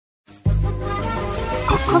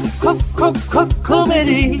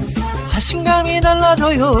코미디 자신감이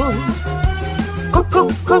달라져요.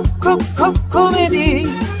 코미디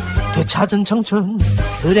되찾은 청춘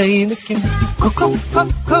그레이 느낌.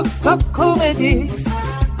 코미디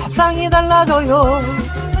밥상이 달라져요.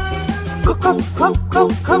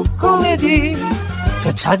 코미디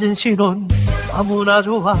되찾은 실온 너무나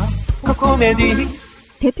좋아. 코미디.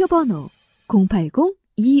 대표번호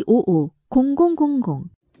 080-255-0000.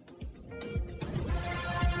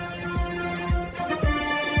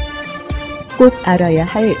 꼭 알아야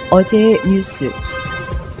할 어제의 뉴스.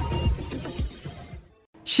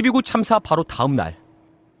 12.9 참사 바로 다음 날,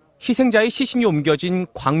 희생자의 시신이 옮겨진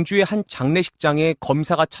광주의 한 장례식장에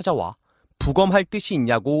검사가 찾아와 부검할 뜻이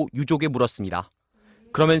있냐고 유족에 물었습니다.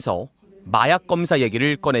 그러면서 마약 검사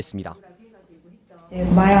얘기를 꺼냈습니다.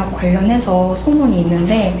 마약 관련해서 소문이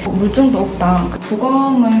있는데 물증도 없다.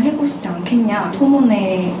 부검을 해보시지 않겠냐.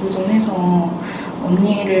 소문에 의존해서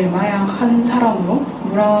언니를 마약한 사람으로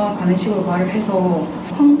몰아가는 식으로 말을 해서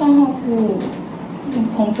황당하고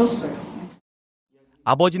좀 벙쪘어요.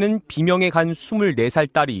 아버지는 비명에 간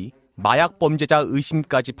 24살 딸이 마약 범죄자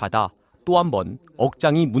의심까지 받아 또 한 번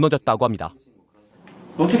억장이 무너졌다고 합니다.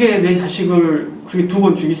 어떻게 내 자식을 그렇게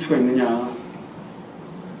 2번 죽일 수가 있느냐.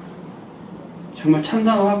 정말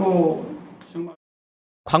참담하고 정말.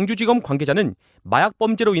 광주지검 관계자는 마약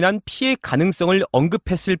범죄로 인한 피해 가능성을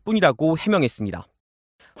언급했을 뿐이라고 해명했습니다.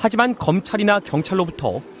 하지만 검찰이나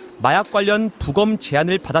경찰로부터 마약 관련 부검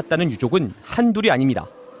제안을 받았다는 유족은 한둘이 아닙니다.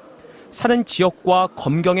 사는 지역과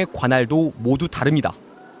검경의 관할도 모두 다릅니다.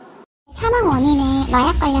 사망 원인에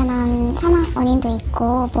마약 관련한 사망 원인도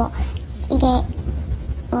있고 이게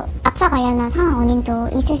압사 관련한 사망 원인도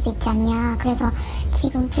있을 수 있지 않냐. 그래서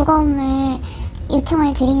지금 부검을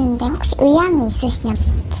요청을 드리는데 혹시 의향이 있으시냐.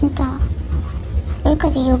 진짜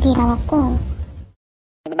여기까지 욕이 나왔고.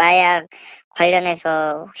 마약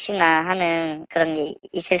관련해서 혹시나 하는 그런 게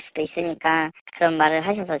있을 수도 있으니까 그런 말을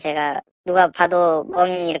하셔서 제가 누가 봐도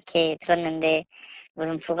멍이 이렇게 들었는데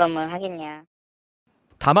무슨 부검을 하겠냐.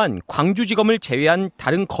 다만 광주지검을 제외한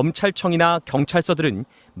다른 검찰청이나 경찰서들은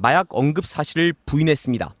마약 언급 사실을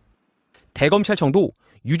부인했습니다. 대검찰청도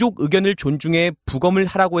유족 의견을 존중해 부검을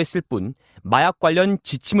하라고 했을 뿐 마약 관련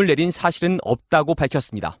지침을 내린 사실은 없다고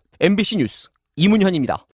밝혔습니다. MBC 뉴스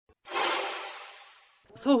이문현입니다.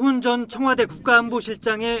 서훈 전 청와대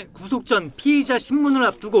국가안보실장의 구속 전 피의자 신문을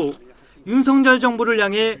앞두고 윤석열 정부를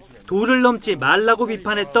향해 도를 넘지 말라고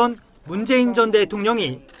비판했던 문재인 전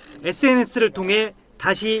대통령이 SNS를 통해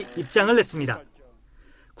다시 입장을 냈습니다.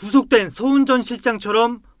 구속된 서훈 전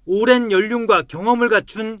실장처럼 오랜 연륜과 경험을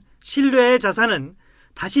갖춘 신뢰의 자산은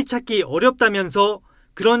다시 찾기 어렵다면서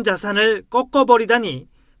그런 자산을 꺾어버리다니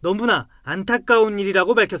너무나 안타까운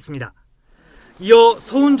일이라고 밝혔습니다. 이어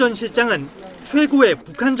서훈 전 실장은 최고의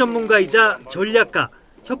북한 전문가이자 전략가,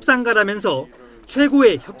 협상가라면서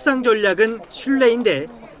최고의 협상 전략은 신뢰인데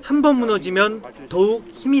한 번 무너지면 더욱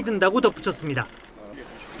힘이 든다고 덧붙였습니다.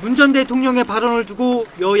 문 전 대통령의 발언을 두고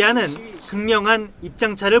여야는 극명한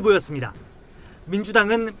입장차를 보였습니다.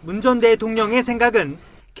 민주당은 문 전 대통령의 생각은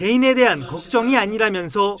개인에 대한 걱정이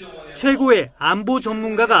아니라면서 최고의 안보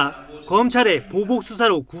전문가가 검찰의 보복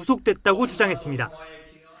수사로 구속됐다고 주장했습니다.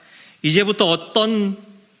 이제부터 어떤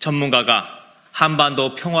전문가가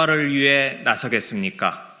한반도 평화를 위해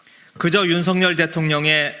나서겠습니까? 그저 윤석열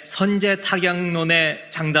대통령의 선제 타격론에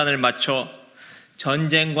장단을 맞춰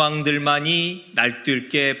전쟁광들만이 날뛸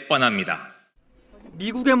게 뻔합니다.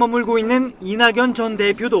 미국에 머물고 있는 이낙연 전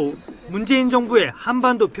대표도 문재인 정부의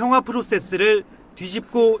한반도 평화 프로세스를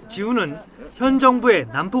뒤집고 지우는 현 정부의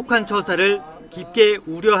난폭한 처사를 깊게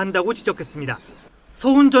우려한다고 지적했습니다.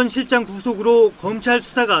 서훈 전 실장 구속으로 검찰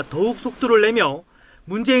수사가 더욱 속도를 내며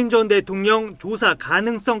문재인 전 대통령 조사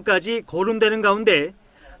가능성까지 거론되는 가운데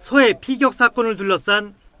서해 피격 사건을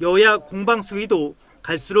둘러싼 여야 공방 수위도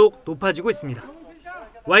갈수록 높아지고 있습니다.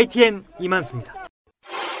 YTN 이만수입니다.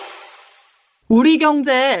 우리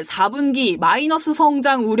경제의 4분기 마이너스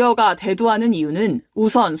성장 우려가 대두하는 이유는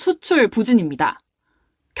우선 수출 부진입니다.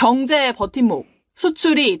 경제의 버팀목,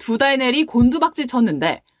 수출이 2달 내리 곤두박질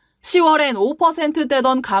쳤는데 10월엔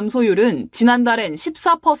 5%대던 감소율은 지난달엔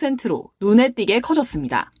 14%로 눈에 띄게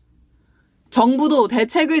커졌습니다. 정부도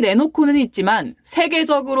대책을 내놓고는 있지만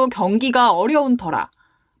세계적으로 경기가 어려운 터라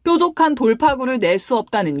뾰족한 돌파구를 낼 수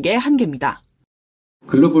없다는 게 한계입니다.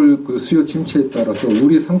 글로벌 수요 침체에 따라서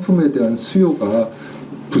우리 상품에 대한 수요가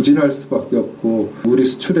부진할 수밖에 없고 우리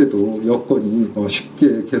수출에도 여건이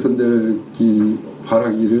쉽게 개선되기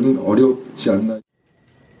바라기는 어렵지 않나.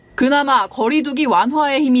 그나마 거리두기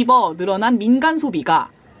완화에 힘입어 늘어난 민간 소비가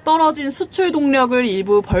떨어진 수출 동력을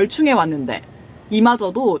일부 벌충해 왔는데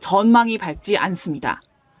이마저도 전망이 밝지 않습니다.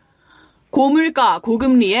 고물가,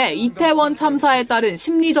 고금리에 이태원 참사에 따른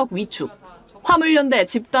심리적 위축, 화물연대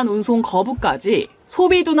집단 운송 거부까지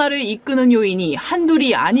소비 둔화를 이끄는 요인이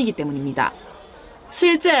한둘이 아니기 때문입니다.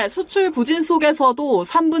 실제 수출 부진 속에서도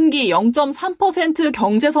 3분기 0.3%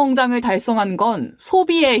 경제 성장을 달성한 건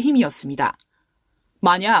소비의 힘이었습니다.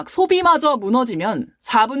 만약 소비마저 무너지면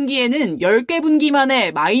 4분기에는 10개 분기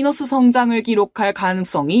만에 마이너스 성장을 기록할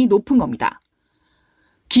가능성이 높은 겁니다.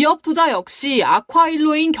 기업 투자 역시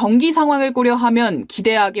악화일로인 경기 상황을 고려하면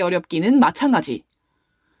기대하기 어렵기는 마찬가지.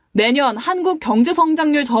 내년 한국 경제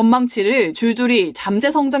성장률 전망치를 줄줄이 잠재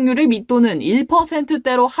성장률을 밑도는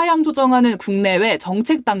 1%대로 하향 조정하는 국내외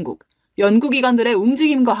정책 당국, 연구기관들의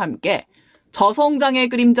움직임과 함께 저성장의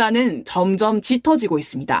그림자는 점점 짙어지고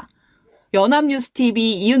있습니다.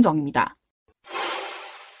 연합뉴스TV 이은정입니다.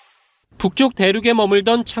 북쪽 대륙에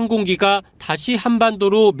머물던 찬 공기가 다시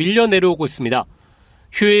한반도로 밀려 내려오고 있습니다.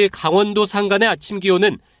 휴일 강원도 산간의 아침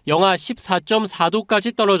기온은 영하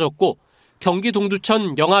 14.4도까지 떨어졌고 경기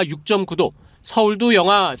동두천 영하 6.9도, 서울도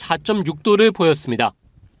영하 4.6도를 보였습니다.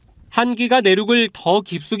 한기가 내륙을 더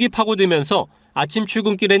깊숙이 파고들면서 아침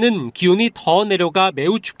출근길에는 기온이 더 내려가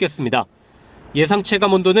매우 춥겠습니다. 예상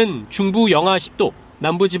체감 온도는 중부 영하 10도,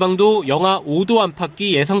 남부지방도 영하 5도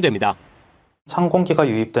안팎이 예상됩니다. 찬 공기가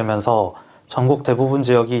유입되면서 전국 대부분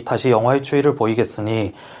지역이 다시 영하의 추위를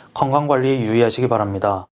보이겠으니 건강관리에 유의하시기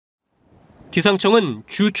바랍니다. 기상청은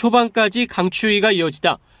주 초반까지 강추위가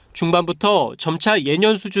이어지다 중반부터 점차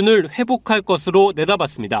예년 수준을 회복할 것으로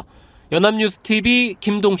내다봤습니다. 연합뉴스TV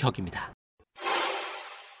김동혁입니다.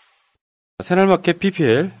 새날마켓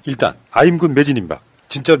PPL 일단 아임군 매진임박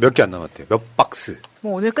진짜 몇 개 안 남았대요. 몇 박스.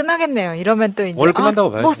 뭐 오늘 끝나겠네요. 이러면 또 이제 오늘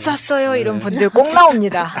끝난다고 봐야지. 못 샀어요. 이런 분들 꼭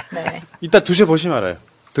나옵니다. 네. 이따 드셔보시면 알아요.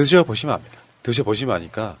 드셔보시면 압니다. 드셔보시면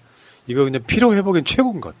아니까 이거 그냥 피로 회복엔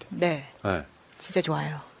최고인 것 같아요. 네. 네. 진짜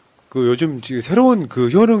좋아요. 그 요즘 새로운 그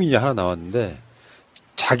효능이 하나 나왔는데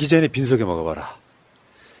자기 전에 빈속에 먹어봐라.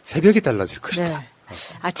 새벽이 달라질 것이다. 네.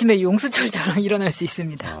 아침에 용수철처럼 일어날 수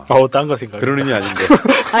있습니다. 딴 거 생각. 그런 의미 아닌데.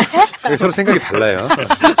 서로 생각이 달라요.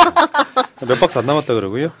 몇 박스 안 남았다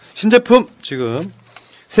그러고요. 신제품 지금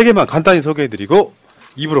 3개만 간단히 소개해드리고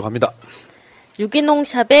 2부로 갑니다.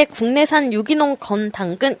 유기농샵의 국내산 유기농 건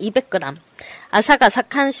당근 200g.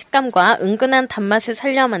 아삭아삭한 식감과 은근한 단맛을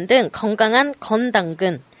살려 만든 건강한 건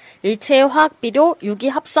당근. 일체의 화학비료,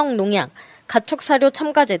 유기합성 농약, 가축사료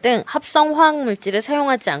첨가제 등 합성 화학물질을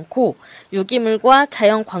사용하지 않고 유기물과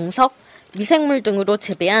자연광석, 미생물 등으로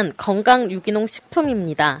재배한 건강 유기농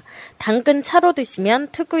식품입니다. 당근 차로 드시면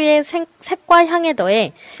특유의 색과 향에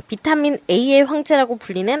더해 비타민 A의 황제라고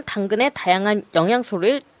불리는 당근의 다양한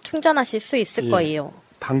영양소를 충전하실 수 있을 거예요.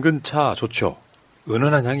 당근차 좋죠.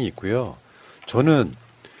 은은한 향이 있고요. 저는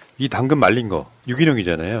이 당근 말린 거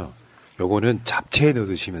유기농이잖아요. 요거는 잡채에 넣어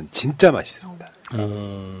드시면 진짜 맛있습니다.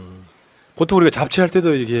 보통 우리가 잡채 할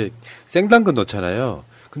때도 이게 생당근 넣잖아요.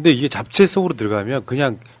 근데 이게 잡채 속으로 들어가면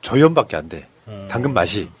그냥 저염밖에 안 돼. 당근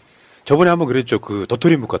맛이. 저번에 한번 그랬죠. 그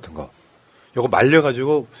도토리묵 같은 거. 요거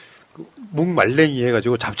말려가지고 묵 말랭이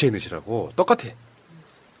해가지고 잡채에 넣으시라고. 똑같아.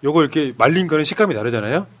 요거 이렇게 말린 거는 식감이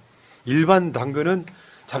다르잖아요. 일반 당근은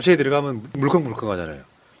잡채에 들어가면 물컹물컹 하잖아요.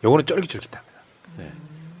 요거는 쫄깃쫄깃합니다. 네.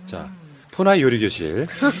 자, 푸나이 요리교실.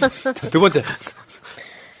 자, 두 번째.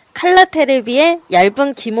 칼라테레비의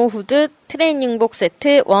얇은 기모 후드 트레이닝복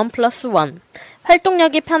세트 1+1.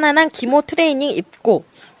 활동력이 편안한 기모 트레이닝 입고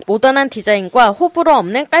모던한 디자인과 호불호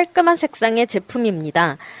없는 깔끔한 색상의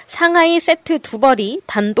제품입니다. 상하이 세트 2벌이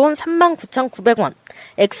단돈 39,900원.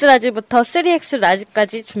 X라지부터 3X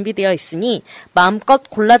라지까지 준비되어 있으니 마음껏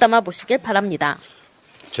골라 담아 보시길 바랍니다.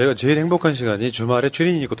 제가 제일 행복한 시간이 주말에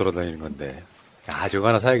추리닝 입고 돌아다니는 건데 저거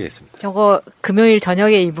하나 사야겠습니다. 저거 금요일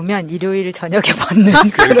저녁에 입으면 일요일 저녁에 벗는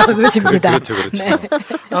그런 옷입니다. 그렇죠. 네.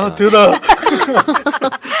 들어.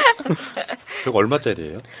 저거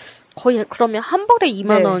얼마짜리예요? 거의 그러면 한 벌에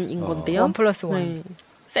 2만 원인 건데요. 1+1. 네.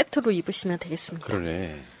 세트로 입으시면 되겠습니다.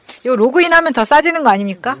 그러네. 이거 로그인하면 더 싸지는 거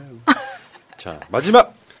아닙니까? 자,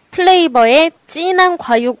 마지막. 플레이버의 진한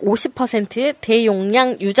과육 50%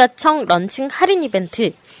 대용량 유자청 런칭 할인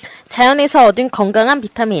이벤트. 자연에서 얻은 건강한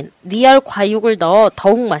비타민, 리얼 과육을 넣어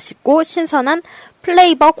더욱 맛있고 신선한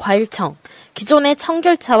플레이버 과일청. 기존의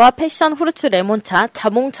청귤차와 패션 후르츠 레몬차,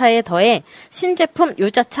 자몽차에 더해 신제품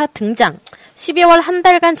유자차 등장. 12월 한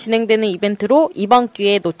달간 진행되는 이벤트로 이번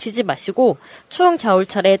기회에 놓치지 마시고 추운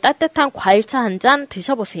겨울철에 따뜻한 과일차 한 잔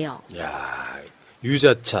드셔보세요. 야,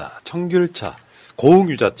 유자차, 청귤차, 고흥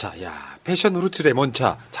유자차, 패션 후르츠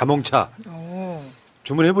레몬차, 자몽차.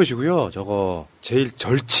 주문해 보시고요. 저거 제일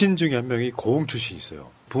절친 중에 한 명이 고흥 출신 있어요.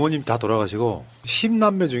 부모님 다 돌아가시고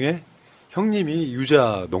 10남매 중에 형님이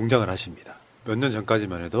유자 농장을 하십니다. 몇 년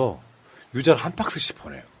전까지만 해도 유자를 한 박스씩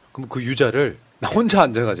보내요. 그럼 그 유자를 나 혼자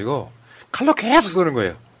앉아가지고 칼로 계속 쏘는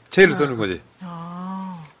거예요. 채를 쏘는 거지.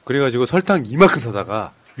 그래가지고 설탕 이만큼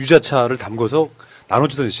사다가 유자차를 담궈서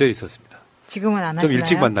나눠주던 시절이 있었습니다. 지금은 안 하시나요? 좀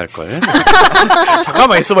일찍 만날걸.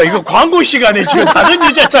 잠깐만 있어봐. 이거 광고 시간에 지금 다른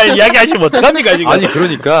유자차 이야기하시면 어떡합니까 지금. 아니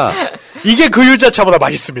그러니까 이게 그 유자차보다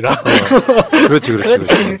맛있습니다. 그렇지.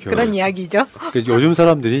 그런 이야기죠. 요즘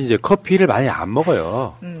사람들이 이제 커피를 많이 안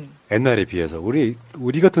먹어요. 옛날에 비해서. 우리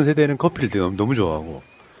같은 세대는 커피를 너무 좋아하고.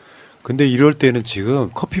 근데 이럴 때는 지금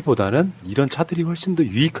커피보다는 이런 차들이 훨씬 더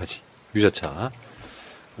유익하지. 유자차.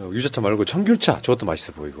 유자차 말고 청귤차. 저것도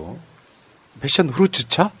맛있어 보이고. 패션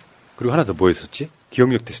후르츠차? 그리고 하나 더 뭐 했었지?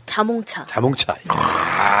 기억력 테스트. 자몽차.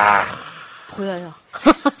 보여요.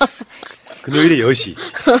 금요일에 여시.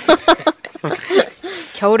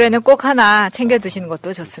 겨울에는 꼭 하나 챙겨 드시는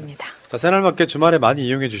것도 좋습니다. 자, 새날마켓 주말에 많이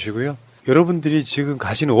이용해 주시고요. 여러분들이 지금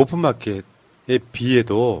가시는 오픈마켓에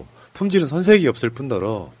비해도 품질은 손색이 없을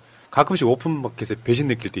뿐더러 가끔씩 오픈마켓에 배신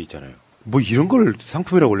느낄 때 있잖아요. 뭐 이런 걸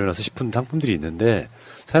상품이라고 올려놔서 싶은 상품들이 있는데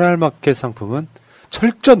새날마켓 상품은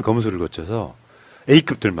철저한 검수를 거쳐서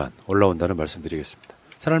A급들만 올라온다는 말씀드리겠습니다.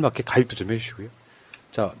 새날마켓 가입도 좀 해주시고요.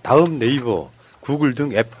 자, 다음 네이버, 구글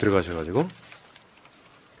등 앱 들어가셔가지고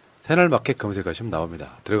새날마켓 검색하시면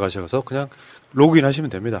나옵니다. 들어가셔서 그냥 로그인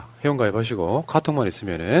하시면 됩니다. 회원가입 하시고 카톡만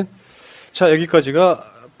있으면은. 자,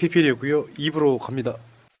 여기까지가 PPL이었고요. 2부로 갑니다.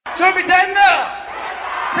 준비됐나?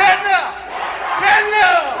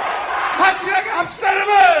 확실하게 합시다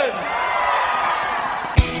여러분.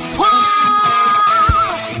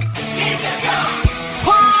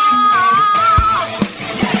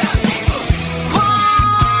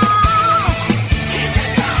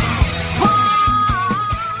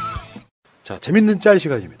 자, 재밌는 짤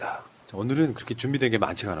시간입니다. 자, 오늘은 그렇게 준비된 게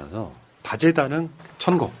많지가 않아서 다재다능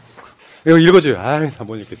천공. 이거 읽어줘요. 아이, 다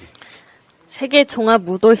못 읽겠네.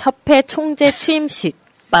 세계종합무도협회 총재 취임식.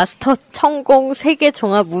 마스터 천공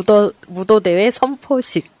세계종합무도대회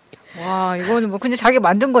선포식. 와, 이거는 뭐 근데 자기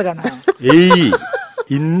만든 거잖아요. 예의,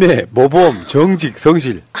 인내, 모범, 정직,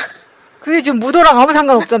 성실. 그게 지금 무도랑 아무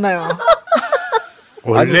상관없잖아요.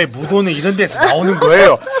 원래 무도는 이런 데서 나오는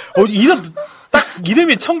거예요.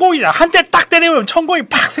 이름이 천공이야. 한대 딱 때리면 천공이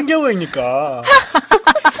팍 생겨버리니까.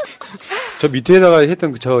 저 밑에다가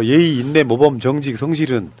했던 저 예의, 인내, 모범, 정직,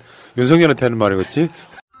 성실은 윤석열한테 하는 말이겠지?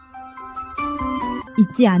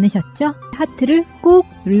 잊지 않으셨죠? 하트를 꼭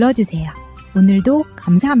눌러주세요. 오늘도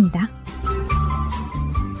감사합니다.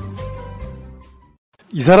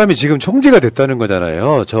 이 사람이 지금 총재가 됐다는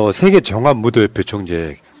거잖아요. 저 세계종합무도협회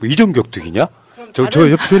총재. 뭐 이종격투기냐? 저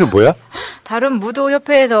협회는 뭐야? 다른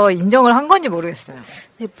무도협회에서 인정을 한 건지 모르겠어요.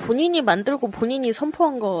 네, 본인이 만들고 본인이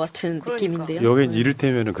선포한 것 같은 느낌인데요. 여긴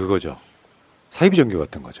이를테면은 그거죠. 사이비 종교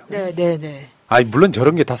같은 거죠. 네. 아니, 물론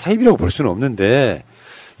저런 게 다 사이비라고 볼 수는 없는데,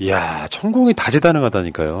 이야, 천공이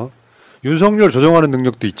다재다능하다니까요. 윤석열 조정하는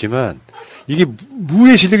능력도 있지만, 이게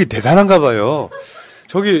무의 실력이 대단한가 봐요.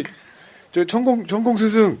 저 천공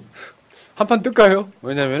스승, 한판 뜰까요?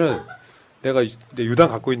 왜냐면은, 내가 유단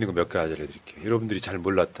갖고 있는 거 몇 개 알려드릴게요. 여러분들이 잘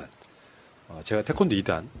몰랐던. 제가 태권도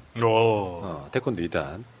 2단. 태권도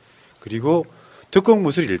 2단. 그리고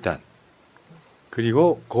특공무술 1단.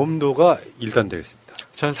 그리고 검도가 1단 되겠습니다.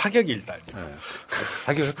 전 사격이 1단. 네.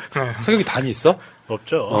 사격이 단이 있어?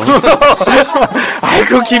 없죠.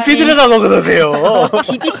 아이고, 깊이 들어가고 그러세요.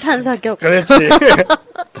 비비탄 사격. 그렇지.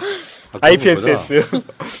 IPSS.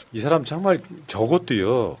 이 사람 정말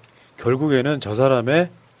저것도요, 결국에는 저 사람의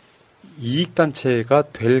이익단체가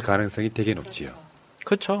될 가능성이 되게 높지요.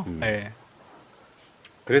 그렇죠. 네.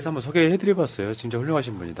 그래서 한번 소개해드려봤어요. 진짜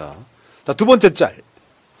훌륭하신 분이다. 자, 두 번째 짤.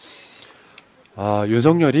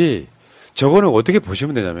 윤석열이, 저거는 어떻게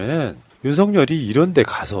보시면 되냐면은, 윤석열이 이런 데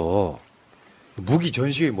가서, 무기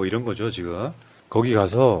전시회 뭐 이런 거죠, 지금. 거기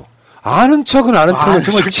가서, 아는 척은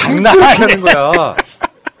정말 장난 하는 거야.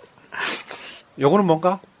 요거는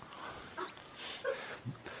뭔가?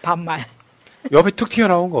 반말. 옆에 툭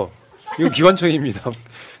튀어나온 거. 이건 기관총입니다.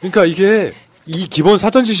 그러니까 이게, 이 기본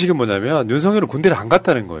사전 지식은 뭐냐면, 윤석열은 군대를 안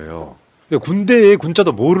갔다는 거예요. 군대의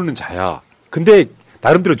군자도 모르는 자야. 근데,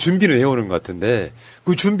 나름대로 준비를 해오는 것 같은데,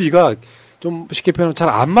 그 준비가 좀 쉽게 표현하면 잘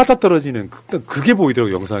안 맞아떨어지는, 그게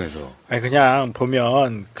보이더라고요, 영상에서. 아니, 그냥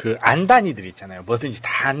보면, 안단이들 있잖아요. 뭐든지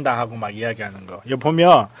다 안다 하고 막 이야기하는 거. 이거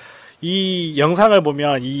보면, 이 영상을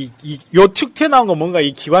보면, 요 틱 튀어나온 건 뭔가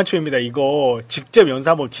이 기관총입니다. 이거 직접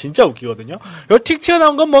연사보면 진짜 웃기거든요. 요 틱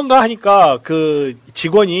튀어나온 건 뭔가 하니까 그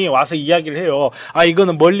직원이 와서 이야기를 해요.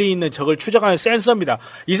 이거는 멀리 있는 적을 추적하는 센서입니다.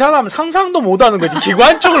 이 사람은 상상도 못하는 거지.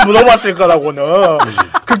 기관총을 물어봤을 거라고는.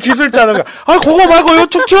 그 기술자는 그거 말고 요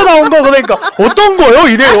툭 튀어나온 거 그러니까 어떤 거요?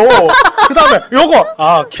 이래요. 그 다음에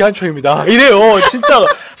요거 기관총입니다. 이래요. 진짜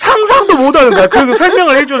상상도 못하는 거야. 그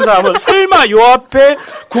설명을 해주는 사람은 설마 요 앞에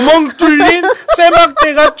구멍 뚫린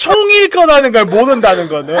쇠막대가 총일 거라는 걸 모른다는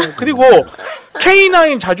거는. 그리고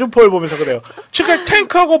K9 자주포를 보면서 그래요. 지금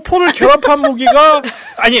탱크하고 포를 결합한 무기가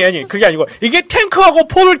아니 그게 아니고 이게 탱크하고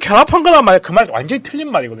포를 결합한 거란 말이야. 그 말 완전히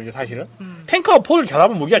틀린 말이거든요. 사실은 탱크하고 포를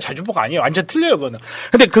결합한 무기가 자주포가 아니에요. 완전 틀려요. 그거는.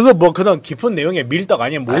 근데 그거 뭐 그런 깊은 내용의 밀떡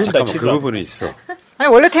아니면 모른다 치더라도. 그 부분이 있어. 아니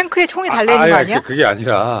원래 탱크에 총이 달려있는 거 아니야? 그게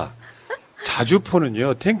아니라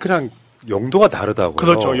자주포는요 탱크랑 용도가 다르다고요.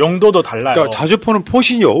 그렇죠. 용도도 달라요. 그러니까 자주포는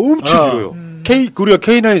포신이 엄청 길어요. 우리가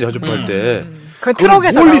K9 자주포 할 때 그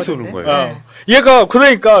트럭에서 멀리 쏘는 거예요. 얘가 그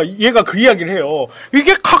이야기를 해요.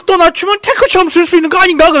 이게 각도 낮추면 탱크처럼 쓸 수 있는 거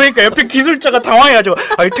아닌가? 그러니까 옆에 기술자가 당황해가지고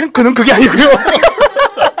탱크는 그게 아니고요.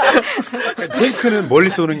 탱크는 멀리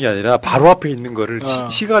쏘는 게 아니라 바로 앞에 있는 거를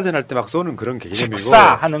시가전 할 때 막 쏘는 그런 개념이고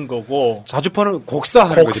직사하는 거고 자주포는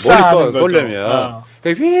곡사하는 거지. 멀리 쏘려면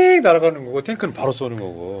그러니까 휙 날아가는 거고 탱크는 바로 쏘는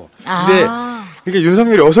거고. 근데 그러니까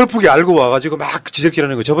윤석열이 어설프게 알고 와가지고 막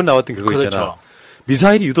지적질하는 거. 저번 나왔던 그거 있잖아. 그렇죠.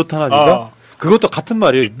 미사일이 유도탄 아닌가? 그것도 같은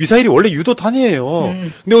말이에요. 미사일이 원래 유도탄이에요.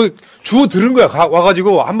 근데 주워 들은 거야.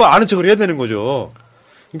 와가지고 한번 아는 척을 해야 되는 거죠.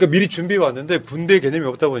 그러니까 미리 준비해 왔는데 군대 개념이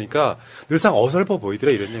없다 보니까 늘상 어설퍼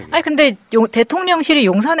보이더라 이런 얘기. 아니 근데 대통령실이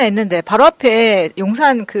용산에 있는데 바로 앞에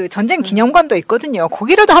용산 그 전쟁 기념관도 있거든요.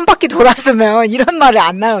 거기라도 한 바퀴 돌았으면 이런 말이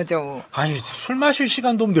안 나오죠. 아니 술 마실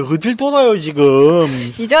시간도 없는데 어딜 돌아요 지금.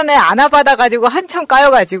 이전에 안아 받아가지고 한참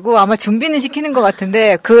까여가지고 아마 준비는 시키는 것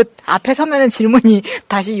같은데 그 앞에 서면은 질문이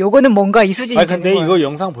다시 요거는 뭔가 이 수준이. 아니 근데 이거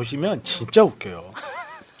영상 보시면 진짜 웃겨요.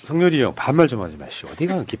 성렬이 형 반말 좀 하지 마시오.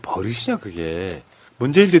 어디가 그렇게 버릇이냐 그게.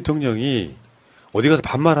 문재인 대통령이 어디 가서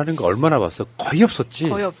반말하는 거 얼마나 봤어? 거의 없었지.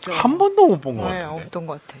 거의 없죠. 한 번도 못 본 것 같은데. 없던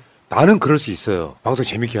것 같아. 나는 그럴 수 있어요. 방송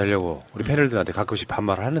재밌게 하려고 우리 패널들한테 가끔씩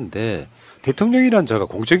반말을 하는데 대통령이란 자가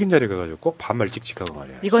공적인 자리에 가가지고 꼭 반말 찍찍하고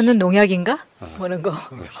말이야. 이거는 농약인가? 뭐는 거.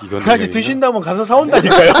 그냥 드신다면 가서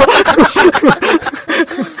사온다니까요.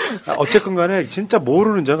 어쨌건 간에 진짜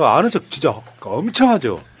모르는 자가 아는 척 진짜 엄청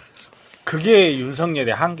하죠. 그게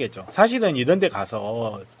윤석열의 한계죠. 사실은 이런 데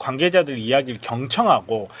가서 관계자들 이야기를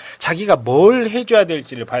경청하고 자기가 뭘 해줘야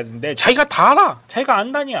될지를 봐야 되는데 자기가 다 알아. 자기가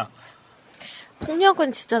안다니야.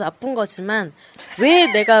 폭력은 진짜 나쁜 거지만 왜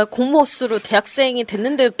내가 고모수로 대학생이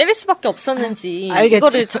됐는데도 때릴 수밖에 없었는지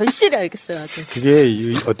이거를 절실히 알겠어요. 아주.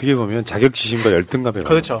 그게 어떻게 보면 자격지심과 열등감에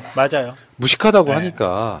그렇죠. 맞아요. 무식하다고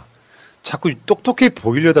하니까 자꾸 똑똑해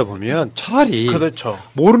보이려다 보면 차라리 그렇죠.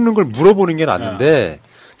 모르는 걸 물어보는 게 낫는데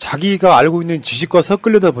자기가 알고 있는 지식과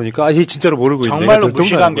섞으려다 보니까 얘 진짜로 모르고 있네. 정말로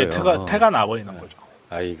무식한 게 태가 나버리는 거죠.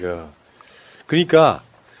 아이고. 그러니까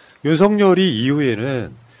윤석열이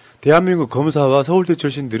이후에는 대한민국 검사와 서울대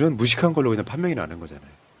출신들은 무식한 걸로 그냥 판명이 나는 거잖아요.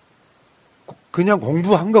 그냥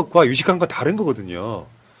공부한 것과 유식한 건 다른 거거든요.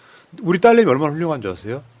 우리 딸내미 얼마나 훌륭한 줄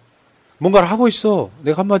아세요? 뭔가를 하고 있어.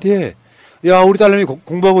 내가 한마디 해. 야, 우리 딸내미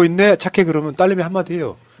공부하고 있네. 착해. 그러면 딸내미 한마디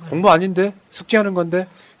해요. 공부 아닌데? 숙제하는 건데?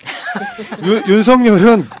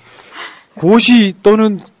 윤석열은 고시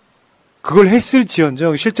또는 그걸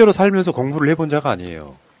했을지언정 실제로 살면서 공부를 해본 자가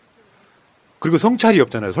아니에요. 그리고 성찰이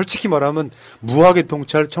없잖아요. 솔직히 말하면 무학의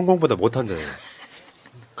통찰 천공보다 못한 자예요.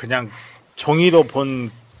 그냥 종이로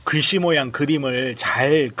본 글씨 모양 그림을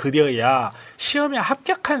잘 그려야 시험에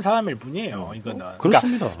합격한 사람일 뿐이에요. 이거는.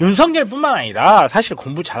 그렇습니다. 그러니까 윤석열뿐만 아니라 사실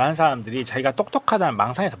공부 잘하는 사람들이 자기가 똑똑하다는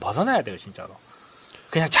망상에서 벗어나야 돼요. 진짜로.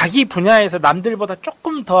 그냥 자기 분야에서 남들보다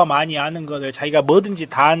조금 더 많이 아는 거를 자기가 뭐든지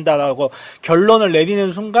다 안다라고 결론을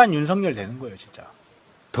내리는 순간 윤석열 되는 거예요. 진짜.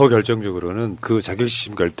 더 결정적으로는 그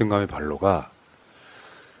자격지심과 열등감의 발로가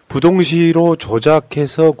부동시로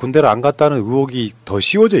조작해서 군대를 안 갔다는 의혹이 더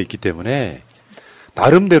씌워져 있기 때문에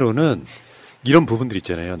나름대로는 이런 부분들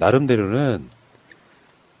있잖아요. 나름대로는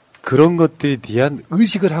그런 것들에 대한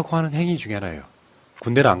의식을 하고 하는 행위 중에 하나예요.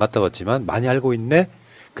 군대를 안 갔다 왔지만 많이 알고 있네.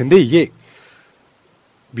 근데 이게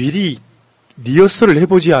미리 리허설을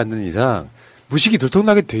해보지 않는 이상 무식이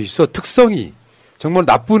들통나게 돼 있어. 특성이. 정말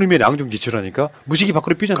나쁜 의미의 낭중지출하니까 무식이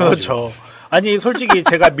밖으로 삐져나가죠. 그렇죠. 아니 솔직히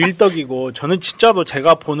제가 밀떡이고 저는 진짜로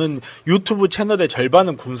제가 보는 유튜브 채널의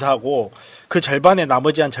절반은 군사고 그 절반의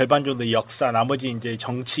나머지 한 절반 정도 역사, 나머지 이제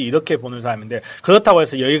정치 이렇게 보는 사람인데 그렇다고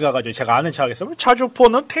해서 여기 가가지고 제가 아는 척 하겠어요?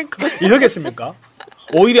 자주포는 탱크 이러겠습니까?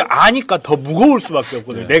 오히려 아니까 더 무거울 수밖에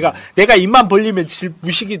없거든요. 내가 입만 벌리면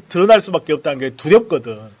무식이 드러날 수밖에 없다는 게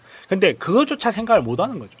두렵거든. 근데 그거조차 생각을 못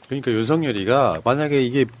하는 거죠. 그러니까 윤석열이가 만약에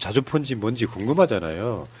이게 자주포인지 뭔지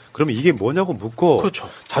궁금하잖아요. 그러면 이게 뭐냐고 묻고 그렇죠.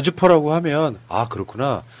 자주포라고 하면 아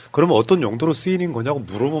그렇구나. 그러면 어떤 용도로 쓰이는 거냐고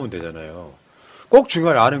물어보면 되잖아요. 꼭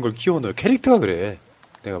중간에 아는 걸 끼워넣어요. 캐릭터가 그래.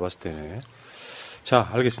 내가 봤을 때는. 자,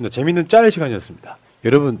 알겠습니다. 재밌는 짤 시간이었습니다.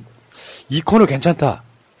 여러분, 이 코너 괜찮다.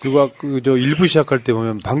 그리고 저 1부 시작할 때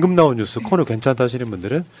보면 방금 나온 뉴스 코너 괜찮다 하시는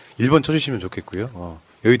분들은 1번 쳐주시면 좋겠고요.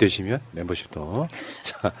 여유 되시면 멤버십도.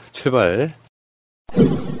 자, 출발.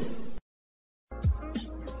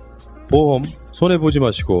 보험 손해보지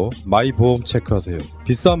마시고 마이보험 체크하세요.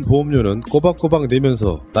 비싼 보험료는 꼬박꼬박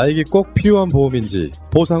내면서 나에게 꼭 필요한 보험인지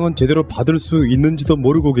보상은 제대로 받을 수 있는지도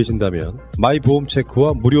모르고 계신다면 마이보험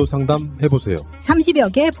체크와 무료 상담 해보세요.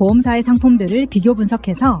 30여 개 보험사의 상품들을 비교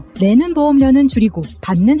분석해서 내는 보험료는 줄이고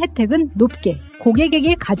받는 혜택은 높게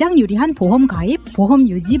고객에게 가장 유리한 보험 가입, 보험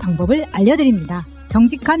유지 방법을 알려드립니다.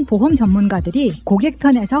 정직한 보험 전문가들이 고객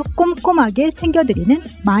편에서 꼼꼼하게 챙겨드리는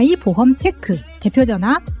마이보험 체크.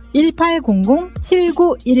 대표전화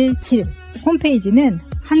 1800-7917 홈페이지는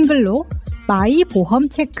한글로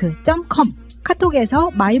마이보험체크.com 카톡에서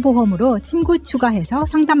마이보험으로 친구 추가해서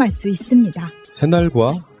상담할 수 있습니다.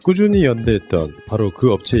 새날과 꾸준히 연대했던 바로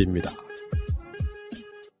그 업체입니다.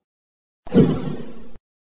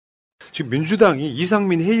 지금 민주당이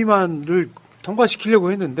이상민 해임안을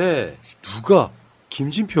통과시키려고 했는데 누가?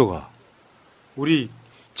 김진표가 우리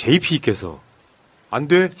JP께서 안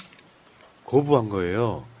돼? 거부한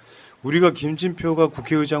거예요. 우리가 김진표가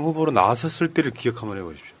국회의장 후보로 나섰을 때를 기억 한번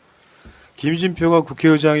해보십시오. 김진표가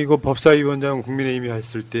국회의장이고 법사위원장 국민의힘이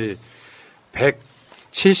했을 때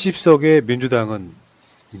 170석의 민주당은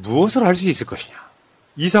무엇을 할 수 있을 것이냐.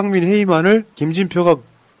 이상민 해임안을 김진표가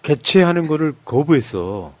개최하는 것을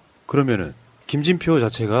거부했어. 그러면은 김진표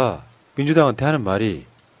자체가 민주당한테 하는 말이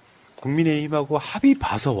국민의힘하고 합의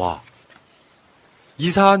봐서 와. 이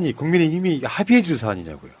사안이 국민의힘이 합의해 줄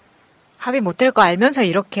사안이냐고요. 합의 못 될 거 알면서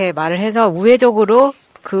이렇게 말을 해서 우회적으로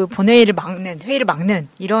그 본회의를 회의를 막는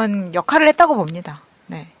이런 역할을 했다고 봅니다.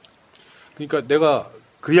 네. 그러니까 내가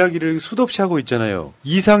그 이야기를 수도 없이 하고 있잖아요.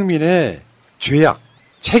 이상민의 죄악,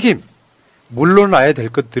 책임, 물러나야 될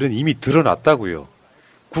것들은 이미 드러났다고요.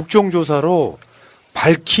 국정조사로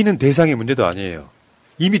밝히는 대상의 문제도 아니에요.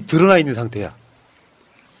 이미 드러나 있는 상태야.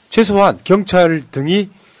 최소한 경찰 등이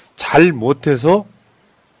잘 못해서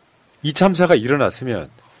이 참사가 일어났으면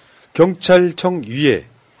경찰청 위에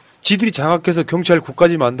지들이 장악해서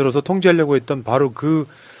경찰국까지 만들어서 통제하려고 했던 바로 그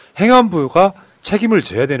행안부가 책임을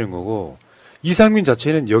져야 되는 거고 이상민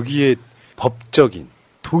자체는 여기에 법적인,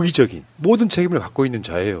 도의적인 모든 책임을 갖고 있는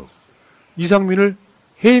자예요. 이상민을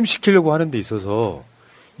해임시키려고 하는 데 있어서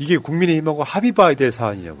이게 국민의힘하고 합의 봐야 될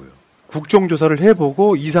사안이냐고요. 국정조사를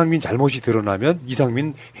해보고 이상민 잘못이 드러나면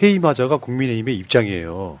이상민 해임하자가 국민의힘의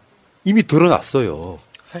입장이에요. 이미 드러났어요.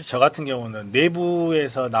 사실 저 같은 경우는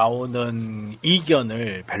내부에서 나오는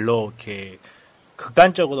이견을 별로 이렇게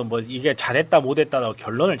극단적으로 뭐 이게 잘했다 못했다라고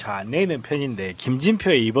결론을 잘 안 내는 편인데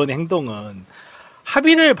김진표의 이번 행동은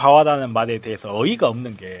합의를 봐와라는 말에 대해서 어이가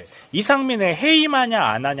없는 게 이상민을 해임하냐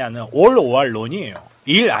안 하냐는 올 5할 론이에요.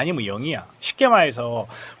 1 아니면 0이야. 쉽게 말해서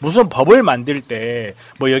무슨 법을 만들 때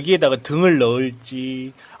뭐 여기에다가 등을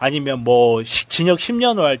넣을지 아니면 뭐 징역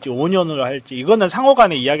 10년으로 할지 5년으로 할지 이거는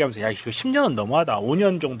상호간에 이야기하면서 야 이거 10년은 너무하다.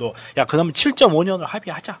 5년 정도 야 그러면 7.5년으로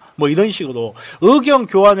합의하자. 뭐 이런 식으로 의견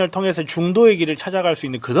교환을 통해서 중도의 길을 찾아갈 수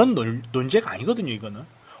있는 그런 논제가 아니거든요. 이거는.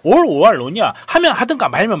 올 5할 론이야. 하면 하든가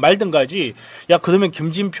말면 말든가지. 야 그러면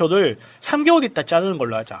김진표를 3개월 있다 자르는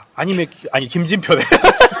걸로 하자. 아니 김진표를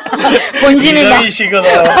본심이 이런 식으로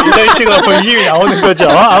본심이 나오는 거죠.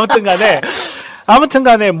 아무튼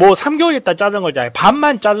간에 뭐 3개월 있다 자르는 거지.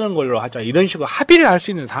 반만 자르는 걸로 하자. 이런 식으로 합의를 할 수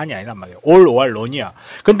있는 사안이 아니란 말이에요. 올 5할 론이야.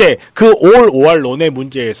 근데 그 올 5할 론의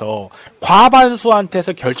문제에서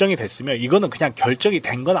과반수한테서 결정이 됐으면 이거는 그냥 결정이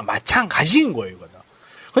된 거나 마찬가지인 거예요. 이거는.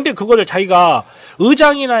 근데 그거를 자기가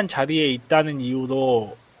의장이라는 자리에 있다는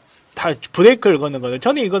이유로 다 브레이크를 거는 거는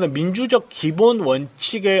저는 이거는 민주적 기본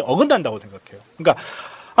원칙에 어긋난다고 생각해요. 그러니까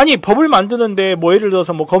아니 법을 만드는데 뭐 예를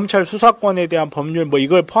들어서 뭐 검찰 수사권에 대한 법률 뭐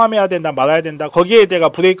이걸 포함해야 된다 말아야 된다 거기에 대가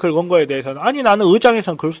브레이크를 건 거에 대해서는 아니 나는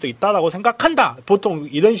의장에서는 그럴 수도 있다라고 생각한다. 보통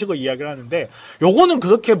이런 식으로 이야기를 하는데 요거는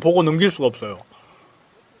그렇게 보고 넘길 수가 없어요.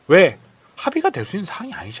 왜? 합의가 될 수 있는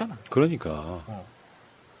사항이 아니잖아. 그러니까.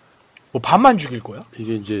 뭐 반만 죽일 거야?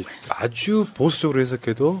 이게 이제 아주 보수적으로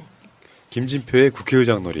해석해도 김진표의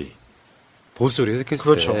국회의장 놀이 보수적으로 해석했을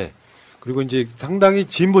그렇죠. 때 그리고 이제 상당히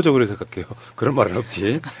진보적으로 해석할게요. 그런 말은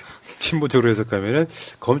없지. 진보적으로 해석하면은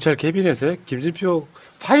검찰 캐비넷에 김진표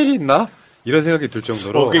파일이 있나? 이런 생각이 들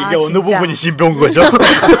정도로. 이게 어느 부분이 진보인 거죠?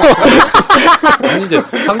 아니 이제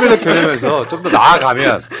상대적 개념에서 좀 더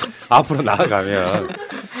나아가면 앞으로 나아가면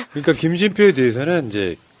그러니까 김진표에 대해서는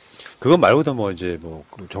이제 그것 말고도 뭐 이제 뭐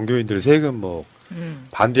종교인들 세금 뭐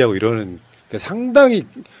반대하고 이러는 그러니까 상당히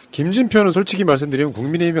김진표는 솔직히 말씀드리면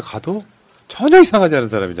국민의힘에 가도 전혀 이상하지 않은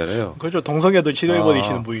사람이잖아요. 그렇죠. 동성애도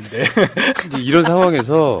치료해버리시는 분인데. 이런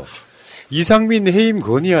상황에서 이상민 해임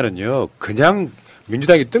건의안은요, 그냥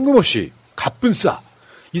민주당이 뜬금없이 갑분싸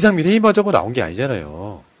이상민 해임하자고 나온 게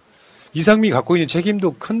아니잖아요. 이상민이 갖고 있는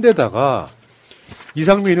책임도 큰데다가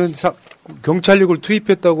이상민은 경찰력을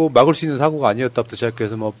투입했다고 막을 수 있는 사고가 아니었다부터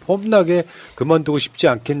시작해서 뭐 폼나게 그만두고 싶지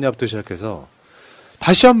않겠냐부터 시작해서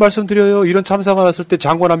다시 한 번 말씀드려요. 이런 참사가 났을 때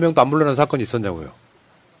장관 한 명도 안 물러난 사건이 있었냐고요.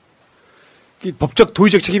 이 법적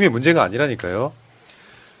도의적 책임의 문제가 아니라니까요.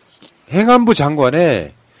 행안부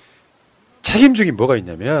장관의 책임 중에 뭐가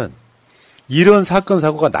있냐면 이런 사건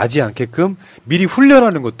사고가 나지 않게끔 미리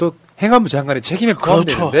훈련하는 것도 행안부 장관의 책임에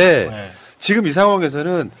포함되는데 그렇죠. 네. 지금 이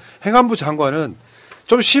상황에서는 행안부 장관은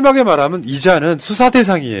좀 심하게 말하면 이자는 수사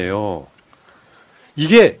대상이에요.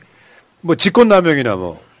 이게 뭐 직권남용이나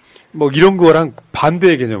뭐 이런 거랑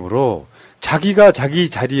반대의 개념으로 자기가 자기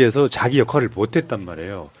자리에서 자기 역할을 못했단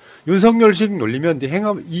말이에요. 윤석열식 놀리면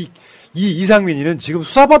이상민이는 지금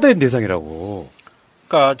수사받아야 되는 대상이라고.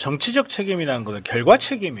 그러니까 정치적 책임이라는 거는 결과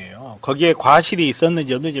책임이에요. 거기에 과실이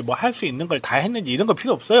있었는지 없는지 뭐 할 수 있는 걸 다 했는지 이런 거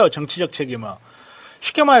필요 없어요. 정치적 책임은.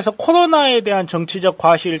 쉽게 말해서 코로나에 대한 정치적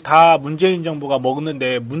과실 다 문재인 정부가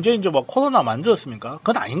먹는데 문재인 정부가 코로나 만들었습니까?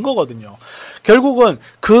 그건 아닌 거거든요. 결국은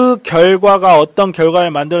그 결과가 어떤 결과를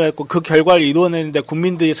만들어냈고 그 결과를 이루어내는데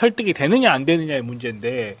국민들이 설득이 되느냐 안 되느냐의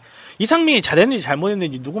문제인데 이상민이 잘했는지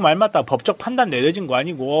잘못했는지 누구 말 맞다 법적 판단 내려진 거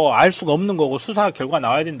아니고 알 수가 없는 거고 수사 결과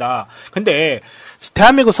나와야 된다. 근데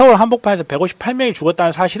대한민국 서울 한복판에서 158명이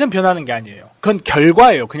죽었다는 사실은 변하는 게 아니에요. 그건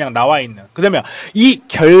결과예요. 그냥 나와 있는. 그러면 이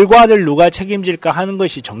결과를 누가 책임질까 하는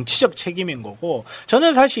것이 정치적 책임인 거고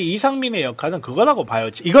저는 사실 이상민의 역할은 그거라고 봐요.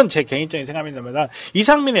 이건 제 개인적인 생각입니다만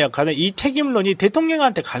이상민의 역할은 이 책임론이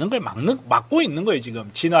대통령한테 가는 걸 막고 있는 거예요. 지금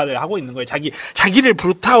진화를 하고 있는 거예요. 자기를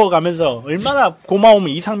불타워가면서 얼마나 고마우면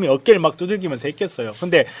이상민 어깨를 막 두들기면서 했겠어요.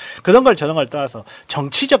 근데 그런 걸 저런 걸 떠나서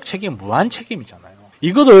정치적 책임 무한 책임이잖아요.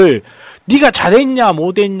 이거를 네가 잘했냐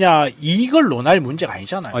못했냐 이걸 논할 문제가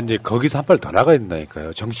아니잖아요. 아니 거기서 한 발 더 나가야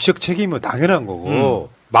된다니까요. 정치적 책임은 당연한 거고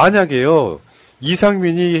만약에요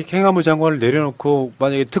이상민이 행안부 장관을 내려놓고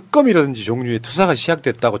만약에 특검이라든지 종류의 투사가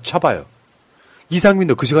시작됐다고 쳐봐요.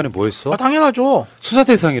 이상민도 그 시간에 뭐 했어? 당연하죠. 수사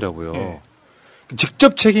대상이라고요. 네.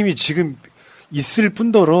 직접 책임이 지금 있을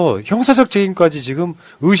뿐더러 형사적 책임까지 지금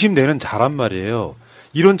의심되는 자란 말이에요.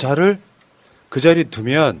 이런 자를 그 자리에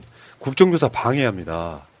두면 국정조사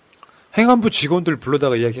방해합니다. 행안부 직원들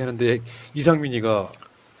불러다가 이야기하는데 이상민이가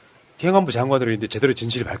행안부 장관으로 있는데 제대로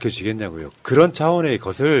진실이 밝혀지겠냐고요. 그런 차원의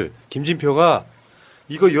것을 김진표가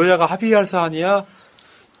이거 여야가 합의할 사안이야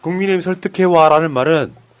국민의힘 설득해와라는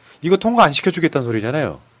말은 이거 통과 안 시켜주겠다는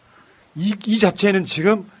소리잖아요. 이 자체는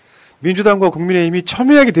지금 민주당과 국민의힘이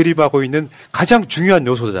첨예하게 대립하고 있는 가장 중요한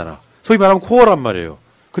요소잖아. 소위 말하면 코어란 말이에요.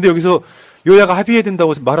 근데 여기서 여야가 합의해야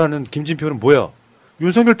된다고 말하는 김진표는 뭐야?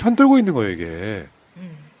 윤석열 편 들고 있는 거예요, 이게.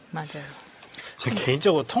 맞아요. 제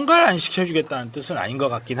개인적으로 통과를 안 시켜주겠다는 뜻은 아닌 것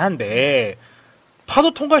같긴 한데,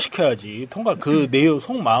 파도 통과시켜야지. 그 내용,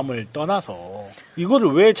 속마음을 떠나서.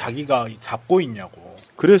 이거를 왜 자기가 잡고 있냐고.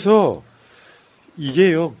 그래서,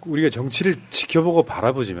 이게요, 우리가 정치를 지켜보고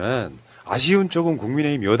바라보지만, 아쉬운 쪽은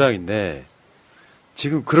국민의힘 여당인데,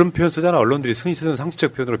 지금 그런 표현 쓰잖아. 언론들이 흔히 쓰는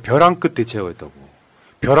상수적 표현으로 벼랑 끝 대치하고 있다고.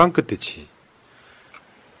 벼랑 끝 대치.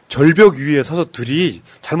 절벽 위에 서서 둘이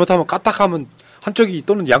잘못하면 까딱하면 한쪽이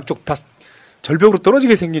또는 양쪽 다 절벽으로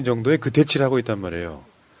떨어지게 생긴 정도의 그 대치를 하고 있단 말이에요.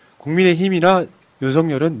 국민의힘이나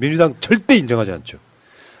윤석열은 민주당 절대 인정하지 않죠.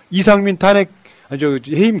 이상민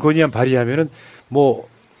해임 건의안 발의하면은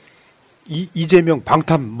이재명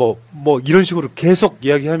방탄 이런 식으로 계속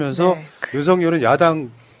이야기하면서 네. 윤석열은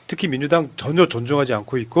야당 특히 민주당 전혀 존중하지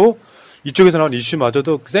않고 있고 이쪽에서 나온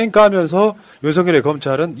이슈마저도 쌩까하면서 윤석열의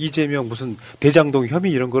검찰은 이재명 무슨 대장동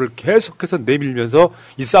혐의 이런 거를 계속해서 내밀면서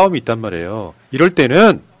이 싸움이 있단 말이에요. 이럴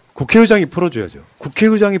때는 국회의장이 풀어줘야죠.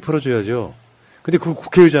 근데 그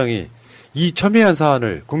국회의장이 이 첨예한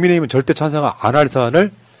사안을 국민의힘은 절대 찬성 안 할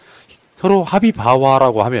사안을 서로 합의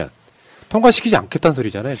봐와라고 하면 통과시키지 않겠다는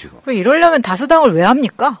소리잖아요, 지금. 그럼 이러려면 다수당을 왜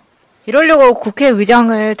합니까? 이러려고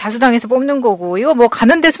국회의장을 다수당에서 뽑는 거고, 이거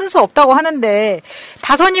가는데 순서 없다고 하는데,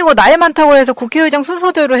 다선이고 나이 많다고 해서 국회의장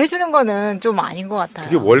순서대로 해주는 거는 좀 아닌 것 같아요.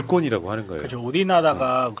 그게 월권이라고 하는 거예요. 그렇죠.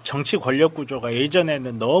 우리나라가 정치 권력 구조가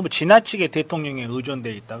예전에는 너무 지나치게 대통령에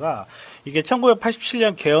의존돼 있다가, 이게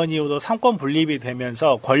 1987년 개헌 이후로 삼권 분립이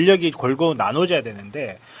되면서 권력이 골고루 나눠져야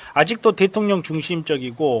되는데, 아직도 대통령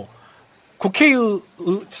중심적이고,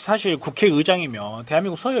 사실 국회의장이면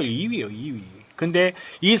대한민국 서열 2위예요, 2위. 근데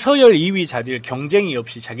이 서열 2위 자리를 경쟁이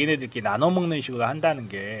없이 자기네들끼리 나눠 먹는 식으로 한다는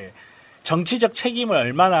게 정치적 책임을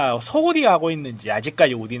얼마나 소홀히 하고 있는지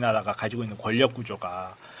아직까지 우리나라가 가지고 있는 권력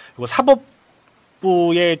구조가. 그리고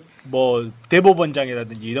사법부의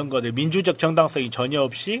대법원장이라든지 이런 거를 민주적 정당성이 전혀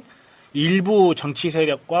없이 일부 정치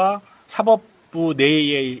세력과 사법부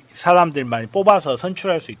내의 사람들만 뽑아서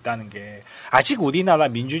선출할 수 있다는 게 아직 우리나라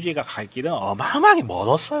민주주의가 갈 길은 어마어마하게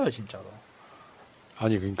멀었어요, 진짜로.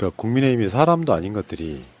 아니 그러니까 국민의힘이 사람도 아닌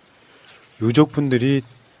것들이 유족분들이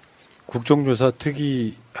국정조사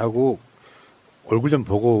특위하고 얼굴 좀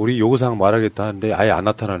보고 우리 요구사항 말하겠다 하는데 아예 안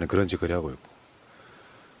나타나는 그런 짓을 하고 있고.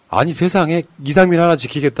 아니 세상에 이상민 하나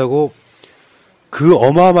지키겠다고 그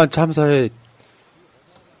어마어마한 참사에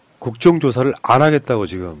국정조사를 안 하겠다고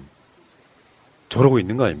지금 저러고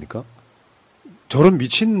있는 거 아닙니까? 저런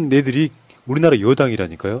미친 애들이 우리나라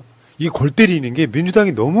여당이라니까요. 이게 골 때리는 게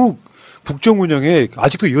민주당이 너무 국정 운영에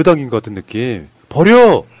아직도 여당인 것 같은 느낌.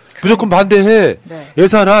 버려! 무조건 반대해! 네.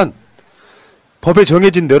 예산안 법에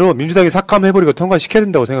정해진 대로 민주당이 삭감해버리고 통과시켜야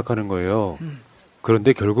된다고 생각하는 거예요.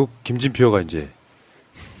 그런데 결국 김진표가 이제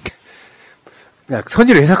그냥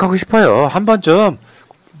선의를 해석하고 싶어요. 한 번쯤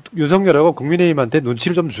윤석열하고 국민의힘한테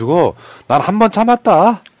눈치를 좀 주고 난 한 번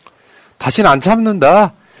참았다. 다시는 안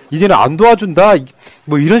참는다. 이제는 안 도와준다.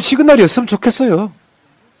 뭐 이런 시그널이었으면 좋겠어요.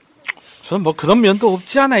 저는 뭐 그런 면도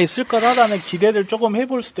없지 않아 있을 거라라는 기대를 조금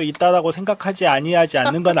해볼 수도 있다라고 생각하지 아니하지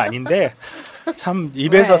않는 건 아닌데 참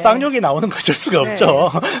입에서 네. 쌍욕이 나오는 거 어쩔 수가 네.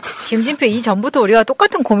 없죠. 김진표 이전부터 우리가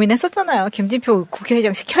똑같은 고민했었잖아요. 김진표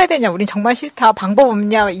국회의장 시켜야 되냐, 우린 정말 싫다, 방법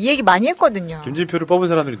없냐, 이 얘기 많이 했거든요. 김진표를 뽑은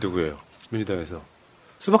사람들이 누구예요? 민주당에서.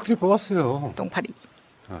 수박들이 뽑았어요. 똥파리.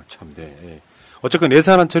 아, 참, 네. 예. 어쨌건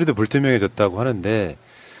예산안 처리도 불투명해졌다고 하는데,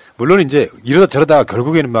 물론 이제 이러다 저러다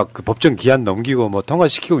결국에는 막 그 법정 기한 넘기고 뭐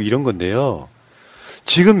통과시키고 이런 건데요.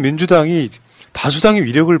 지금 민주당이 다수당의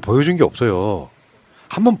위력을 보여준 게 없어요.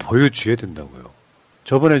 한번 보여줘야 된다고요.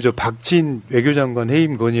 저번에 저 박진 외교장관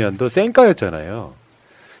해임 건의안도 쌩까였잖아요.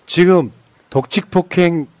 지금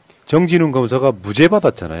독직폭행 정진훈 검사가 무죄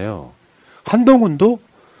받았잖아요. 한동훈도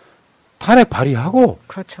탄핵 발의하고.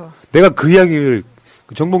 그렇죠. 내가 그 이야기를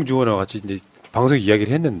정봉주 의원과 같이 이제 방송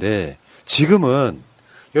이야기를 했는데 지금은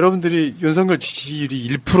여러분들이 윤석열 지지율이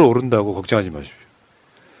 1% 오른다고 걱정하지 마십시오.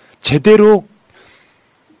 제대로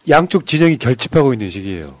양쪽 진영이 결집하고 있는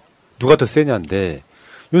시기예요. 누가 더 세냐인데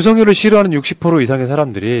윤석열을 싫어하는 60% 이상의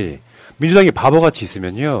사람들이 민주당이 바보같이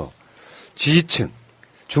있으면요. 지지층,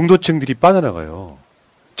 중도층들이 빠져나가요.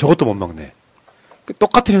 저것도 못 막네.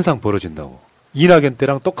 똑같은 현상 벌어진다고. 이낙연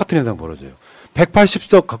때랑 똑같은 현상 벌어져요.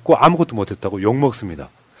 180석 갖고 아무것도 못했다고 욕먹습니다.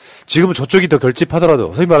 지금은 저쪽이 더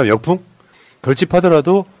결집하더라도, 소위 말하면 역풍?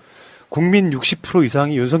 결집하더라도 국민 60%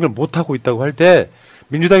 이상이 윤석열 못하고 있다고 할 때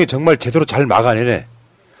민주당이 정말 제대로 잘 막아내네.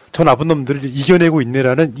 저 나쁜 놈들을 이겨내고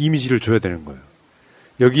있네라는 이미지를 줘야 되는 거예요.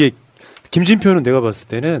 여기에 김진표는 내가 봤을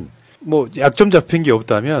때는 뭐 약점 잡힌 게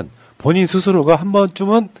없다면 본인 스스로가 한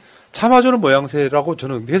번쯤은 참아주는 모양새라고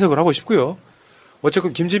저는 해석을 하고 싶고요.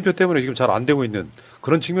 어쨌든 김진표 때문에 지금 잘 안 되고 있는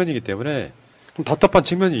그런 측면이기 때문에 좀 답답한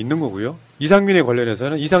측면이 있는 거고요. 이상민에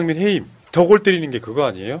관련해서는 이상민 해임. 더 골 때리는 게 그거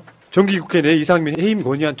아니에요? 정기국회 내 이상민 해임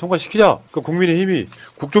건의안 통과시키자. 그 국민의힘이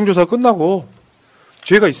국정조사 끝나고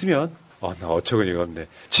죄가 있으면 나 어처구니가 없네.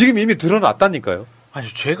 지금 이미 드러났다니까요. 아니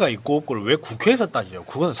죄가 있고 없고를 왜 국회에서 따지요?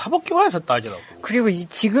 그건 사법기관에서 따지라고. 그리고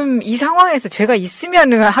지금 이 상황에서 죄가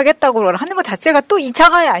있으면 하겠다고 하는 것 자체가 또 2차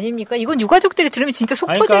가해 아닙니까? 이건 유가족들이 들으면 진짜 속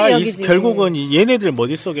터질 그러니까 이야기지. 결국은 얘네들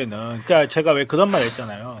머릿속에는 그러니까 제가 왜 그런 말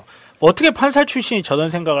했잖아요. 어떻게 판사 출신이 저런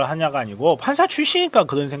생각을 하냐가 아니고 판사 출신이니까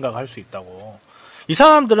그런 생각을 할 수 있다고. 이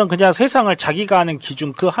사람들은 그냥 세상을 자기가 아는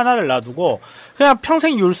기준 그 하나를 놔두고 그냥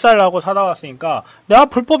평생 율살하고 살아왔으니까 내가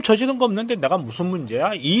불법 저지른 거 없는데 내가 무슨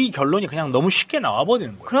문제야? 이 결론이 그냥 너무 쉽게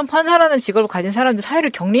나와버리는 거예요. 그럼 판사라는 직업을 가진 사람들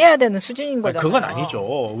사회를 격리해야 되는 수준인 거잖아요. 그건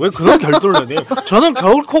아니죠. 왜 그런 결론을 내요? 저는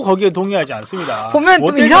결코 거기에 동의하지 않습니다. 보면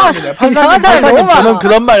좀 이상한 판사님 저는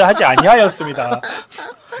그런 말 하지 아니하였습니다.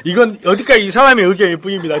 이건 여기까지 이 사람의 의견일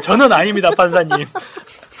뿐입니다. 저는 아닙니다, 판사님.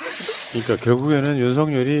 그러니까 결국에는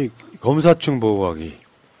윤석열이 검사충 보호하기,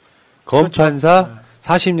 검판사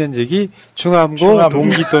그렇죠. 40년지기 충암고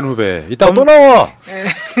동기 떤 후배. 이따 또 나와. 네.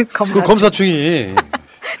 그 검사충이.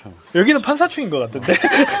 여기는 판사충인 것 같은데.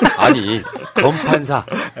 아니 검판사.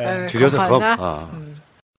 네, 줄여서 검.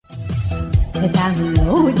 세상을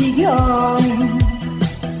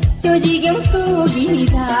오지경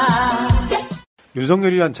속이다.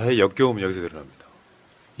 윤석열이란 자의 역겨움은 여기서 드러납니다.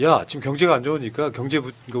 야, 지금 경제가 안 좋으니까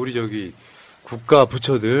우리 저기 국가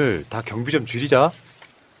부처들 다 경비 좀 줄이자.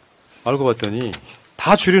 알고 봤더니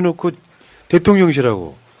다 줄여놓고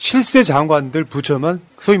대통령실하고 실세 장관들 부처만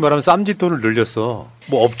소위 말하면 쌈짓돈을 늘렸어.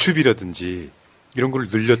 뭐 업추비라든지 이런 걸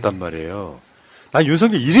늘렸단 말이에요. 난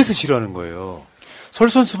윤석열 이래서 싫어하는 거예요.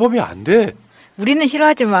 솔선수범이 안 돼. 우리는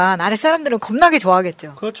싫어하지만 아래 사람들은 겁나게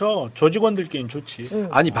좋아하겠죠. 그렇죠. 조직원들끼리는 좋지.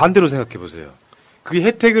 아니 반대로 생각해 보세요. 그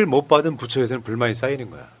혜택을 못 받은 부처에서는 불만이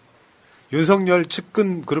쌓이는 거야. 윤석열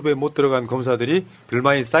측근 그룹에 못 들어간 검사들이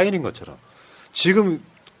불만이 쌓이는 것처럼 지금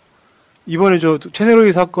이번에 저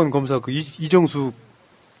채널A 사건 검사 그 이정경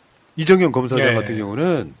검사장 같은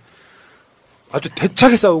경우는 아주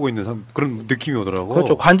대차게 싸우고 있는 그런 느낌이 오더라고.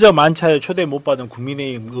 그렇죠. 관저 만차에 초대 못 받은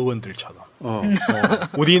국민의힘 의원들처럼.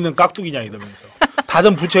 우리는 깍두기냐 이러면서.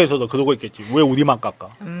 다른 부처에서도 그러고 있겠지. 왜 우리만 깎아?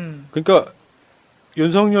 그러니까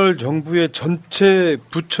윤석열 정부의 전체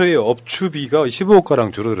부처의 업추비가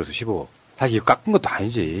 15억가량 줄어들어서 15억. 사실 이거 깎은 것도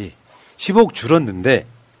아니지. 15억 줄었는데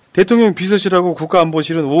대통령 비서실하고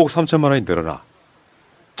국가안보실은 5억 3천만 원이 늘어나.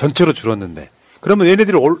 전체로 줄었는데. 그러면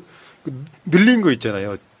얘네들이 늘린 거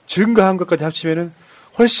있잖아요. 증가한 것까지 합치면은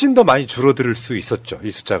훨씬 더 많이 줄어들 수 있었죠.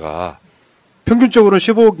 이 숫자가. 평균적으로는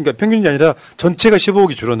 15억, 그러니까 평균이 아니라 전체가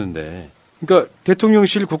 15억이 줄었는데. 그러니까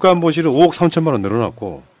대통령실, 국가안보실은 5억 3천만 원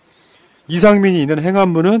늘어났고, 이상민이 있는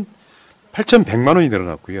행안부는 8,100만 원이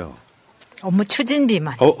늘어났고요. 업무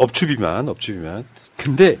추진비만. 업추비만.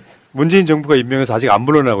 근데 문재인 정부가 임명해서 아직 안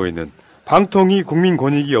물러나고 있는 방통위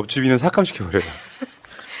국민권익위 업추비는 삭감시켜버려요.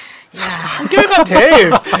 한결같아.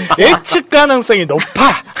 예측 가능성이 높아.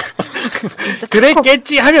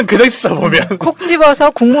 그랬겠지 하면 그랬어 보면. 콕 집어서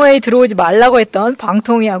국무회의 들어오지 말라고 했던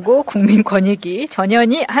방통위하고 국민권익위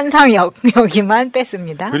전현희 한상혁 여기만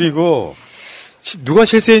뺐습니다. 그리고 누가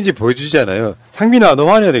실세인지 보여주지 않아요. 상민아 너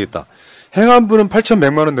화내야 되겠다. 행안부는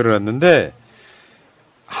 8,100만 원 늘어났는데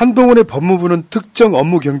한동훈의 법무부는 특정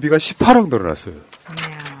업무 경비가 18억 늘어났어요.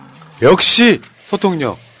 역시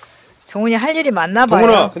소통력. 정훈이 할 일이 많나 봐요.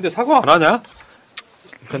 정훈아, 근데 사과 안 하냐?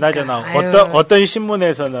 그나저나 어떤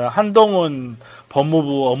신문에서는 한동훈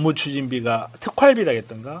법무부 업무 추진비가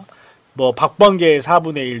특활비라겠던가? 뭐 박범계의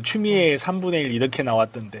 4분의 1, 추미애의 3분의 1 이렇게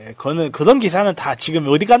나왔던데 그런 기사는 다 지금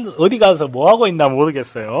어디 가서 뭐 하고 있나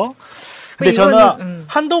모르겠어요. 근데 저는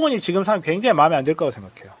한동훈이 지금 상황 굉장히 마음에 안 들 거라고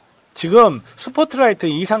생각해요. 지금 스포트라이트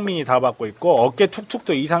이상민이 다 받고 있고 어깨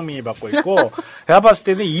툭툭도 이상민이 받고 있고 내가 봤을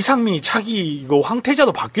때는 이상민이 차기 이거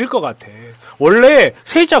황태자도 바뀔 것 같아. 원래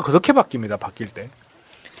세자 그렇게 바뀝니다. 바뀔 때.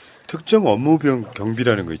 특정 업무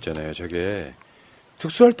경비라는 거 있잖아요. 저게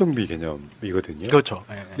특수활동비 개념이거든요. 그렇죠.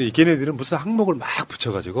 근데 이 걔네들은 무슨 항목을 막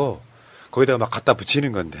붙여가지고 거기다가 막 갖다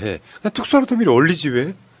붙이는 건데 그냥 특수활동비를 올리지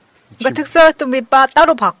왜? 그러니까 특수활동비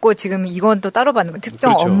따로 받고 지금 이건 또 따로 받는 거.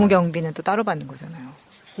 특정 그렇죠. 업무 경비는 또 따로 받는 거잖아요.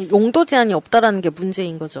 용도 제한이 없다라는 게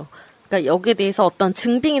문제인 거죠. 그러니까 여기에 대해서 어떤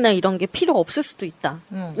증빙이나 이런 게 필요 없을 수도 있다.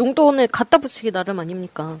 용도는 갖다 붙이기 나름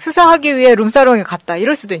아닙니까? 수사하기 위해 룸사롱에 갔다.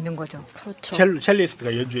 이럴 수도 있는 거죠. 그렇죠.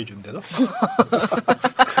 첼리스트가 연주해 준대도.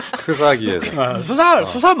 수사하기 위해서.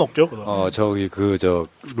 수사 먹죠. 그럼. 저기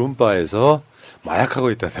룸바에서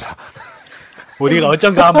마약하고 있다더라. 우리가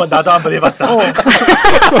어쩐가 나도 한번 해봤다.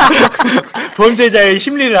 범죄자의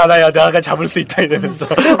심리를 알아야 내가 잡을 수 있다 이러면서.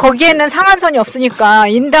 그리고 거기에는 상한선이 없으니까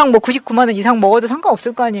인당 뭐 99만 원 이상 먹어도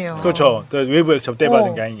상관없을 거 아니에요. 그렇죠. 외부에서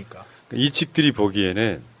접대받은 게 아니니까. 이 측들이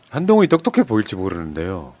보기에는 한동훈이 똑똑해 보일지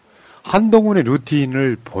모르는데요. 한동훈의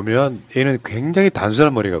루틴을 보면 얘는 굉장히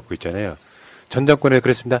단순한 머리 갖고 있잖아요. 전 정권에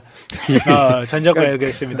그랬습니다. 전 정권에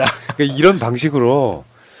그랬습니다. 그러니까 이런 방식으로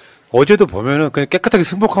어제도 보면은 그냥 깨끗하게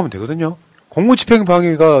승복하면 되거든요.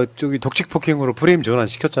 공무집행방해가 덕직폭행으로 프레임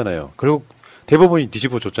전환시켰잖아요. 그리고 대법원이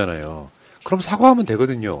뒤집어 줬잖아요. 그럼 사과하면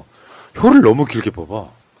되거든요. 효를 너무 길게 뽑아.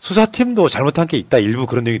 수사팀도 잘못한 게 있다. 일부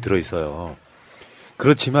그런 내용이 들어있어요.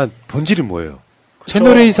 그렇지만 본질은 뭐예요? 그렇죠.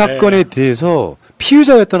 채널A 사건에 대해서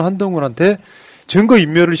피의자였던 한동훈한테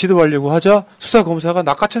증거인멸을 시도하려고 하자 수사검사가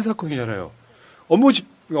낚아챈 사건이잖아요.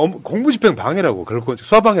 공무집행방해라고. 결국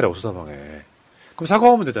수사방해라고 수사방해. 그럼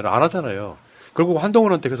사과하면 되잖아요. 안 하잖아요. 결국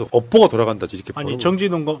한동훈한테 계속 업보가 돌아간다 이렇게. 아니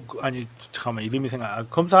정진웅 잠깐만 이름이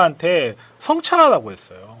검사한테 성찰하라고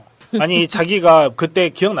했어요. 아니 자기가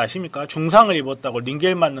그때 기억나십니까? 중상을 입었다고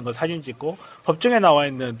링겔 맞는 거 사진 찍고 법정에 나와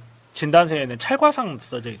있는 진단서에는 찰과상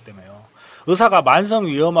써져 있다며요. 의사가 만성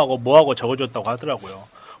위험하고 뭐하고 적어줬다고 하더라고요.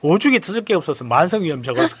 오죽이 드을 게 없어서 만성 위험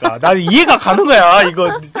적었을까? 나는 이해가 가는 거야.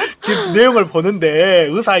 이거 내용을 보는데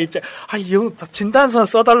의사 입장 이거 진단서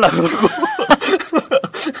써달라 그러고.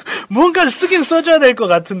 뭔가를 쓰긴 써줘야 될 것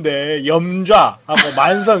같은데 염좌하고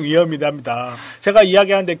만성 위험이랍니다. 제가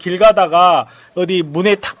이야기하는데 길 가다가 어디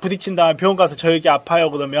문에 탁 부딪힌 다음에 병원 가서 저 여기 아파요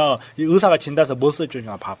그러면 이 의사가 진단서 뭐 써주는지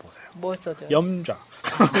봐보세요. 뭐 써줘요? 염좌.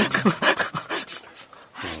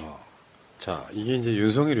 자, 이게 이제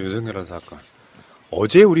윤석열한 사건.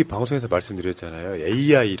 어제 우리 방송에서 말씀드렸잖아요.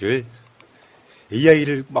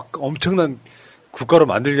 AI를 막 엄청난 국가로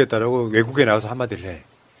만들겠다라고 외국에 나가서 한마디를 해.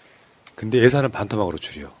 근데 예산은 반토막으로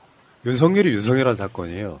줄여. 윤석열한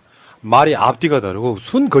사건이에요. 말이 앞뒤가 다르고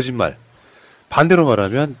순 거짓말. 반대로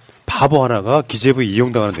말하면 바보 하나가 기재부에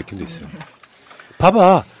이용당하는 느낌도 있어요.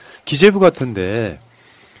 봐봐. 기재부 같은데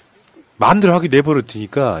마음대로 하기 내버려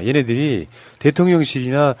두니까 얘네들이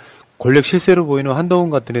대통령실이나 권력 실세로 보이는 한동훈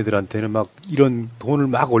같은 애들한테는 막 이런 돈을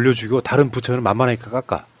막 올려주고 다른 부처는 만만하니까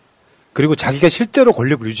깎아. 그리고 자기가 실제로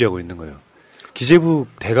권력을 유지하고 있는 거예요. 기재부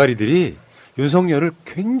대가리들이 윤석열을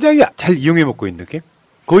굉장히 잘 이용해 먹고 있는 느낌?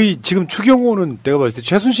 거의 지금 추경호는 내가 봤을 때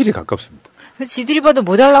최순실이 가깝습니다. 지들이 봐도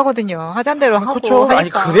모자라거든요. 하잔 대로 하고 그렇죠.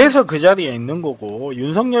 하니까. 아니 그래서 그 자리에 있는 거고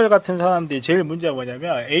윤석열 같은 사람들이 제일 문제가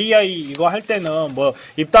뭐냐면 AI 이거 할 때는 뭐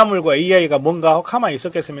입 다물고 AI가 뭔가 가만히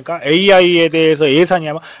있었겠습니까? AI에 대해서 예산이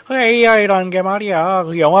하면 그 AI라는 게 말이야.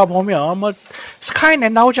 그 영화 보면 뭐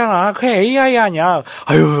스카이넷 나오잖아. 그 AI 아니야.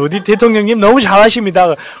 아유 어디 대통령님 너무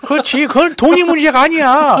잘하십니다. 그렇지. 그건 돈이 문제가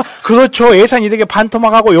아니야. 그렇죠. 예산 이렇게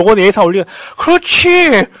반토막하고 요거 예산 올리고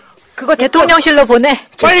그렇지. 그거 대통령실로 보내.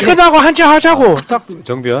 빨리 끝나고 한잔 하자고. 딱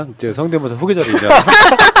정변, 성대모사 후계자로 이제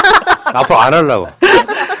앞으로 안 하려고.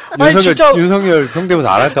 윤석열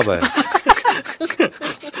성대모사 안 할까 봐요.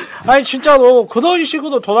 아니 진짜로 그런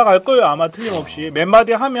식으로 돌아갈 거예요. 아마 틀림없이. 몇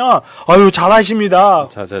마디 하면 아유 잘하십니다.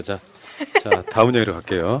 자, 다음 얘기로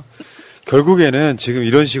갈게요. 결국에는 지금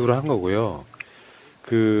이런 식으로 한 거고요.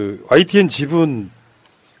 그 YTN 지분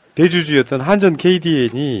대주주였던 한전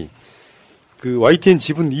KDN이 그 YTN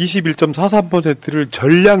지분 21.43%를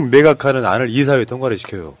전량 매각하는 안을 이사회에 통과를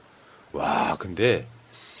시켜요. 와, 근데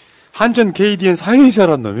한전 KDN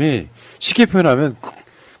사회이사란 놈이 쉽게 표현하면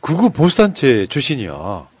극우 보수단체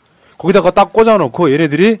출신이야. 거기다가 딱 꽂아놓고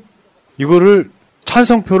얘네들이 이거를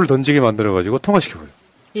찬성표를 던지게 만들어가지고 통과시켜버려.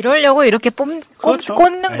 이러려고 이렇게 그렇죠.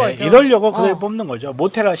 꽂는 거죠. 이러려고 그래 뽑는 거죠.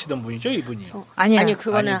 모텔 하시던 분이죠, 이분이. 아니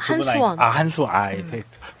그거는 한수원. 한수원.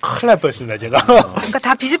 큰일 날 뻔했습니다, 제가. 그러니까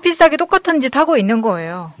다 비슷비슷하게 똑같은 짓 하고 있는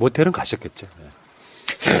거예요. 모텔은 가셨겠죠.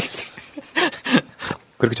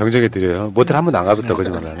 그렇게 정정해 드려요. 모텔 한 번도 안 가봤다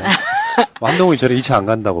거짓말 하나. 한동훈이 저래 2차 안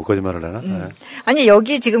간다고 거짓말을 하나? 아니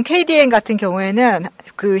여기 지금 KDN 같은 경우에는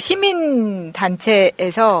그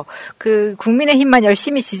시민단체에서 그 국민의힘만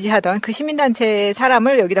열심히 지지하던 그 시민단체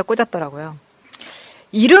사람을 여기다 꽂았더라고요.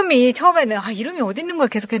 이름이 처음에는 이름이 어디 있는 거야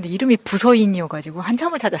계속했는데 이름이 부서인이어가지고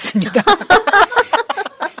한참을 찾았습니다.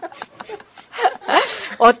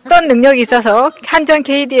 어떤 능력이 있어서 한전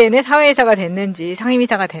KDN의 사회이사가 됐는지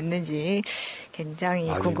상임이사가 됐는지 굉장히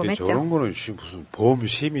궁금했죠. 저런 거는 무슨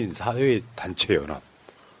범시민 사회단체연합.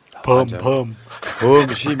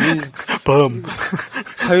 범시민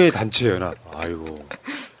사회단체연합. 아이고.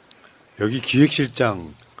 여기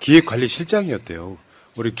기획관리실장이었대요.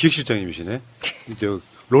 우리 기획실장님이시네.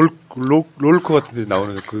 롤코 같은 데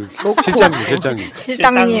나오는 그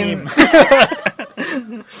실장님.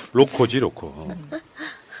 로코.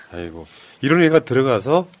 아이고. 이런 애가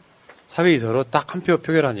들어가서 사회이사로 딱 한 표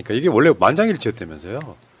표결하니까 이게 원래 만장일치였다면서요.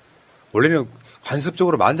 원래는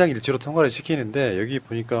관습적으로 만장일치로 통과를 시키는데 여기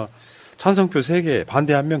보니까 찬성표 3개,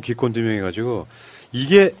 반대 1명, 기권 2명 해가지고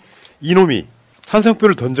이게 이놈이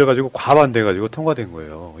찬성표를 던져가지고 과반돼가지고 통과된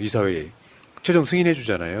거예요. 이사회에. 최종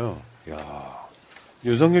승인해주잖아요. 이야,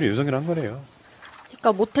 윤석열이 한 거네요.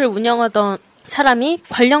 그러니까 모텔 운영하던 사람이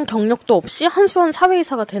관련 경력도 없이 한수원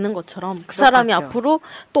사회이사가 되는 것처럼 그 사람이 앞으로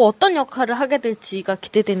또 어떤 역할을 하게 될지가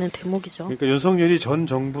기대되는 대목이죠. 그러니까 윤석열이 전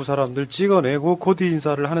정부 사람들 찍어내고 코드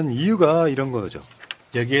인사를 하는 이유가 이런 거죠.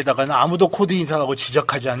 여기에다가는 아무도 코드 인사라고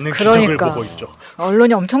지적하지 않는 기적을 보고 있죠.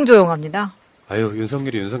 언론이 엄청 조용합니다. 아유,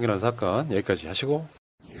 윤석열한 사건 여기까지 하시고.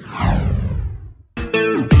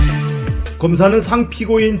 검사는 상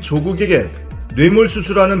피고인 조국에게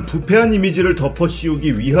뇌물수수라는 부패한 이미지를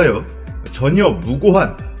덮어씌우기 위하여 전혀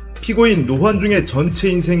무고한 피고인 노환중의 전체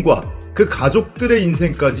인생과 그 가족들의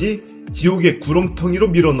인생까지 지옥의 구렁텅이로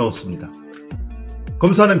밀어넣었습니다.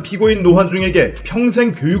 검사는 피고인 노환중에게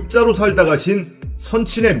평생 교육자로 살다 가신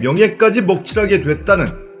선친의 명예까지 먹칠하게 됐다는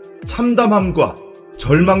참담함과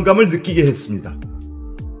절망감을 느끼게 했습니다.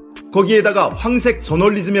 거기에다가 황색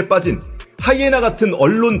저널리즘에 빠진 하이에나 같은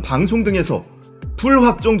언론 방송 등에서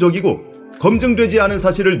불확정적이고 검증되지 않은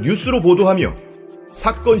사실을 뉴스로 보도하며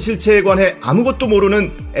사건 실체에 관해 아무것도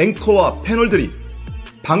모르는 앵커와 패널들이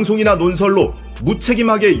방송이나 논설로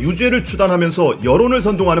무책임하게 유죄를 추단하면서 여론을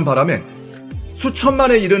선동하는 바람에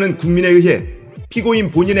수천만에 이르는 국민에 의해 피고인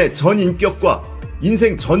본인의 전 인격과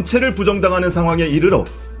인생 전체를 부정당하는 상황에 이르러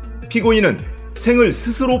피고인은 생을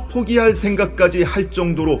스스로 포기할 생각까지 할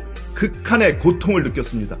정도로 극한의 고통을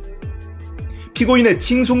느꼈습니다. 피고인의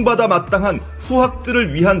칭송받아 마땅한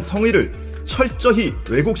후학들을 위한 성의를 철저히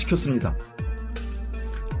왜곡시켰습니다.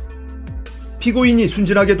 피고인이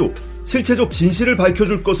순진하게도 실체적 진실을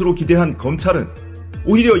밝혀줄 것으로 기대한 검찰은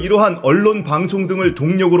오히려 이러한 언론 방송 등을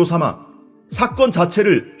동력으로 삼아 사건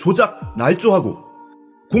자체를 조작, 날조하고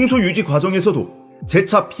공소 유지 과정에서도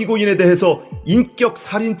재차 피고인에 대해서 인격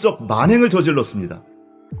살인적 만행을 저질렀습니다.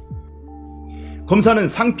 검사는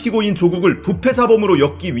상피고인 조국을 부패사범으로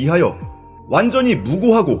엮기 위하여 완전히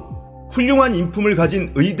무고하고 훌륭한 인품을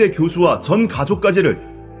가진 의대 교수와 전 가족까지를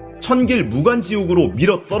천길 무간지옥으로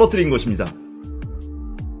밀어 떨어뜨린 것입니다.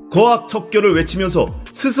 거악 척결을 외치면서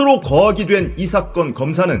스스로 거악이 된 이 사건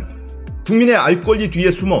검사는 국민의 알 권리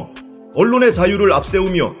뒤에 숨어 언론의 자유를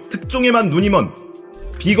앞세우며 특종에만 눈이 먼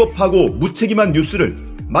비겁하고 무책임한 뉴스를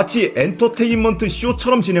마치 엔터테인먼트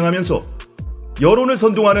쇼처럼 진행하면서 여론을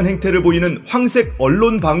선동하는 행태를 보이는 황색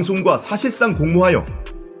언론 방송과 사실상 공모하여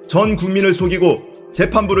전 국민을 속이고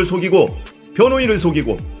재판부를 속이고 변호인을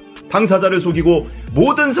속이고 당사자를 속이고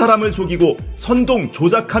모든 사람을 속이고 선동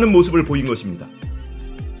조작하는 모습을 보인 것입니다.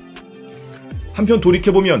 한편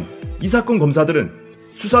돌이켜보면 이 사건 검사들은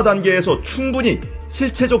수사 단계에서 충분히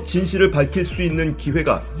실체적 진실을 밝힐 수 있는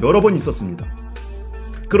기회가 여러 번 있었습니다.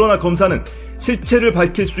 그러나 검사는 실체를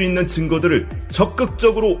밝힐 수 있는 증거들을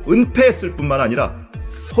적극적으로 은폐했을 뿐만 아니라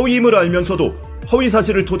허위임을 알면서도 허위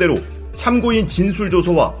사실을 토대로 참고인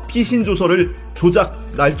진술조서와 피신조서를 조작,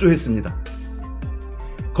 날조했습니다.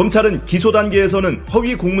 검찰은 기소 단계에서는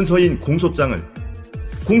허위 공문서인 공소장을,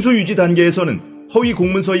 공소유지 단계에서는 허위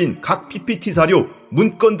공문서인 각 PPT 자료,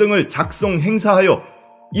 문건 등을 작성 행사하여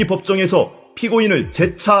이 법정에서 피고인을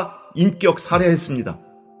재차 인격 살해했습니다.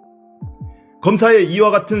 검사의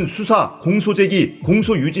이와 같은 수사, 공소제기,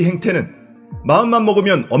 공소유지 행태는 마음만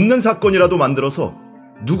먹으면 없는 사건이라도 만들어서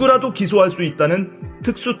누구라도 기소할 수 있다는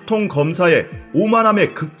특수통 검사의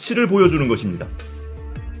오만함의 극치를 보여주는 것입니다.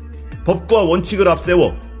 법과 원칙을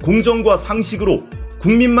앞세워 공정과 상식으로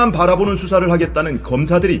국민만 바라보는 수사를 하겠다는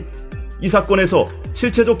검사들이 이 사건에서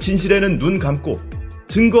실체적 진실에는 눈 감고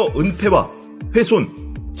증거 은폐와 훼손,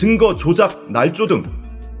 증거 조작, 날조 등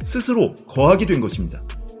스스로 거하게 된 것입니다.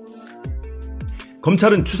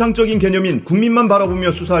 검찰은 추상적인 개념인 국민만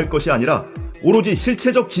바라보며 수사할 것이 아니라 오로지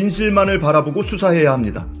실체적 진실만을 바라보고 수사해야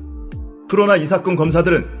합니다. 그러나 이 사건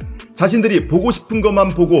검사들은 자신들이 보고 싶은 것만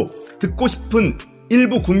보고 듣고 싶은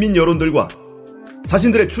일부 국민 여론들과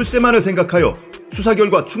자신들의 출세만을 생각하여 수사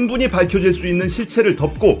결과 충분히 밝혀질 수 있는 실체를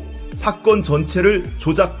덮고 사건 전체를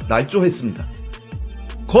조작, 날조했습니다.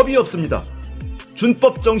 겁이 없습니다.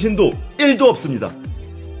 준법 정신도 1도 없습니다.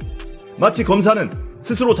 마치 검사는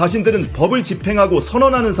스스로 자신들은 법을 집행하고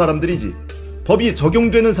선언하는 사람들이지 법이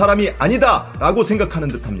적용되는 사람이 아니다 라고 생각하는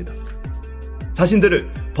듯합니다. 자신들을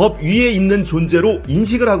법 위에 있는 존재로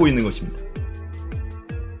인식을 하고 있는 것입니다.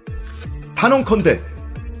 단언컨대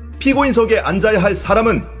피고인석에 앉아야 할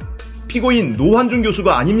사람은 피고인 노환중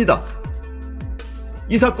교수가 아닙니다.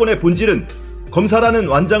 이 사건의 본질은 검사라는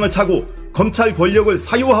완장을 차고 검찰 권력을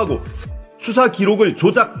사유하고 수사 기록을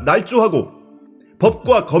조작, 날조하고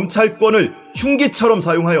법과 검찰권을 흉기처럼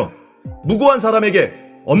사용하여 무고한 사람에게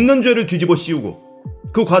없는 죄를 뒤집어 씌우고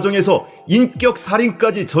그 과정에서 인격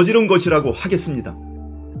살인까지 저지른 것이라고 하겠습니다.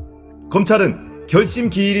 검찰은 결심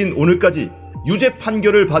기일인 오늘까지 유죄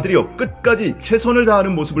판결을 받으려 끝까지 최선을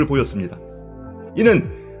다하는 모습을 보였습니다.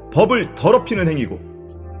 이는 법을 더럽히는 행위고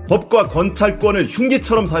법과 검찰권을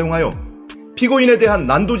흉기처럼 사용하여 피고인에 대한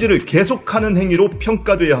난도질을 계속하는 행위로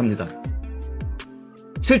평가돼야 합니다.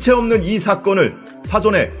 실체 없는 이 사건을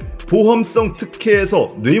사전에 보험성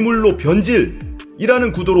특혜에서 뇌물로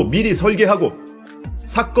변질이라는 구도로 미리 설계하고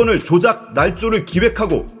사건을 조작, 날조를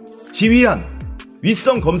기획하고 지휘한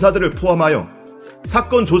윗선 검사들을 포함하여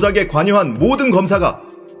사건 조작에 관여한 모든 검사가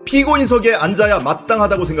피고인석에 앉아야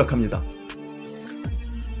마땅하다고 생각합니다.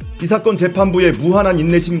 이 사건 재판부의 무한한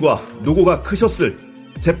인내심과 노고가 크셨을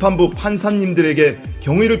재판부 판사님들에게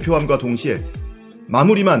경의를 표함과 동시에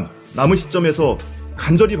마무리만 남은 시점에서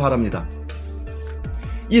간절히 바랍니다.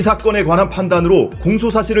 이 사건에 관한 판단으로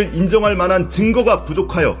공소사실을 인정할 만한 증거가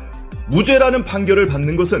부족하여 무죄라는 판결을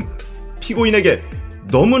받는 것은 피고인에게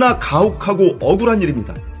너무나 가혹하고 억울한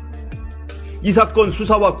일입니다. 이 사건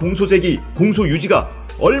수사와 공소제기, 공소유지가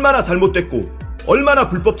얼마나 잘못됐고 얼마나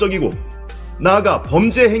불법적이고 나아가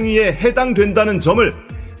범죄 행위에 해당된다는 점을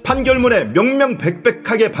판결문에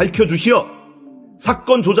명명백백하게 밝혀주시어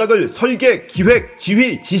사건 조작을 설계, 기획,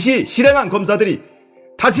 지휘, 지시, 실행한 검사들이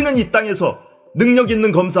다시는 이 땅에서 능력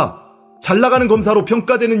있는 검사, 잘나가는 검사로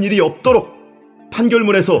평가되는 일이 없도록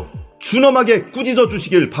판결문에서 준엄하게 꾸짖어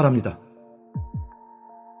주시길 바랍니다.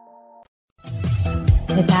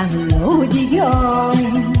 세상은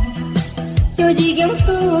요지경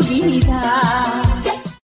속이다.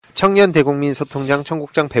 청년 대국민 소통장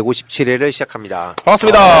청국장 157회를 시작합니다.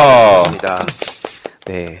 반갑습니다. 반갑습니다.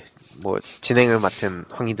 네, 진행을 맡은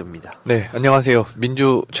황희도입니다. 네, 안녕하세요.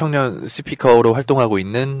 민주 청년 스피커로 활동하고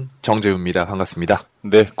있는 정재우입니다. 반갑습니다.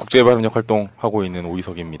 네, 국제발언력 활동하고 있는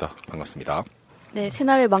오이석입니다. 반갑습니다. 네,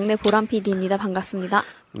 새날의 막내 보람 PD입니다. 반갑습니다.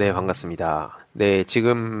 네, 반갑습니다. 네,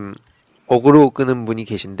 지금 어그로 끄는 분이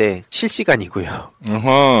계신데 실시간이고요.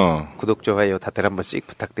 구독, 좋아요 다들 한 번씩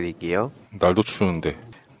부탁드릴게요. 날도 추운데.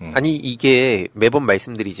 아니 이게 매번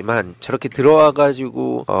말씀드리지만 저렇게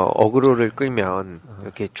들어와가지고 어그로를 끌면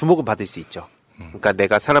이렇게 주목은 받을 수 있죠. 그러니까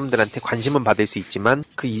내가 사람들한테 관심은 받을 수 있지만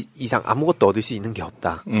그 이상 아무것도 얻을 수 있는 게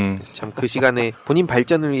없다. 참 그 시간에 본인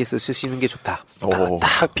발전을 위해서 쓰시는 게 좋다.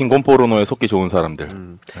 딱 빈곤 포르노에 속기 좋은 사람들.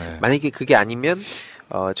 네. 만약에 그게 아니면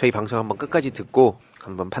저희 방송 한번 끝까지 듣고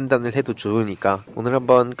한번 판단을 해도 좋으니까 오늘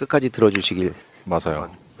한번 끝까지 들어주시길. 맞아요.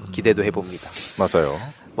 기대도 해봅니다. 맞아요.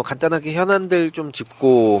 뭐 간단하게 현안들 좀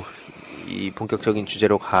짚고 이 본격적인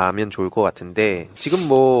주제로 가면 좋을 것 같은데 지금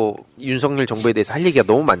뭐 윤석열 정부에 대해서 할 얘기가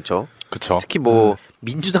너무 많죠. 그쵸. 특히 뭐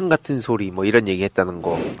민주당 같은 소리 뭐 이런 얘기 했다는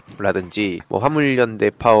거라든지 뭐 화물연대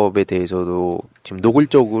파업에 대해서도 지금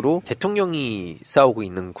노골적으로 대통령이 싸우고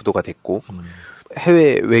있는 구도가 됐고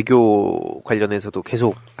해외 외교 관련해서도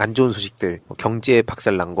계속 안 좋은 소식들, 뭐 경제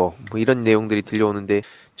박살난 거 뭐 이런 내용들이 들려오는데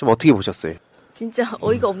좀 어떻게 보셨어요? 진짜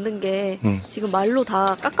어이가 없는 게 지금 말로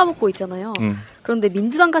다 깎아먹고 있잖아요. 그런데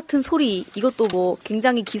민주당 같은 소리 이것도 뭐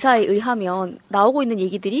굉장히 기사에 의하면 나오고 있는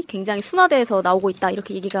얘기들이 굉장히 순화돼서 나오고 있다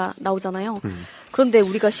이렇게 얘기가 나오잖아요. 그런데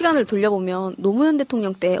우리가 시간을 돌려보면 노무현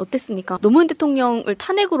대통령 때 어땠습니까? 노무현 대통령을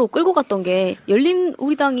탄핵으로 끌고 갔던 게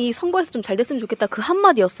열린우리당이 선거에서 좀 잘 됐으면 좋겠다 그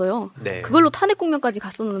한마디였어요. 네. 그걸로 탄핵 국면까지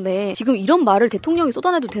갔었는데 지금 이런 말을 대통령이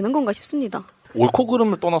쏟아내도 되는 건가 싶습니다. 옳고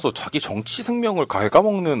그름을 떠나서 자기 정치 생명을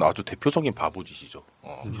갉아먹는 아주 대표적인 바보짓이죠.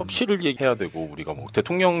 협치를 얘기해야 되고 우리가 뭐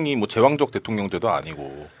대통령이 뭐 제왕적 대통령제도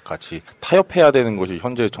아니고 같이 타협해야 되는 것이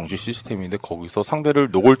현재 정치 시스템인데 거기서 상대를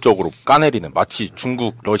노골적으로 까내리는 마치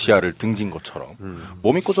중국, 러시아를 등진 것처럼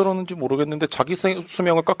뭐 믿고 저러는지 모르겠는데 자기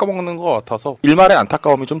수명을 깎아먹는 것 같아서 일말의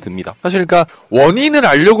안타까움이 좀 듭니다. 사실 그러니까 원인을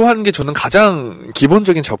알려고 하는 게 저는 가장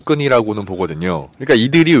기본적인 접근이라고는 보거든요. 그러니까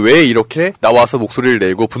이들이 왜 이렇게 나와서 목소리를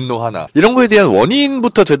내고 분노하나 이런 거에 대한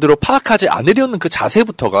원인부터 제대로 파악하지 않으려는 그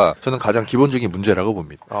자세부터가 저는 가장 기본적인 문제라고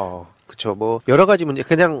봅니다. 그쵸. 뭐, 여러 가지 문제,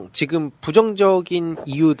 그냥 지금 부정적인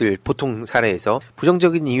이유들, 보통 사례에서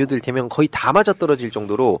부정적인 이유들 되면 거의 다 맞아떨어질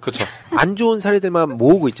정도로. 그쵸. 안 좋은 사례들만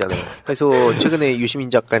모으고 있잖아요. 그래서 최근에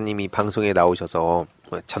유시민 작가님이 방송에 나오셔서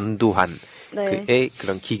전두환, 네. 그의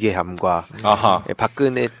그런 기괴함과 아하.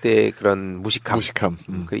 박근혜 때 그런 무식함.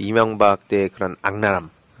 그 이명박 때 그런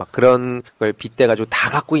악랄함. 막 그런 걸 빗대가지고 다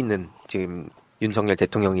갖고 있는 지금 윤석열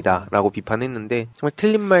대통령이다라고 비판했는데 정말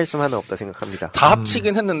틀린 말씀 하나 없다 생각합니다. 다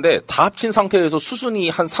합치긴 했는데 다 합친 상태에서 수준이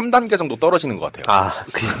한 3단계 정도 떨어지는 것 같아요.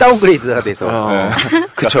 그냥 다운그레이드가 돼서. 네.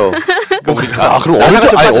 그쵸. 그럼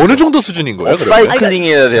어느 정도 수준인 거예요? 사이클링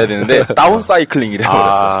해야 되는데 다운 사이클링이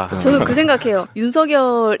돼버렸어. 저는 그 생각해요.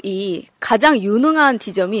 윤석열이 가장 유능한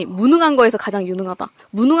지점이 무능한 거에서 가장 유능하다.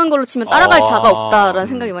 무능한 걸로 치면 따라갈 자가 없다라는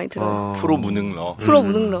생각이 많이 들어요. 프로 무능러. 프로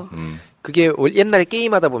무능러. 그게 옛날에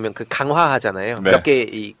게임하다 보면 그 강화하잖아요. 네. 몇 개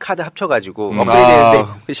이 카드 합쳐가지고 업그레이드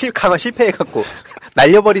되는데 강화 실패해갖고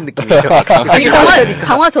날려버린 느낌이에요.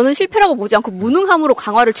 강화 저는 실패라고 보지 않고 무능함으로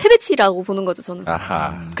강화를 최대치라고 보는 거죠. 저는.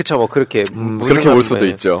 그쵸. 뭐 그렇게 그렇게 볼 수도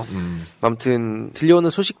있죠. 아무튼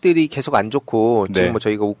들려오는 소식들이 계속 안 좋고 네. 지금 뭐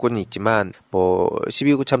저희가 웃고는 있지만 뭐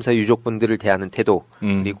 12.29 참사 유족분들을 대하는 태도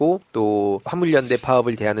그리고 또 화물연대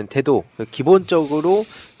파업을 대하는 태도 기본적으로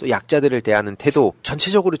또 약자들을 대하는 태도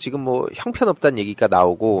전체적으로 지금 뭐 형편없다는 얘기가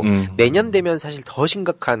나오고 내년 되면 사실 더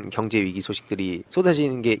심각한 경제 위기 소식들이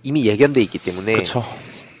쏟아지는 게 이미 예견돼 있기 때문에 그쵸.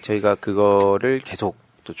 저희가 그거를 계속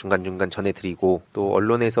또 중간중간 전해드리고 또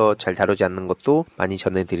언론에서 잘 다루지 않는 것도 많이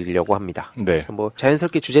전해드리려고 합니다. 네. 그래서 뭐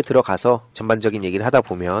자연스럽게 주제 들어가서 전반적인 얘기를 하다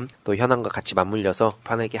보면 또 현안과 같이 맞물려서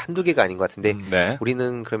반하게 한두 개가 아닌 것 같은데 네.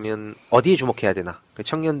 우리는 그러면 어디에 주목해야 되나?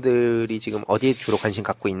 청년들이 지금 어디에 주로 관심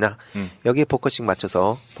갖고 있나? 여기에 포커싱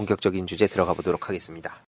맞춰서 본격적인 주제 들어가 보도록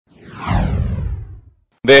하겠습니다.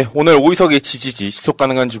 네, 오늘 오이석의 지지지, 지속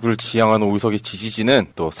가능한 지구를 지향하는 오이석의 지지지는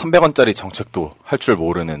또 300원짜리 정책도 할 줄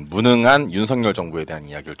모르는 무능한 윤석열 정부에 대한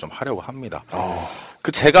이야기를 좀 하려고 합니다.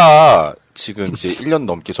 제가 지금 이제 1년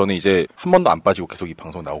넘게 저는 이제 한 번도 안 빠지고 계속 이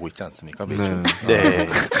방송 나오고 있지 않습니까? 매주. 네.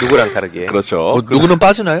 누구랑 다르게. 그렇죠. 누구는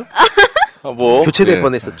빠지나요? 교체될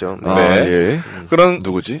뻔했었죠. 그런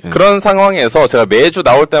누구지? 그런 상황에서 제가 매주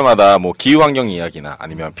나올 때마다 뭐 기후 환경 이야기나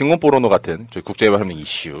아니면 빈곤 포르노 같은 저희 국제협력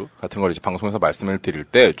이슈 같은 걸 이제 방송에서 말씀을 드릴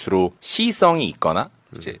때 주로 시의성이 있거나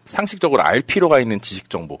이제 상식적으로 알 필요가 있는 지식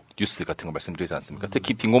정보, 뉴스 같은 거 말씀드리지 않습니까?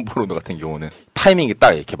 특히 빈곤 포르노 같은 경우는 타이밍이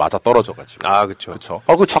딱 이렇게 맞아 떨어져가지고. 그쵸.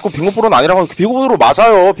 그 자꾸 빈곤 포르노 아니라고 빈곤 포르노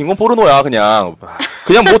맞아요. 빈곤 포르노야 그냥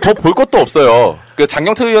뭐 더 볼 것도 없어요. 그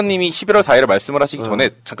장경태 의원님이 11월 4일에 말씀을 하시기 전에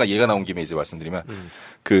잠깐 얘기가 나온 김에 이제 말씀드리면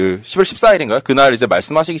그 10월 14일인가요? 그날 이제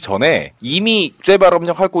말씀하시기 전에 이미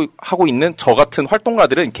국제협력 하고 있는 저 같은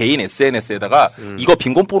활동가들은 개인 SNS에다가 이거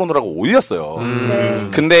빈곤 포르노라고 올렸어요.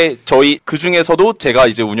 근데 저희 그 중에서도 제가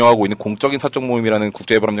이제 운영하고 있는 공적인 사적 모임이라는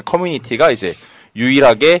국제협력 커뮤니티가 이제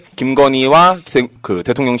유일하게 김건희와 그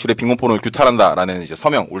대통령실의 빈곤 포론을 규탄한다라는 이제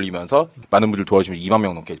서명 올리면서 많은 분들 도와주시면 2만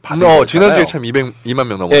명 넘게 받은 거잖아요. 지난주에 참 2만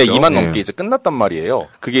명 넘었죠. 네, 2만 넘게 이제 끝났단 말이에요.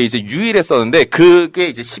 그게 이제 유일했었는데 그게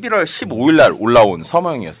이제 11월 15일 날 올라온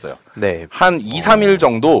서명이었어요. 네. 한 2, 3일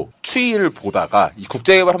정도 추이를 보다가 이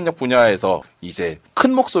국제개발 협력 분야에서 이제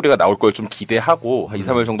큰 목소리가 나올 걸 좀 기대하고 한 2,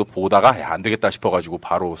 3일 정도 보다가 안 되겠다 싶어가지고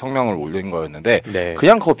바로 성명을 올린 거였는데 네.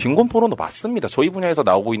 그냥 그거 빈곤 포론도 맞습니다. 저희 분야에서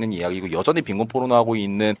나오고 있는 이야기고 여전히 빈곤 포론하고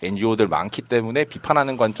있는 NGO들 많기 때문에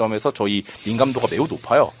비판하는 관점에서 저희 민감도가 매우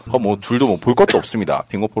높아요. 그거 뭐 둘도 뭐 볼 것도 없습니다.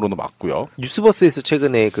 빈곤 포론도 맞고요. 뉴스버스에서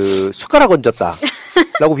최근에 그 숟가락 얹었다.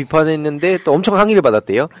 라고 비판했는데 또 엄청 항의를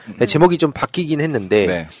받았대요. 제목이 좀 바뀌긴 했는데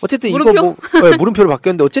네. 어쨌든 물음표? 이거 뭐 물음표로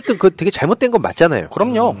바뀌었는데 어쨌든 그 되게 잘못된 건 맞잖아요.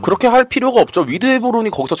 그럼요. 그렇게 할 필요가 없죠.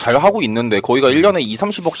 위드웨브론이 거기서 잘 하고 있는데 거기가 1년에 2,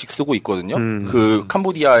 30억씩 쓰고 있거든요. 그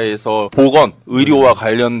캄보디아에서 보건, 의료와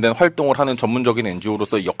관련된 활동을 하는 전문적인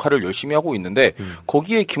NGO로서 역할을 열심히 하고 있는데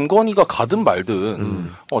거기에 김건희가 가든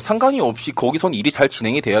말든 상관이 없이 거기선 일이 잘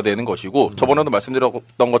진행이 돼야 되는 것이고 저번에도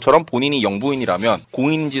말씀드렸던 것처럼 본인이 영부인이라면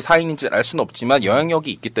공인인지 사인인지 알 수는 없지만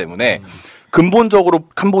영향력이 있기 때문에 근본적으로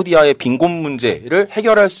캄보디아의 빈곤 문제를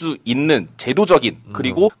해결할 수 있는 제도적인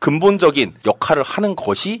그리고 근본적인 역할을 하는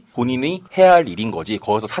것이 본인이 해야 할 일인 거지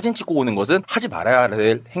거기서 사진 찍고 오는 것은 하지 말아야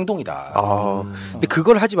될 행동이다. 근데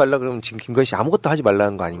그걸 하지 말라 그러면 지금 김건희 씨 아무것도 하지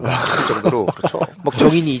말라는 거 아닌가 싶을 정도로 그렇죠. 막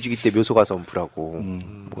정인이 2주기 때 묘소 가서 언플하고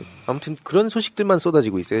뭐 아무튼 그런 소식들만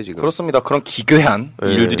쏟아지고 있어요 지금. 그렇습니다. 그런 기괴한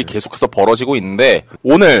일들이 계속해서 벌어지고 있는데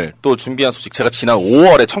오늘 또 준비한 소식 제가 지난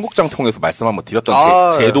 5월에 청국장 통해서 말씀 한번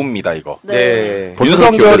드렸던 제도입니다 이거. 네.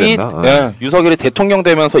 윤석열이 대통령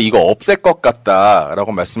되면서 이거 없앨 것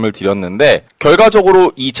같다라고 말씀을 드렸는데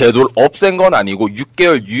결과적으로 이 제도를 없앤 건 아니고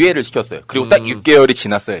 6개월 유예를 시켰어요. 그리고 딱 6개월이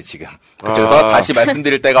지났어요 지금. 그래서 다시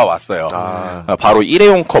말씀드릴 때가 왔어요. 바로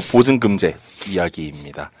일회용 컵 보증금제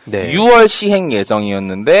이야기입니다. 네. 6월 시행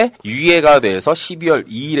예정이었는데 유예가 돼서 12월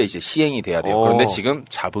 2일에 이제 시행이 돼야 돼요. 그런데 지금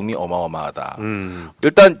잡음이 어마어마하다.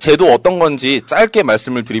 일단 제도 어떤 건지 짧게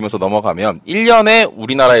말씀을 드리면서 넘어가면 1년에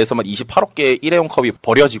우리나라에서만 28억 개의 일회용 컵이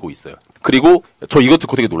버려지고 있어요. 그리고 저 이거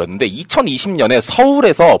듣고 되게 놀랐는데 2020년에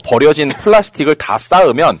서울에서 버려진 플라스틱을 다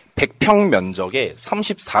쌓으면 100평 면적의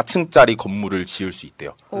 34층짜리 건물을 지을 수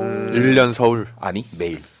있대요. 1년 서울? 아니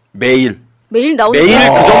매일 나오는 매일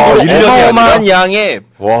거야? 그 정도로 1년이 어마어마한 아니라? 양의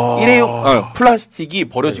일회용 플라스틱이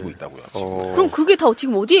버려지고 있다고요. 그럼 그게 다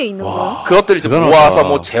지금 어디에 있는 거야? 그것들을 이제 모아서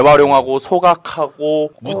뭐 재활용하고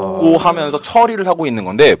소각하고 묻고 하면서 처리를 하고 있는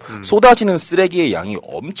건데 쏟아지는 쓰레기의 양이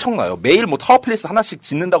엄청나요. 매일 뭐 타워플레이스 하나씩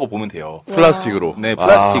짓는다고 보면 돼요. 플라스틱으로. 네,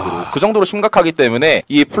 플라스틱으로. 그 정도로 심각하기 때문에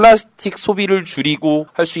이 플라스틱 소비를 줄이고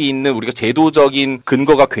할 수 있는 우리가 제도적인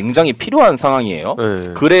근거가 굉장히 필요한 상황이에요.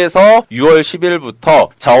 그래서 6월 10일부터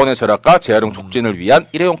자원의 절약과 재활용 촉진을 위한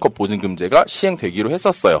일회용컵 보증금제가 시행되기로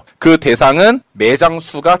했었어요. 그 대상은 매장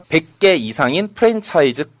수가 100개 이상인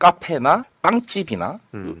프랜차이즈 카페나 빵집이나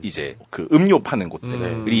이제 그 음료 파는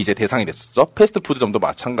곳들이 이제 대상이 됐었죠. 패스트푸드점도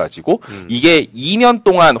마찬가지고 이게 2년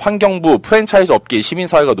동안 환경부 프랜차이즈 업계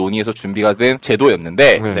시민사회가 논의해서 준비가 된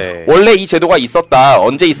제도였는데 원래 이 제도가 있었다.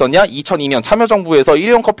 언제 있었냐? 2002년 참여정부에서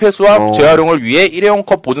일회용컵 회수와 재활용을 위해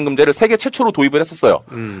일회용컵 보증금제를 세계 최초로 도입을 했었어요.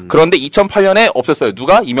 그런데 2008년에 없앴어요.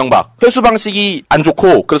 누가? 이명박. 회수 방식이 안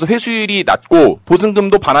좋고 그래서 회수율이 낮고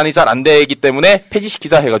보증금도 반환이 잘 안 되기 때문에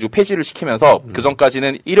폐지시키자 해가지고 폐지를 시키면서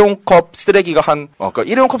그전까지는 일회용컵 쓰레기가 그러니까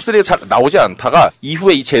일회용컵 쓰레기가 잘 나오지 않다가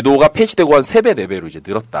이후에 이 제도가 폐지되고 한 3배, 4배로 이제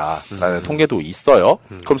늘었다라는 통계도 있어요.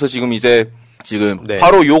 그러면서 지금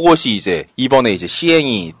바로 요것이 이제 이번에 이제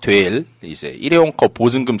시행이 될 이제 일회용컵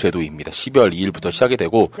보증금 제도입니다. 12월 2일부터 시작이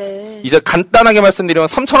되고 이제 간단하게 말씀드리면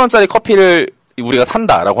 3,000원짜리 커피를 우리가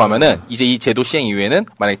산다라고 하면은 이제 이 제도 시행 이후에는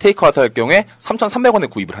만약에 테이크아웃 할 경우에 3,300원에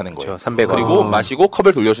구입을 하는 거예요. 300원. 그리고 마시고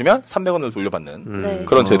컵을 돌려주면 300원을 돌려받는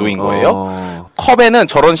그런 제도인 거예요. 컵에는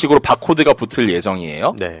저런 식으로 바코드가 붙을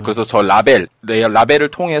예정이에요. 그래서 저 라벨을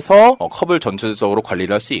통해서 컵을 전체적으로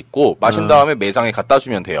관리를 할 수 있고 마신 다음에 매장에 갖다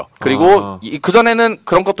주면 돼요. 그리고 그전에는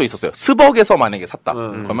그런 것도 있었어요. 스벅에서 만약에 샀다.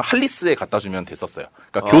 그러면 할리스에 갖다 주면 됐었어요.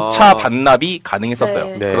 그러니까 교차 반납이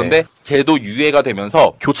가능했었어요. 그런데 제도 유예가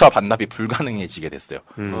되면서 교차 반납이 불가능해지게 됐어요.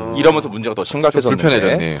 이러면서 문제가 더 심각해졌는데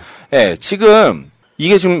불편해졌네. 네, 지금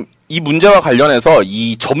이게 지금 이 문제와 관련해서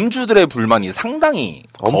이 점주들의 불만이 상당히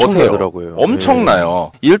엄청나더라고요.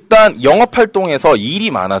 엄청나요. 일단 영업 활동에서 일이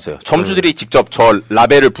많아져요. 점주들이 직접 저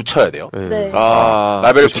라벨을 붙여야 돼요.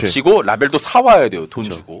 라벨을 붙이고 라벨도 사와야 돼요. 돈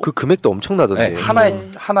주고. 그 금액도 엄청나던데. 네,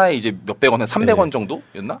 하나에 이제 몇백 원, 한 300원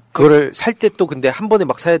정도였나? 그거를 살 때 또 근데 한 번에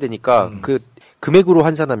막 사야 되니까 그 금액으로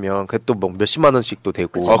환산하면 그또 뭐 몇십만 원씩도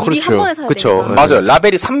되고. 그쵸. 미리 한 번에 사야 되니까. 맞아요.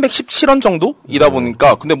 라벨이 317원 정도이다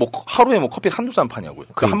보니까 근데 뭐 하루에 뭐 커피를 한두 잔 파냐고요.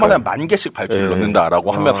 한 번에 한 10,000개씩 발주를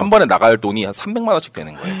넣는다라고 하면 한 번에 나갈 돈이 한 300만 원씩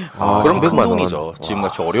되는 거예요. 그럼 큰 돈이죠.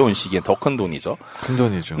 지금같이 어려운 시기엔 더 큰 돈이죠. 큰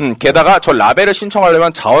돈이죠. 게다가 저 라벨을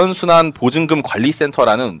신청하려면 자원순환 보증금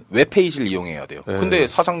관리센터라는 웹페이지를 이용해야 돼요. 근데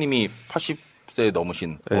사장님이 80세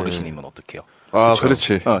넘으신 어르신이면 어떡해요? 아, 그쵸?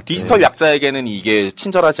 그렇지. 디지털 약자에게는 이게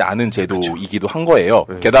친절하지 않은 제도이기도 한 거예요.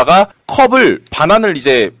 게다가 컵을 반환을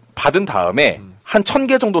이제 받은 다음에 한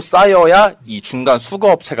 1,000개 정도 쌓여야 이 중간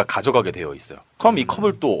수거업체가 가져가게 되어 있어요. 그럼 이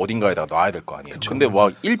컵을 또 어딘가에다가 놔야 될 거 아니에요. 근데 뭐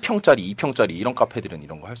 1평짜리, 2평짜리 이런 카페들은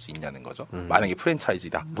이런 거 할 수 있냐는 거죠. 만약에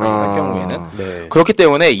프랜차이즈다 할 경우에는. 그렇기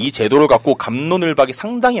때문에 이 제도를 갖고 갑론을박이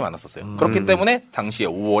상당히 많았었어요. 그렇기 때문에 당시에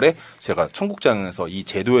 5월에 제가 청국장에서 이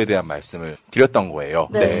제도에 대한 말씀을 드렸던 거예요.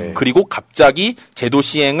 그리고 갑자기 제도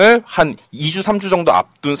시행을 한 2주, 3주 정도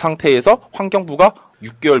앞둔 상태에서 환경부가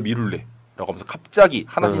 6개월 미룰래. 라고 하면서 갑자기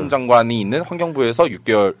하나심 장관이 있는 환경부에서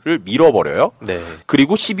 6개월을 밀어버려요.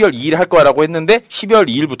 그리고 12월 2일에 할 거라고 했는데 12월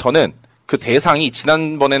 2일부터는 그 대상이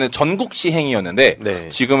지난번에는 전국 시행이었는데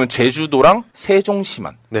지금은 제주도랑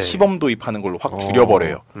세종시만 시범 도입하는 걸로 확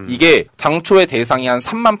줄여버려요. 이게 당초의 대상이 한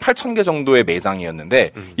 38,000개 정도의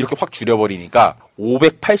매장이었는데 이렇게 확 줄여버리니까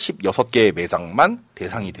 586개의 매장만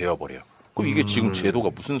대상이 되어버려요. 그럼 이게 지금 제도가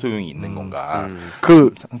무슨 소용이 있는 건가?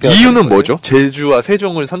 그 이유는 뭐죠? 제주와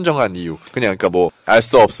세종을 선정한 이유. 그러니까 뭐 알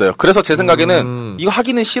수 없어요. 그래서 제 생각에는 이거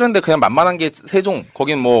하기는 싫은데 그냥 만만한 게 세종,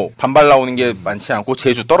 거긴 뭐 반발 나오는 게 많지 않고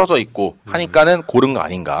제주 떨어져 있고 하니까는 고른 거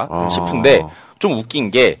아닌가 싶은데 좀 웃긴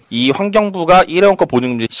게 이 환경부가 일회용컵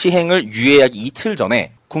보증금 시행을 유예하기 이틀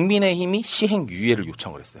전에 국민의힘이 시행 유예를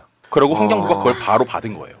요청을 했어요. 그리고 환경부가 그걸 바로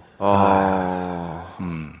받은 거예요.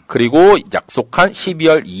 그리고 약속한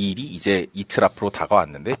 12월 2일이 이제 이틀 앞으로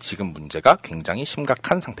다가왔는데 지금 문제가 굉장히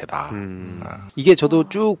심각한 상태다. 이게 저도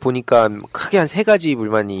쭉 보니까 크게 한 3가지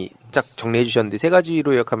불만이 쫙 정리해 주셨는데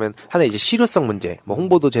 3가지로 요약하면 하나 이제 실효성 문제, 뭐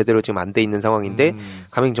홍보도 제대로 지금 안 돼 있는 상황인데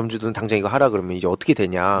가맹점주들은 당장 이거 하라 그러면 이제 어떻게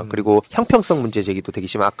되냐. 그리고 형평성 문제 제기도 되게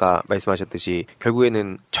심한 아까 말씀하셨듯이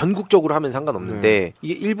결국에는 전국적으로 하면 상관없는데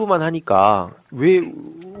이게 일부만 하니까 왜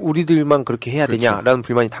우리들만 그렇게 해야 되냐라는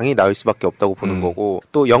불만이 당연히 나올 수밖에 없다고 보는 거고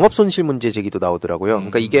또 영업 손실 문제 제기도 나오더라고요.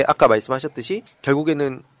 그러니까 이게 아까 말씀하셨듯이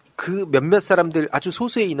결국에는 그 몇몇 사람들 아주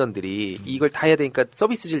소수의 인원들이 이걸 다 해야 되니까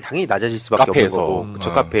서비스 질 당연히 낮아질 수밖에 카페에서. 없는 거고.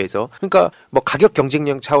 그쵸, 카페에서. 그러니까 뭐 가격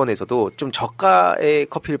경쟁력 차원에서도 좀 저가의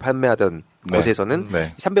커피를 판매하던 곳에서는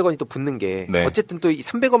 300원이 또 붙는 게 어쨌든 또 이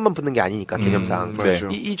 300원만 붙는 게 아니니까 개념상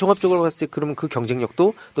이 종합적으로 봤을 때 그러면 그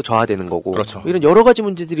경쟁력도 또 저하되는 거고 이런 여러 가지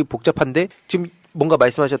문제들이 복잡한데 지금 뭔가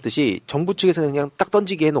말씀하셨듯이 정부 측에서는 그냥 딱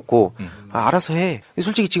던지게 해놓고 알아서 해.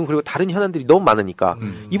 솔직히 지금 그리고 다른 현안들이 너무 많으니까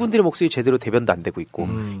이분들의 목소리 제대로 대변도 안 되고 있고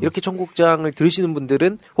이렇게 청국장을 들으시는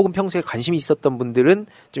분들은 혹은 평소에 관심이 있었던 분들은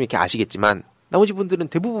좀 이렇게 아시겠지만 나머지 분들은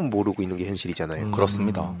대부분 모르고 있는 게 현실이잖아요.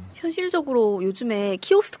 그렇습니다. 현실적으로 요즘에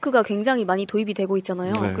키오스크가 굉장히 많이 도입이 되고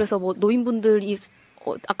있잖아요. 그래서 뭐 노인분들이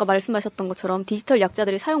아까 말씀하셨던 것처럼 디지털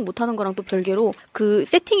약자들이 사용 못하는 거랑 또 별개로 그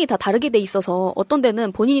세팅이 다 다르게 돼 있어서 어떤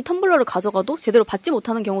데는 본인이 텀블러를 가져가도 제대로 받지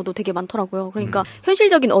못하는 경우도 되게 많더라고요. 그러니까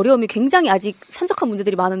현실적인 어려움이 굉장히 아직 산적한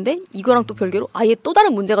문제들이 많은데 이거랑 또 별개로 아예 또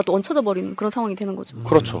다른 문제가 또 얹혀져 버리는 그런 상황이 되는 거죠.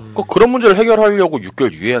 그렇죠. 그런 문제를 해결하려고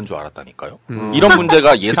 6개월 유예한 줄 알았다니까요. 이런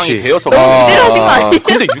문제가 예상이 되어서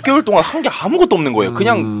근데 6개월 동안 한 게 아무것도 없는 거예요.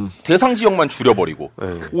 그냥 대상 지역만 줄여버리고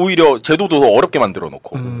오히려 제도도 더 어렵게 만들어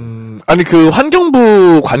놓고. 아니 그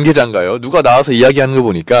환경부 관계자인가요? 누가 나와서 이야기하는 거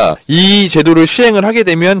보니까 이 제도를 시행을 하게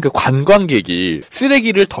되면 그 관광객이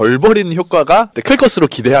쓰레기를 덜 버리는 효과가 클 것으로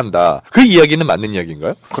기대한다. 그 이야기는 맞는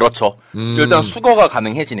이야기인가요? 그렇죠. 일단 수거가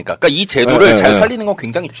가능해지니까. 그러니까 이 제도를 잘 살리는 건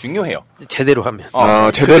굉장히 중요해요. 제대로 하면.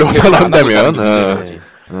 제대로 한다면.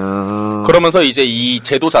 그러면서 이제 이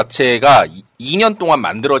제도 자체가 2년 동안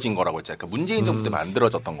만들어진 거라고 했잖아요. 그러니까 문재인 정부 때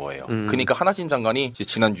만들어졌던 거예요. 그러니까 하나심 장관이 이제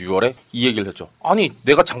지난 6월에 이 얘기를 했죠. 아니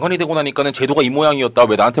내가 장관이 되고 나니까는 제도가 이 모양이었다.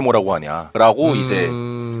 왜 나한테 뭐라고 하냐라고 이제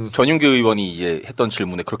전윤규 의원이 이제 했던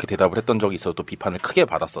질문에 그렇게 대답을 했던 적이 있어서 또 비판을 크게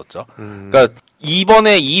받았었죠. 그러니까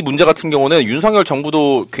이번에 이 문제 같은 경우는 윤석열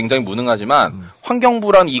정부도 굉장히 무능하지만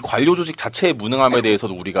환경부란 이 관료 조직 자체의 무능함에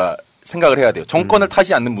대해서도 우리가 생각을 해야 돼요. 정권을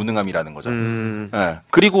타지 않는 무능함이라는 거죠. 네.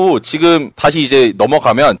 그리고 지금 다시 이제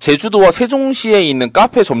넘어가면 제주도와 세종시에 있는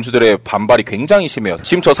카페 점주들의 반발이 굉장히 심해요.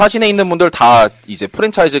 지금 저 사진에 있는 분들 다 이제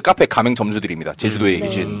프랜차이즈 카페 가맹 점주들입니다. 제주도에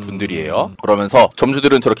계신 분들이에요. 그러면서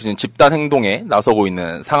점주들은 저렇게 지금 집단 행동에 나서고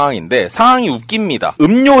있는 상황인데 상황이 웃깁니다.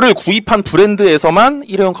 음료를 구입한 브랜드에서만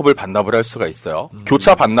일회용 컵을 반납을 할 수가 있어요.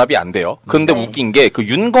 교차 반납이 안 돼요. 근데 웃긴 게 그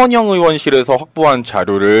윤건영 의원실에서 확보한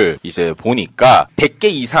자료를 이제 보니까 100개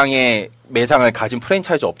이상의 이상의 매장을 가진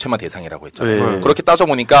프랜차이즈 업체만 대상이라고 했잖아요. 네. 그렇게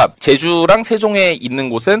따져보니까 제주랑 세종에 있는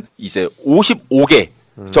곳은 이제 55개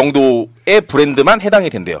정도의 브랜드만 해당이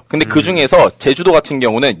된대요. 근데 그 중에서 제주도 같은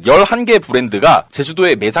경우는 11개 브랜드가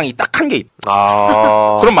제주도에 매장이 딱 한 개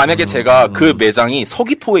있다. 그럼 만약에 제가 그 매장이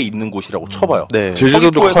서귀포에 있는 곳이라고 쳐봐요. 네.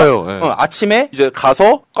 제주도도 커요. 네. 아침에 이제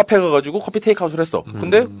가서 카페 가가지고 커피 테이크아웃을 했어.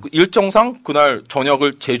 근데 일정상 그날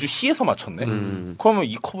저녁을 제주시에서 마쳤네. 그러면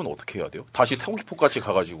이 컵은 어떻게 해야 돼요? 다시 서귀포까지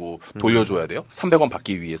가가지고 돌려줘야 돼요? 300원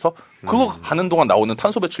받기 위해서? 그거 가는 동안 나오는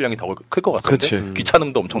탄소 배출량이 더 클 것 같은데? 그치.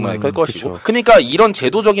 귀찮음도 엄청나게 클 것이고. 그쵸. 그러니까 이런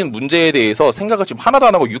제도적인 문제에 대해서 생각을 지금 하나도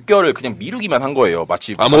안 하고 6개월을 그냥 미루기만 한 거예요.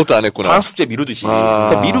 마치 아무것도 안 했구나. 방학 숙제 미루듯이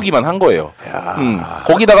그냥 미루기만 한 거예요.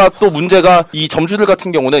 거기다가 또 문제가 이 점주들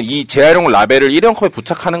같은 경우는 이 재활용 라벨을 일회용 컵에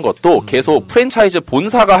부착하는 것도 계속 프랜차이즈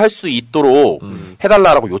본사가 할 수 있도록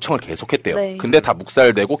해달라라고 요청을 계속했대요. 네. 근데 다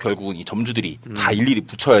묵살되고 결국은 이 점주들이 다 일일이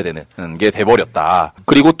붙여야 되는 게 돼버렸다.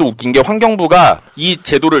 그리고 또 웃긴 게 환경부가 이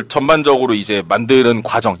제도를 전반적으로 이제 만드는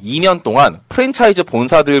과정 2년 동안 프랜차이즈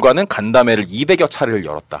본사들과는 간담회를 200여 차례를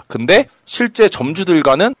열었다. 근데 실제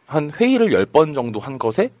점주들과는 한 회의를 10번 정도 한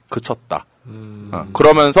것에 그쳤다.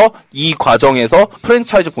 그러면서 이 과정에서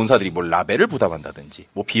프랜차이즈 본사들이 뭐 라벨을 부담한다든지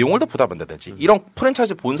뭐 비용을 더 부담한다든지 이런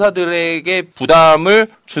프랜차이즈 본사들에게 부담을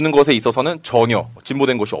주는 것에 있어서는 전혀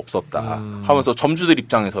진보된 것이 없었다 하면서 점주들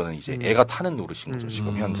입장에서는 이제 애가 타는 노릇인 거죠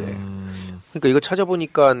지금 현재. 그러니까 이거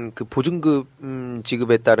찾아보니까 그 보증금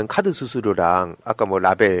지급에 따른 카드 수수료랑 아까 뭐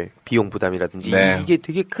라벨 비용 부담이라든지 네. 이게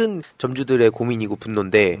되게 큰 점주들의 고민이고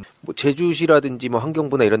분노인데 뭐 제주시라든지 뭐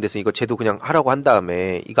환경부나 이런 데서 이거 제도 그냥 하라고 한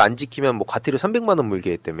다음에 이거 안 지키면 뭐 과태료 300만 원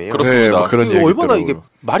물게 했다며요. 그렇습니다. 네, 뭐 그런 이거 얘기 얼마나 있더라고요. 이게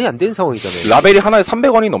말이 안 되는 상황이잖아요. 라벨이 하나에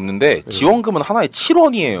 300원이 넘는데 지원금은 하나에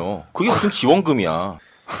 7원이에요. 그게 무슨 지원금이야.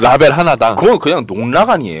 라벨 하나당. 그건 그냥 농락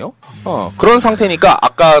아니에요? 그런 상태니까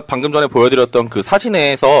아까 방금 전에 보여드렸던 그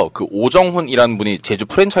사진에서 그 오정훈이라는 분이 제주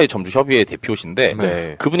프랜차이즈 점주협의회 대표신데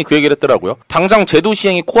네. 그분이 그 얘기를 했더라고요. 당장 제도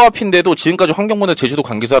시행이 코앞인데도 지금까지 환경부나 제주도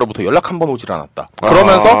관계자로부터 연락 한 번 오질 않았다.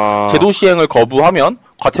 그러면서 제도 시행을 거부하면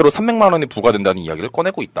과태료 300만 원이 부과된다는 이야기를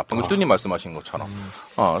꺼내고 있다. 방금 뚜님 말씀하신 것처럼.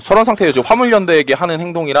 저런 상태에서 화물연대에게 하는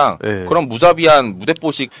행동이랑 네. 그런 무자비한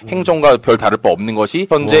무대뽀식 행정과 별 다를 바 없는 것이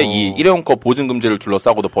현재 이 일회용컵 보증금제를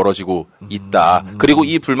둘러싸고도 벌어지고 있다. 그리고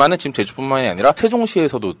이 불만은 지금 제주뿐만이 아니라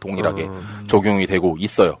세종시에서도 동일하게 적용이 되고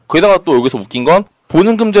있어요. 거기다가 또 여기서 웃긴 건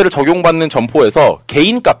보증금제를 적용받는 점포에서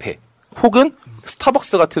개인 카페 혹은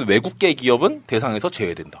스타벅스 같은 외국계 기업은 대상에서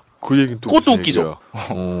제외된다. 그 얘기는 또 그것도 무슨 웃기죠.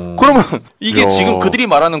 얘기야? 그러면 이게 지금 그들이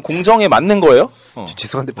말하는 공정에 맞는 거예요?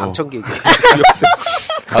 죄송한데 방청객이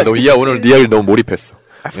너 오늘 네 이야기를 너무 몰입했어.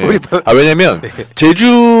 네. 왜냐면 네.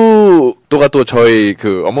 제주도가 또 저희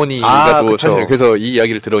그 어머니가 또 그쵸. 사실 그래서 이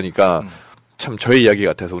이야기를 들으니까 참 저희 이야기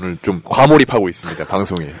같아서 오늘 좀 과몰입하고 있습니다.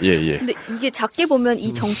 방송에. 예. 근데 이게 작게 보면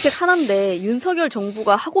이 정책 하나인데 윤석열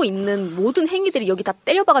정부가 하고 있는 모든 행위들이 여기 다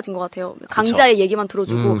때려박아진 것 같아요. 강자의 얘기만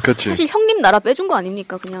들어주고 사실 형님 나라 빼준 거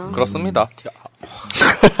아닙니까 그냥. 그렇습니다.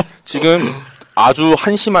 지금 아주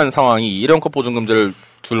한심한 상황이 일회용컵 보증금제를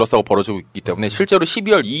둘러싸고 벌어지고 있기 때문에 실제로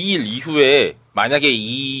 12월 2일 이후에 만약에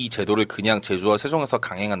이 제도를 그냥 제주와 세종에서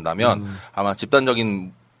강행한다면 아마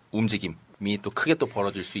집단적인 움직임이 또 크게 또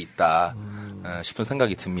벌어질 수 있다 싶은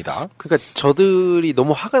생각이 듭니다. 그러니까 저들이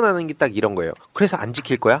너무 화가 나는 게 딱 이런 거예요. 그래서 안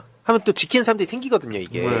지킬 거야? 하면 또 지키는 사람들이 생기거든요,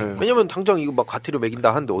 이게. 왜냐면 당장 이거 막 과태료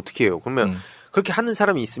매긴다 하는데 어떻게 해요? 그러면 그렇게 하는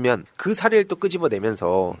사람이 있으면 그 사례를 또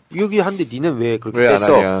끄집어내면서 여기 하는데 니는 왜 그렇게 왜 안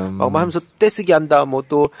뗐어? 하냐. 막 하면서 떼쓰기 한다, 뭐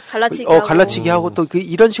또 갈라치기 하고 또 그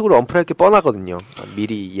이런 식으로 언플할 게 뻔하거든요.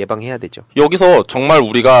 미리 예방해야 되죠. 여기서 정말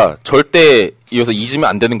우리가 절대 이어서 잊으면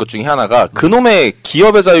안 되는 것 중에 하나가 그놈의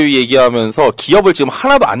기업의 자유 얘기하면서 기업을 지금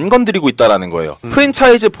하나도 안 건드리고 있다라는 거예요.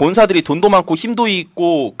 프랜차이즈 본사들이 돈도 많고 힘도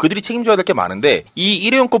있고 그들이 책임져야 될 게 많은데 이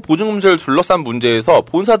일회용컵 보증금제를 둘러싼 문제에서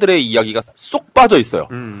본사들의 이야기가 쏙 빠져 있어요.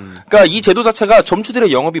 그러니까 이 제도 자체가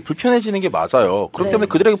점주들의 영업이 불편해지는 게 맞아요. 그렇기 때문에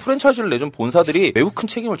그들에게 프랜차이즈를 내준 본사들이 매우 큰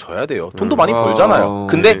책임을 져야 돼요. 돈도 많이 벌잖아요.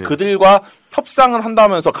 근데 그들과 협상은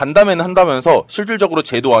한다면서 간담회는 한다면서 실질적으로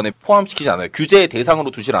제도 안에 포함시키지 않아요. 규제의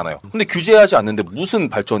대상으로 두질 않아요. 근데 규제하지 않는데 무슨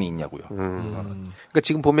발전이 있냐고요. 그러니까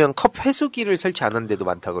지금 보면 컵 회수기를 설치 안 한 데도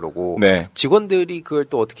많다 그러고 네. 직원들이 그걸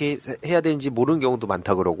또 어떻게 해야 되는지 모르는 경우도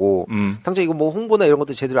많다 그러고 당장 이거 뭐 홍보나 이런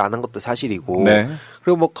것도 제대로 안 한 것도 사실이고 네.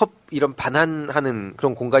 그리고 뭐 컵 이런 반환하는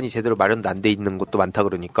그런 공간이 제대로 마련도 안 돼 있는 것도 많다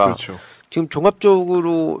그러니까 그렇죠. 지금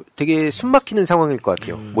종합적으로 되게 숨막히는 상황일 것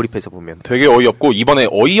같아요. 몰입해서 보면. 되게 어이없고 이번에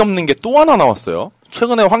어이없는 게 또 하나 나왔어요.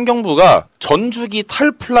 최근에 환경부가 전주기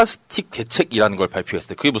탈플라스틱 대책이라는 걸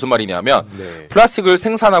발표했어요. 그게 무슨 말이냐면 플라스틱을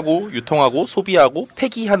생산하고 유통하고 소비하고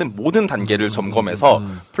폐기하는 모든 단계를 점검해서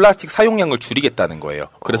플라스틱 사용량을 줄이겠다는 거예요.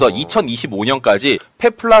 그래서 2025년까지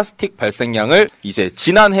폐플라스틱 발생량을 이제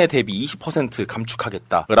지난해 대비 20%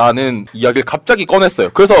 감축하겠다라는 이야기를 갑자기 꺼냈어요.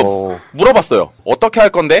 그래서 물어봤어요. 어떻게 할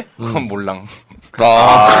건데? 그건 몰랑.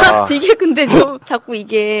 이게 근데 좀 자꾸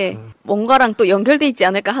이게 뭔가랑 또 연결돼 있지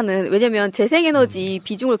않을까 하는, 왜냐면 재생에너지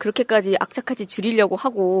비중을 그렇게까지 악착같이 줄이려고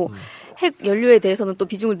하고 핵 연료에 대해서는 또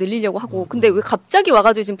비중을 늘리려고 하고, 근데 왜 갑자기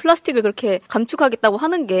와가지고 지금 플라스틱을 그렇게 감축하겠다고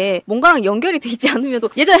하는 게 뭔가랑 연결이 돼 있지 않으면, 또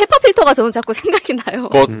예전에 헤파 필터가 저는 자꾸 생각이 나요.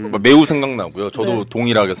 매우 생각나고요. 저도 네.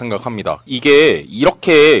 동일하게 생각합니다. 이게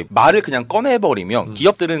이렇게 말을 그냥 꺼내버리면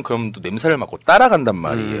기업들은 그럼 또 냄새를 맡고 따라간단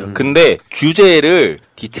말이에요. 근데 규제를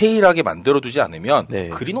디테일하게 만들어두지 않으면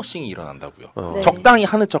그린워싱이 일어난다고요. 네. 적당히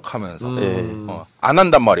하는 척하면서 안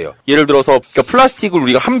한단 말이에요. 예를 들어서 그러니까 플라스틱을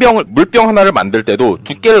우리가 한 병을 물병 하나를 만들 때도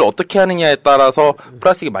두께를 어떻게 하느냐에 따라서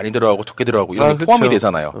플라스틱이 많이 들어가고 적게 들어가고 이런 게 포함이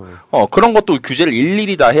되잖아요. 그런 것도 규제를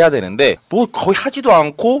일일이 다 해야 되는데 뭐 거의 하지도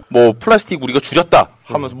않고 뭐 플라스틱 우리가 줄였다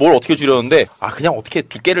하면서 뭘 어떻게 줄였는데 그냥 어떻게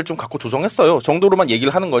두께를 좀 갖고 조정했어요 정도로만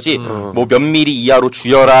얘기를 하는 거지 뭐 몇 미리 이하로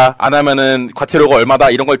줄여라 안 하면은 과태료가 얼마다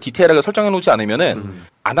이런 걸 디테일하게 설정해 놓지 않으면은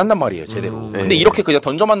안 한단 말이에요 제대로. 근데 이렇게 그냥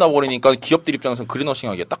던져만 놔버리니까 기업들 입장에서는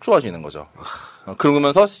그린워싱하기에 딱 좋아지는 거죠.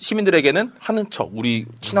 그러면서 시민들에게는 하는 척, 우리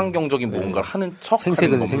친환경적인 무언가를 하는 척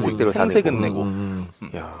생색은 생색은 내고.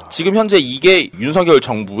 지금 현재 이게 윤석열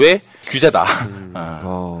정부의 규제다.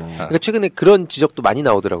 그러니까 최근에 그런 지적도 많이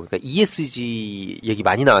나오더라고요. 그러니까 ESG 얘기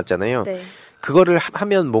많이 나왔잖아요. 네. 그거를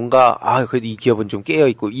하면 뭔가 그래도 이 기업은 좀 깨어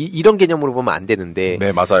있고 이런 개념으로 보면 안 되는데.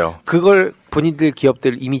 네, 맞아요. 그걸 본인들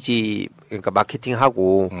기업들 이미지 그러니까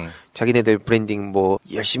마케팅하고 자기네들 브랜딩 뭐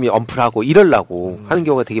열심히 언플하고 이러려고 하는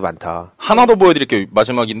경우가 되게 많다. 하나 더 보여드릴게요.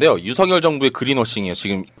 마지막인데요. 윤석열 정부의 그린워싱이에요.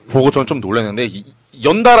 지금 보고 저는 좀 놀랐는데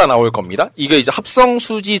연달아 나올 겁니다. 이게 이제 합성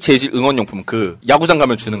수지 재질 응원용품 그 야구장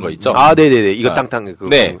가면 주는 거 있죠. 네네네. 이거 땅땅 그거.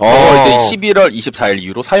 네. 저거 이제 11월 24일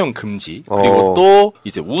이후로 사용 금지. 그리고 또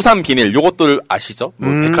이제 우산 비닐 요것들 아시죠? 뭐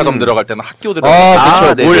백화점 들어갈 때는 학교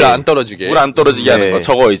들어갈 때 그렇죠. 물 안 떨어지게. 물 안 떨어지게 하는 거.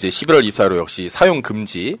 저거 이제 11월 24일로 역시 사용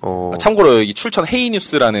금지. 참고로 여기 출천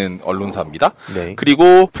헤이뉴스라는 언론사입니다. 네.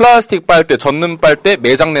 그리고 플라스틱 빨대, 젖는 빨대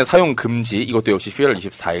매장 내 사용 금지. 이것도 역시 11월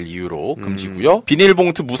 24일 이후로 금지고요.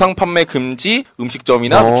 비닐봉투 무상 판매 금지.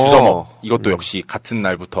 음식점이나 주점업 이것도 역시 같은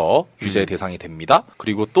날부터 규제 대상이 됩니다.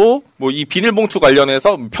 그리고 또 뭐 이 비닐봉투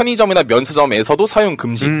관련해서 편의점이나 면세점에서도 사용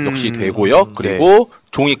금지 역시 되고요. 그리고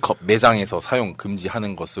종이컵 매장에서 사용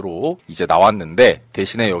금지하는 것으로 이제 나왔는데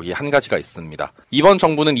대신에 여기 한 가지가 있습니다. 이번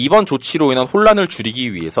정부는 이번 조치로 인한 혼란을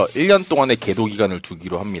줄이기 위해서 1년 동안의 계도 기간을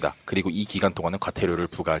두기로 합니다. 그리고 이 기간 동안은 과태료를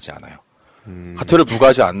부과하지 않아요. 과태료를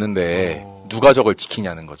부과하지 않는데 누가 저걸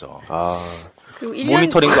지키냐는 거죠.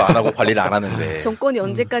 모니터링도 안 하고 관리를 안 하는데 정권이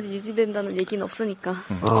언제까지 유지된다는 얘기는 없으니까.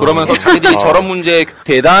 그러면서 자기들이 저런 문제에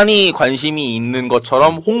대단히 관심이 있는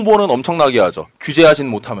것처럼 홍보는 엄청나게 하죠. 규제하진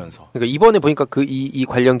못하면서. 그러니까 이번에 보니까 이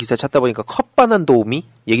관련 기사 찾다 보니까 컵 반환 도우미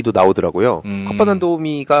얘기도 나오더라고요. 컵 반환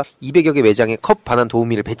도우미가 200여 개 매장에 컵 반환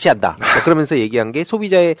도우미를 배치한다. 그러면서 얘기한 게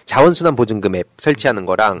소비자의 자원순환 보증금 앱 설치하는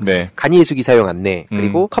거랑 간이해수기 사용 안내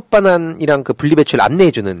그리고 컵 반환이랑 그 분리배출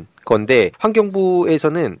안내해주는 건데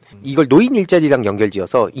환경부에서는 이걸 노인 일자리랑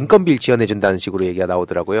연결지어서 인건비를 지원해준다는 식으로 얘기가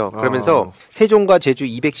나오더라고요. 그러면서 세종과 제주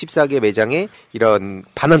 214개 매장에 이런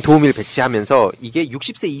반환 도우미를 배치하면서 이게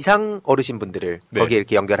 60세 이상 어르신분들을 거기에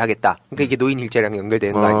이렇게 연결하겠다. 그러니까 이게 노인 일자리랑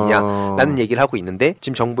연결되는 거 아니냐라는 얘기를 하고 있는데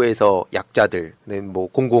지금 정부에서 약자들, 뭐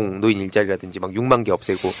공공 노인 일자리라든지 막 6만 개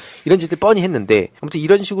없애고 이런 짓들 뻔히 했는데 아무튼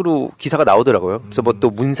이런 식으로 기사가 나오더라고요. 그래서 뭐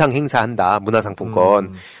또 문상 행사한다,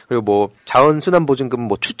 문화상품권 그리고 뭐 자원순환 보증금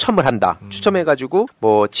뭐 추첨을 한다. 추첨해가지고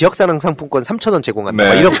뭐 지역사랑 상품권 3,000원 제공한다.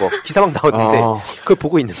 막 이런 거 기사 막 나오는데 그걸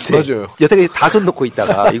보고 있는데 여태까지 다 손 놓고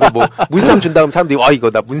있다가 이거 뭐 문상 준 다음 사람들이 이거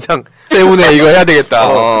나 문상 때문에 이거 해야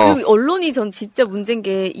되겠다. 그리고 언론이 전 진짜 문제인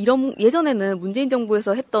게 이런 예전에는 문재인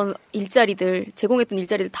정부에서 했던 일자리들 제공했던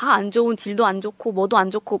일자리들 다 안 좋은 질도 안 좋고 뭐도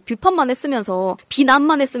안 좋고 비판만 했으면서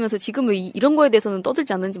비난만 했으면서 지금 왜 이런 거에 대해서는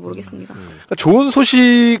떠들지 않는지 모르겠습니다. 그러니까 좋은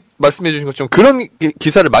소식 말씀해 주신 것처럼 그런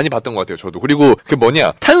기사를 많이 봤던 것 같아요, 저도. 그리고 그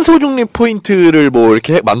탄소 중립 포인트를 뭐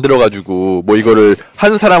이렇게 만들어가지고 뭐 이거를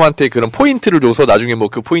한 사람한테 그런 포인트를 줘서 나중에 뭐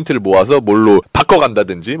그 포인트를 모아서 뭘로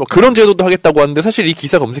바꿔간다든지 뭐 그런 제도도 하겠다고 하는데 사실 이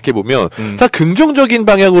기사 검색해보면 다 긍정적인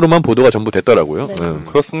방향으로만 보도가 전부 됐더라고요.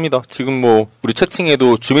 그렇습니다. 지금 뭐 우리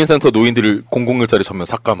채팅에도 주민센터 노인들을 공공일자리 전면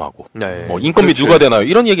삭감하고 뭐 인건비 누가 되나요?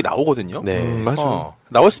 이런 얘기 나오거든요. 맞아.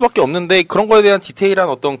 나올 수밖에 없는데 그런 거에 대한 디테일한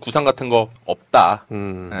어떤 구상 같은 거 없다.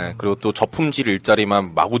 네, 그리고 또 저품질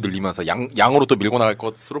일자리만 마구 늘리면서 양으로 또 밀고 나갈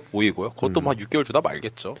것으로 보이고요. 그것도 뭐 한 6개월 주다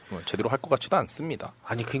말겠죠. 제대로 할 것 같지도 않습니다.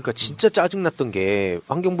 아니 그러니까 진짜 짜증났던 게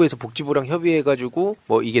환경부에서 복지부랑 협의해가지고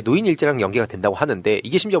뭐 이게 노인 일자리랑 연계가 된다고 하는데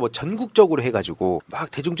이게 심지어 뭐 전국적으로 해가지고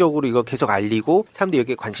막 대중적으로 이거 계속 알리고 사람들이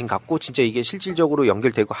여기에 관심 갖고 진짜 이게 실질적으로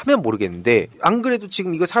연결되고 하면 모르겠는데 안 그래도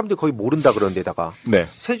지금 이거 사람들이 거의 모른다 그런 데다가 네.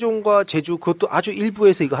 세종과 제주 그것도 아주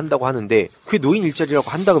일부에서 이거 한다고 하는데 그게 노인 일자리라고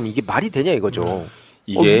한다 그러면 이게 말이 되냐 이거죠.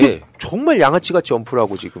 이게 정말 양아치같이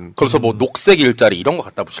엄프라고 지금. 그래서 뭐 녹색 일자리 이런 거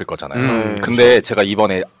갖다 붙일 거잖아요. 근데 그렇죠. 제가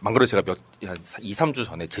이번에 망그래 제가 한 2, 3주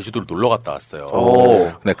전에 제주도를 놀러 갔다 왔어요.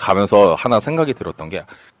 근데 가면서 하나 생각이 들었던 게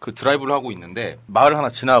그 드라이브를 하고 있는데 마을 하나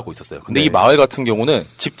지나가고 있었어요. 근데 네. 이 마을 같은 경우는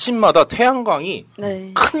집집마다 태양광이 네.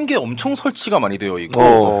 큰 게 엄청 설치가 많이 되어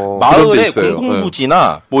있고 마을에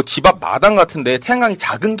공공부지나 뭐 집 앞 마당 같은데 태양광이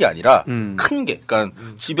작은 게 아니라 큰 게, 그러니까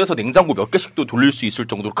집에서 냉장고 몇 개씩도 돌릴 수 있을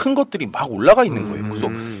정도로 큰 것들이 막 올라가 있는 거예요. 그래서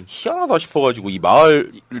희한하다 싶어가지고 이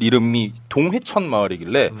마을 이름이 동회천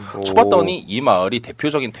마을이길래 쳐봤더니 이 마을이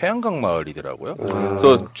대표적인 태양광 마을이더라고요.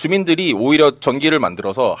 그래서 주민들이 오히려 전기를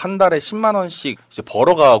만들어서 한 달에 10만 원씩 이제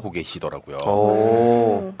벌어가고 계시더라고요.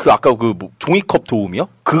 그 아까 그 뭐 종이컵 도우미요?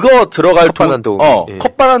 그거 들어갈 컵반환 도우미. 예.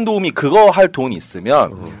 컵반환 도우미 그거 할 돈이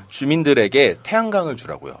있으면 주민들에게 태양광을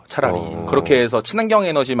주라고요. 차라리 그렇게 해서 친환경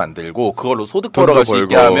에너지 만들고 그걸로 소득 벌어갈 수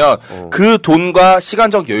있게 하면 그 돈과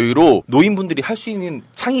시간적 여유로 노인분들이 할 수 있는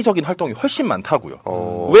창의적인 활동이 훨씬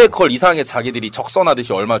많다고요. 왜 그걸 이상하게 자기들이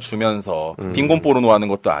적선하듯이 얼마 주면서 빈곤 포르노 하는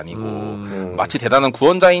것도 아니고 마치 대단한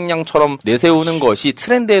구원자인 양처럼 내세우는 것이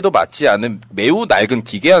트렌드에도 맞지 않은 매우 낡은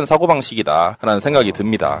기괴한 사고방식이다라는 생각이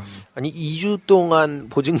듭니다. 아니 2주 동안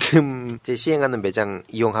보증금 이제 시행하는 매장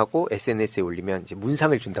이용하고 SNS에 올리면 이제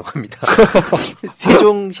문상을 준다고 합니다.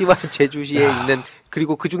 세종시와 제주시에 있는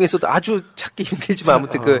그리고 그 중에서도 아주 찾기 힘들지만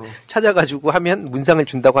아무튼 그 찾아가지고 하면 문상을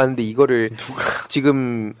준다고 하는데 이거를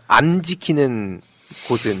지금 안 지키는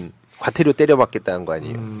곳은 과태료 때려받겠다는 거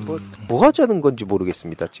아니에요. 뭐 하자는 건지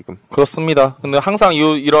모르겠습니다, 지금. 그렇습니다. 근데 항상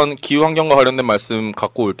이런 기후환경과 관련된 말씀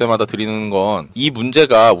갖고 올 때마다 드리는 건 이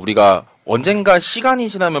문제가 우리가 언젠가 시간이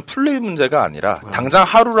지나면 풀릴 문제가 아니라 당장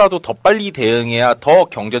하루라도 더 빨리 대응해야 더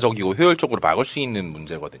경제적이고 효율적으로 막을 수 있는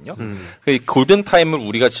문제거든요. 그 골든타임을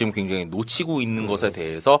우리가 지금 굉장히 놓치고 있는 것에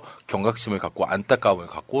대해서 경각심을 갖고 안타까움을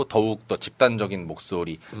갖고 더욱더 집단적인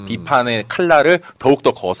목소리, 비판의 칼날을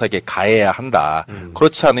더욱더 거세게 가해야 한다.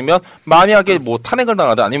 그렇지 않으면 만약에 뭐 탄핵을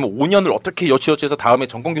당하든 아니면 5년을 어떻게 여치여치해서 다음에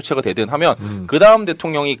정권교체가 되든 하면 그 다음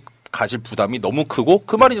대통령이 가질 부담이 너무 크고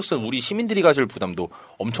그 말인즉슨 우리 시민들이 가질 부담도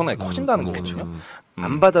엄청나게 커진다는 거거든요.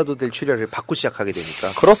 안 받아도 될 출혈을 받고 시작하게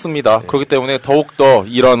되니까. 그렇습니다. 네. 그렇기 때문에 더욱더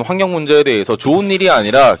이런 환경 문제에 대해서 좋은 일이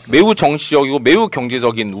아니라 매우 정치적이고 매우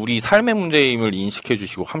경제적인 우리 삶의 문제임을 인식해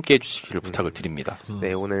주시고 함께 해 주시기를 부탁을 드립니다.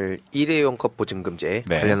 네, 오늘 일회용컵 보증금제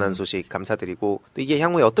관련한 소식 감사드리고 또 이게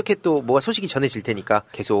향후에 어떻게 또 뭐가 소식이 전해질 테니까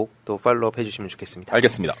계속 또 팔로우업 해주시면 좋겠습니다.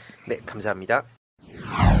 알겠습니다. 네, 감사합니다.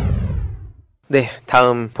 네,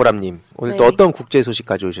 다음 보람님. 오늘 네. 또 어떤 국제 소식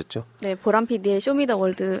가져오셨죠? 네, 보람 PD의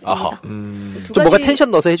쇼미더월드입니다. 좀 뭐가 텐션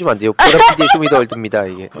넣어서 해주면 안 돼요? 보람 PD의 쇼미더월드입니다,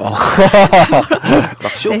 이게.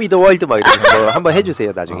 막 쇼미더월드 막 이러면서 뭐 한번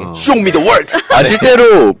해주세요, 나중에. 쇼미더월드!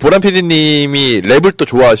 실제로 보람 PD님이 랩을 또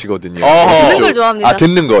좋아하시거든요. 듣는 걸 좋아합니다.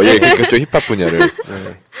 듣는 거. 예, 그러니까 좀 힙합 분야를.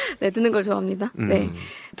 네, 듣는 걸 좋아합니다. 네.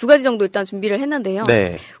 2가지 정도 일단 준비를 했는데요.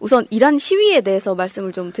 네. 우선 이란 시위에 대해서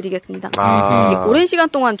말씀을 좀 드리겠습니다. 이게 오랜 시간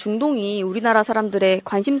동안 중동이 우리나라 사람들의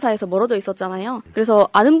관심사에서 멀어져 있었잖아요. 그래서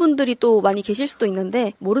아는 분들이 또 많이 계실 수도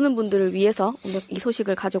있는데 모르는 분들을 위해서 오늘 이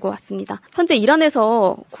소식을 가지고 왔습니다. 현재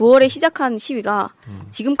이란에서 9월에 시작한 시위가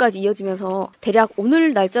지금까지 이어지면서 대략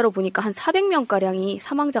오늘 날짜로 보니까 한 400명가량이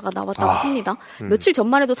사망자가 나왔다고 합니다. 며칠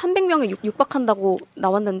전만 해도 300명에 육박한다고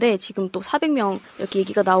나왔는데 지금 또 400명 이렇게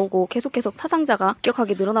얘기가 나오고 계속 사상자가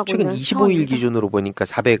급격하게 늘어나고 최근 있는 25일 상황입니다. 기준으로 보니까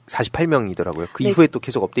 448명이더라고요. 그 네. 이후에 또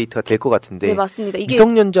계속 업데이트가 될 것 같은데. 네, 맞습니다. 이게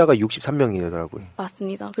미성년자가 63명이더라고요.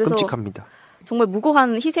 맞습니다. 그래서 끔찍합니다. 정말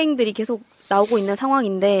무고한 희생들이 계속 나오고 있는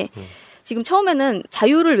상황인데 지금 처음에는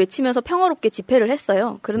자유를 외치면서 평화롭게 집회를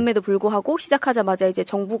했어요. 그럼에도 불구하고 시작하자마자 이제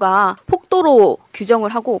정부가 폭도로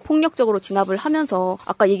규정을 하고 폭력적으로 진압을 하면서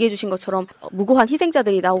아까 얘기해 주신 것처럼 무고한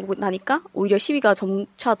희생자들이 나오고 나니까 오히려 시위가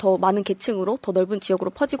점차 더 많은 계층으로 더 넓은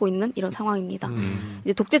지역으로 퍼지고 있는 이런 상황입니다.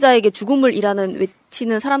 이제 독재자에게 죽음을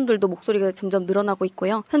외치는 사람들도 목소리가 점점 늘어나고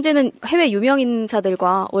있고요. 현재는 해외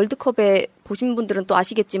유명인사들과 월드컵에 보신 분들은 또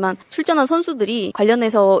아시겠지만 출전한 선수들이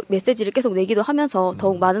관련해서 메시지를 계속 내기도 하면서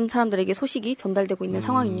더욱 많은 사람들에게 소식이 전달되고 있는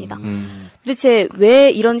상황입니다. 도대체 왜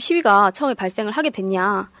이런 시위가 처음에 발생을 하게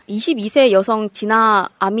됐냐. 22세 여성 지나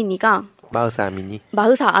아미니가 마흐사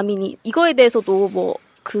아미니 이거에 대해서도 뭐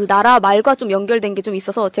그 나라 말과 좀 연결된 게 좀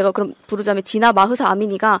있어서 제가 그럼 부르자면 지나 마흐사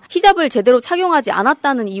아미니가 히잡을 제대로 착용하지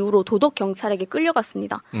않았다는 이유로 도덕 경찰에게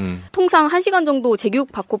끌려갔습니다. 통상 1시간 정도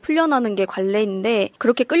재교육 받고 풀려나는 게 관례인데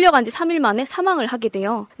그렇게 끌려간 지 3일 만에 사망을 하게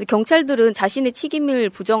돼요. 경찰들은 자신의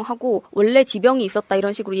책임을 부정하고 원래 지병이 있었다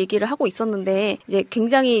이런 식으로 얘기를 하고 있었는데 이제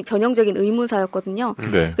굉장히 전형적인 의문사였거든요.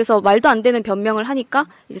 네. 그래서 말도 안 되는 변명을 하니까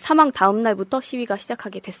이제 사망 다음 날부터 시위가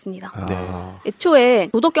시작하게 됐습니다. 애초에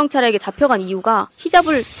도덕 경찰에게 잡혀간 이유가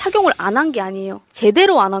히잡을 착용을 안 한 게 아니에요.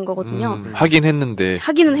 제대로 안 한 거거든요. 하긴 했는데.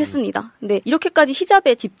 하기는 했습니다. 근데 이렇게까지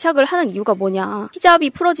히잡에 집착을 하는 이유가 뭐냐. 히잡이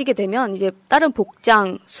풀어지게 되면 이제 다른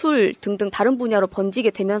복장, 술 등등 다른 분야로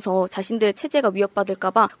번지게 되면서 자신들의 체제가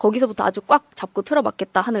위협받을까봐 거기서부터 아주 꽉 잡고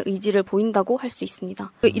틀어막겠다 하는 의지를 보인다고 할 수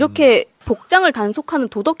있습니다. 이렇게 복장을 단속하는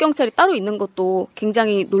도덕 경찰이 따로 있는 것도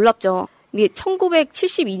굉장히 놀랍죠. 이게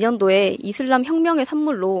 1972년도에 이슬람 혁명의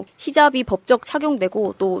산물로 히잡이 법적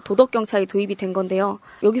착용되고 또 도덕 경찰이 도입이 된 건데요.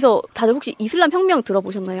 여기서 다들 혹시 이슬람 혁명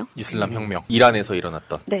들어보셨나요? 이슬람 혁명. 이란에서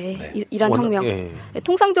일어났던. 네. 이란 혁명.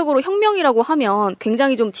 통상적으로 혁명이라고 하면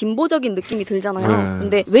굉장히 좀 진보적인 느낌이 들잖아요.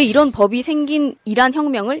 근데 왜 이런 법이 생긴 이란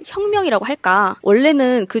혁명을 혁명이라고 할까?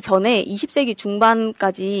 원래는 그 전에 20세기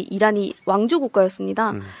중반까지 이란이 왕조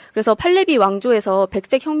국가였습니다. 그래서 팔레비 왕조에서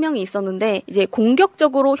백색 혁명이 있었는데 이제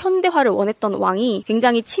공격적으로 현대화를 원했던 왕이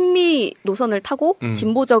굉장히 친미 노선을 타고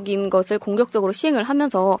진보적인 것을 공격적으로 시행을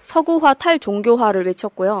하면서 서구화 탈종교화를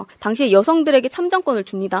외쳤고요. 당시에 여성들에게 참정권을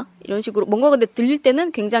줍니다. 이런 식으로 뭔가 근데 들릴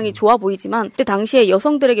때는 굉장히 좋아 보이지만 그때 당시에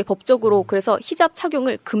여성들에게 법적으로 그래서 히잡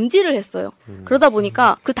착용을 금지를 했어요. 그러다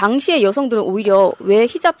보니까 그 당시에 여성들은 오히려 왜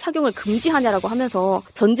히잡 착용을 금지하냐라고 하면서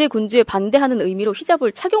전제 군주에 반대하는 의미로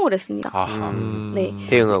히잡을 착용을 했습니다. 네.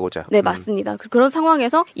 대응하고자. 네, 맞습니다. 그런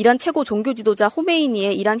상황에서 이란 최고 종교 지도자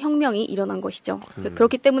호메이니의 이란 혁명이 일어난 것이죠.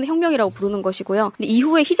 그렇기 때문에 혁명이라고 부르는 것이고요. 근데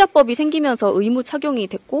이후에 히잡법이 생기면서 의무 착용이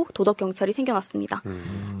됐고 도덕 경찰이 생겨났습니다.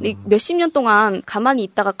 근데 몇십 년 동안 가만히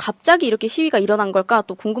있다가 갑자기 이렇게 시위가 일어난 걸까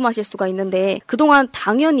또 궁금하실 수가 있는데 그동안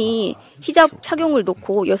당연히 히잡 착용을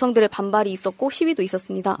놓고 여성들의 반발이 있었고 시위도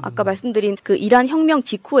있었습니다. 아까 말씀드린 그 이란 혁명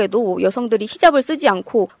직후에도 여성들이 히잡을 쓰지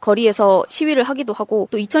않고 거리에서 시위를 하기도 하고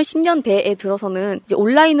또 2010년대에 들어서는 이제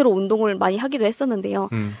온라인으로 운동을 많이 하기도 했었는데요.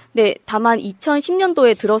 근데 다만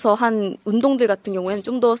 2010년도에 들어서 한 운동들 같은 경우에는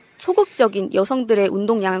좀 더 소극적인 여성들의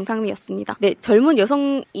운동 양상이었습니다. 네, 젊은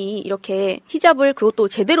여성이 이렇게 히잡을 그것도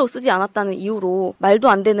제대로 쓰지 않았다는 이유로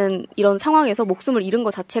말도 안 되는 이런 상황에서 목숨을 잃은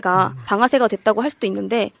것 자체가 방아쇠가 됐다고 할 수도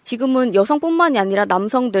있는데 지금은 여성뿐만이 아니라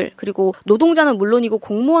남성들 그리고 노동자는 물론이고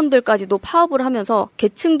공무원들까지도 파업을 하면서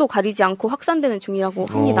계층도 가리지 않고 확산되는 중이라고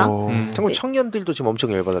합니다. 참고로 청년들도 지금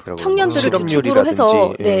엄청 열받았더라고요. 청년들을 주축으로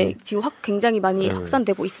해서 네, 지금 굉장히 많이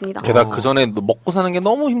확산되고 있습니다. 게다가 그 전에 먹고 사는 게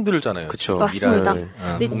너무 힘들잖아요. 그렇죠. 맞습니다.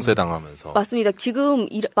 봉쇄당하면서. 맞습니다. 지금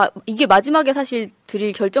이게 마지막에 사실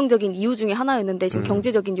드릴 결정적인 이유 중에 하나였는데 지금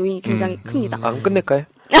경제적인 요인이 굉장히 큽니다. 안 끝낼까요?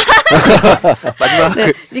 마지막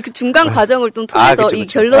네, 그 중간 과정을 좀 통해서 이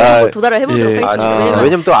결론으로 도달을 해보도록 하겠습니다.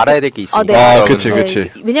 왜냐면 또 알아야 될 게 있으니까.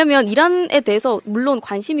 그렇지. 왜냐면 이란에 대해서 물론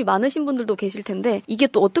관심이 많으신 분들도 계실 텐데 이게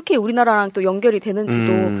또 어떻게 우리나라랑 또 연결이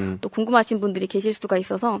되는지도 또 궁금하신 분들이 계실 수가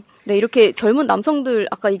있어서 네, 이렇게 젊은 남성들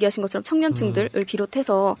아까 얘기하신 것처럼 청년층들을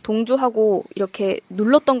비롯해서 동조하고 이렇게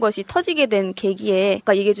눌렀던 것이 터지게 된 계기에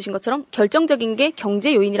아까 얘기해 주신 것처럼 결정적인 게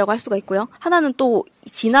경제 요인이라고 할 수가 있고요. 하나는 또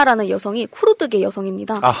지나라는 여성이 쿠르드계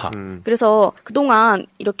여성입니다. 그래서 그동안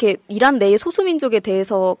이렇게 이란 내의 소수민족에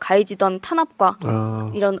대해서 가해지던 탄압과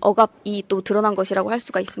이런 억압이 또 드러난 것이라고 할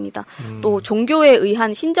수가 있습니다. 또 종교에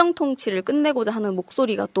의한 신정 통치를 끝내고자 하는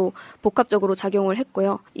목소리가 또 복합적으로 작용을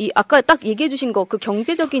했고요. 이 아까 딱 얘기해 주신 거 그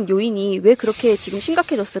경제적인 요인이 왜 그렇게 지금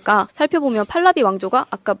심각해졌을까 살펴보면 팔라비 왕조가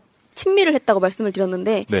아까 친미를 했다고 말씀을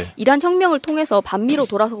드렸는데 이란 혁명을 통해서 반미로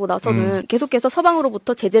돌아서고 나서는 계속해서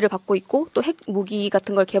서방으로부터 제재를 받고 있고 또 핵 무기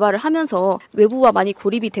같은 걸 개발을 하면서 외부와 많이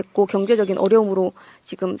고립이 됐고 경제적인 어려움으로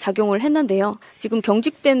지금 작용을 했는데요. 지금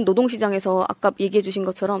경직된 노동시장에서 아까 얘기해 주신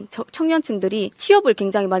것처럼 청년층들이 취업을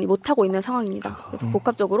굉장히 많이 못하고 있는 상황입니다. 그래서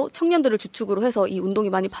복합적으로 청년들을 주축으로 해서 이 운동이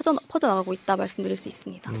많이 퍼져나가고 있다 말씀드릴 수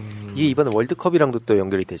있습니다. 이게 이번에 월드컵이랑도 또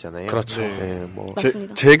연결이 되잖아요. 그렇죠. 네, 뭐.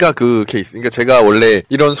 제가 그 케이스, 그러니까 제가 원래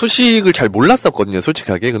이런 소식을 잘 몰랐었거든요,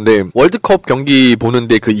 솔직하게. 근데 월드컵 경기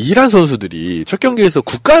보는데 그 이란 선수들이 첫 경기에서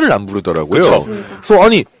국가를 안 부르더라고요. 그래서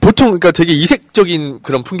아니 보통 그러니까 되게 이색적인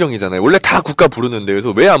그런 풍경이잖아요. 원래 다 국가 부르는데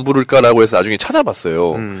그래서 왜 안 부를까라고 해서 나중에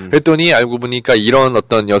찾아봤어요. 그랬더니 알고 보니까 이런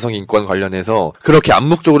어떤 여성 인권 관련해서 그렇게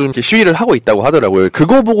암묵적으로 이렇게 시위를 하고 있다고 하더라고요.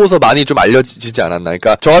 그거 보고서 많이 좀 알려지지 않았나.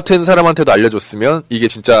 그러니까 저 같은 사람한테도 알려줬으면 이게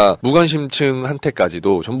진짜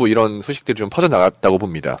무관심층한테까지도 전부 이런 소식들이 좀 퍼져나갔다고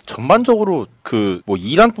봅니다. 전반적으로 그 뭐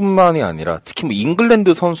이란뿐만 중국뿐만이 아니라 특히 뭐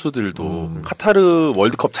잉글랜드 선수들도 카타르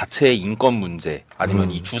월드컵 자체의 인권 문제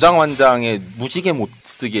아니면 이 주장완장의 무지개 못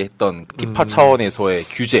쓰게 했던 피파 차원에서의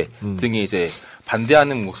규제 등에 이제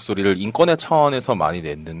반대하는 목소리를 인권의 차원에서 많이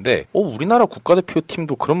냈는데 우리나라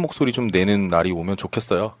국가대표팀도 그런 목소리 좀 내는 날이 오면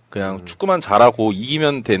좋겠어요. 그냥 축구만 잘하고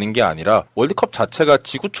이기면 되는 게 아니라 월드컵 자체가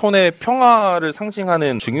지구촌의 평화를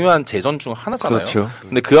상징하는 중요한 재전 중 하나잖아요. 그렇죠.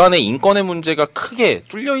 근데 그 안에 인권의 문제가 크게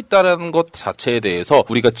뚫려 있다는 것 자체에 대해서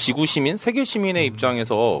우리가 지구 시민, 세계 시민의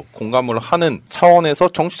입장에서 공감을 하는 차원에서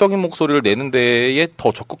정치적인 목소리를 내는 데에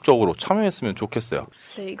더 적극적으로 참여했으면 좋겠어요.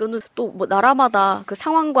 네, 이거는 또 뭐 나라마다 그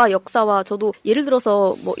상황과 역사와 저도 예를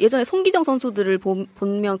들어서 뭐 예전에 송기정 선수들을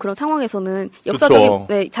보면 그런 상황에서는 역사적인 그렇죠.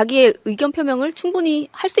 네, 자기의 의견 표명을 충분히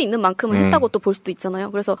할 수 있는 만큼은 했다고 또 볼 수도 있잖아요.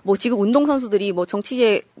 그래서 뭐 지금 운동 선수들이 뭐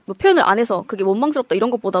정치에 뭐 표현을 안 해서 그게 원망스럽다 이런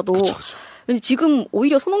것보다도 지금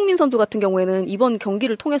오히려 손흥민 선수 같은 경우에는 이번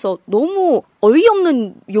경기를 통해서 너무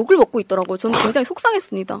어이없는 욕을 먹고 있더라고요. 저는 굉장히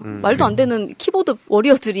속상했습니다. 말도 안 되는 키보드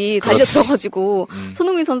워리어들이 달려들어가지고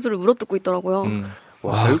손흥민 선수를 물어뜯고 있더라고요.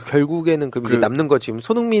 와, 결국에는 그럼 이게 남는 거 지금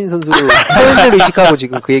손흥민 선수로 표현을 의식하고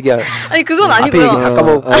지금 그 얘기 아니 그건 아니고요. 앞에 얘기 다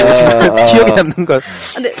까먹고 지금 기억에 남는 건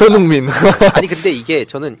근데, 손흥민. 아니 근데 이게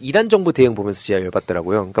저는 이란 정부 대응 보면서 진짜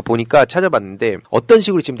열받더라고요. 그러니까 보니까 찾아봤는데 어떤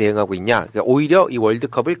식으로 지금 대응하고 있냐. 그러니까 오히려 이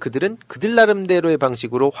월드컵을 그들은 그들 나름대로의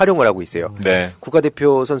방식으로 활용을 하고 있어요. 네.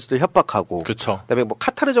 국가대표 선수들 협박하고. 그렇죠. 그다음에 뭐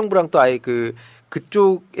카타르 정부랑 또 아예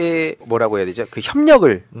그쪽에 뭐라고 해야 되죠? 그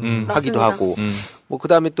협력을 하기도 맞습니다. 하고. 뭐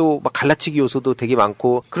그다음에 또 막 갈라치기 요소도 되게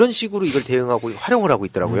많고 그런 식으로 이걸 대응하고 활용을 하고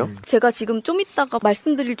있더라고요. 제가 지금 좀 이따가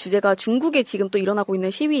말씀드릴 주제가 중국에 지금 또 일어나고 있는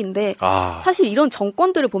시위인데 사실 이런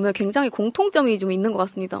정권들을 보면 굉장히 공통점이 좀 있는 것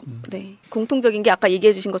같습니다. 네, 공통적인 게 아까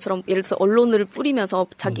얘기해 주신 것처럼 예를 들어서 언론을 뿌리면서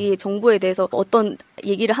자기 정부에 대해서 어떤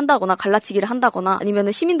얘기를 한다거나 갈라치기를 한다거나 아니면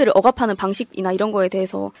시민들을 억압하는 방식이나 이런 거에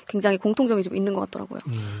대해서 굉장히 공통점이 좀 있는 것 같더라고요.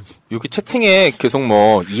 여기 채팅에 계속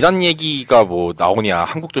뭐 이란 얘기가 뭐 나오냐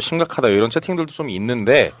한국도 심각하다 이런 채팅들도 좀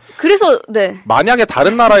있는데 그래서 네. 만약에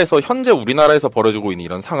다른 나라에서 현재 우리나라에서 벌어지고 있는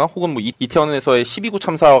이런 상황 혹은 뭐 이태원에서의 12.9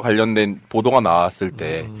 참사와 관련된 보도가 나왔을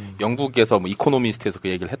때 영국에서 뭐 이코노미스트에서 그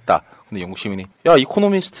얘기를 했다. 근데 영국 시민이 야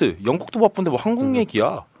이코노미스트 영국도 바쁜데 뭐 한국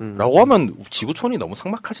얘기야 라고 하면 지구촌이 너무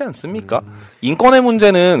삭막하지 않습니까? 인권의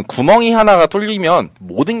문제는 구멍이 하나가 뚫리면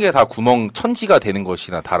모든 게 다 구멍 천지가 되는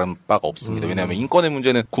것이나 다른 바가 없습니다. 왜냐하면 인권의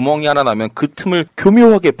문제는 구멍이 하나 나면 그 틈을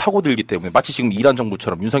교묘하게 파고들기 때문에 마치 지금 이란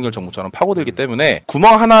정부처럼 윤석열 정부처럼 파고들기 때문에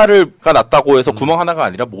구멍 하나가 났다고 해서 구멍 하나가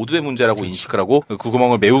아니라 모두의 문제라고 인식을 하고 그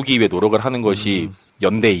구멍을 메우기 위해 노력을 하는 것이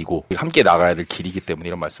연대이고 함께 나가야 될 길이기 때문에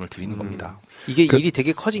이런 말씀을 드리는 겁니다. 이게 일이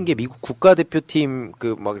되게 커진 게 미국 국가대표팀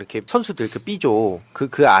막 이렇게 선수들 B조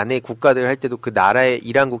그 안에 국가들 할 때도 그 나라의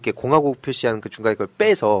이란국계 공화국 표시하는 그 중간에 그걸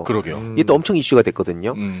빼서 그러게요. 이게 또 엄청 이슈가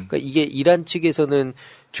됐거든요. 그러니까 이게 이란 측에서는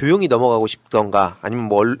조용히 넘어가고 싶던가 아니면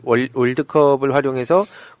뭐 월드컵을 활용해서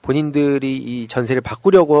본인들이 이 전세를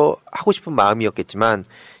바꾸려고 하고 싶은 마음이었겠지만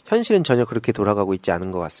현실은 전혀 그렇게 돌아가고 있지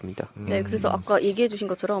않은 것 같습니다. 네, 그래서 아까 얘기해 주신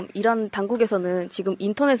것처럼 이란 당국에서는 지금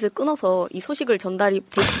인터넷을 끊어서 이 소식을 전달이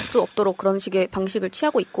될 수 없도록 그런 식의 방식을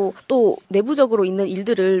취하고 있고 또 내부적으로 있는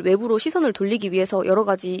일들을 외부로 시선을 돌리기 위해서 여러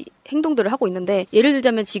가지 행동들을 하고 있는데 예를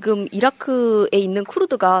들자면 지금 이라크에 있는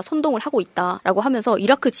쿠르드가 선동을 하고 있다라고 하면서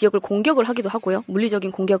이라크 지역을 공격을 하기도 하고요.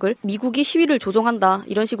 물리적인 공격을 미국이 시위를 조종한다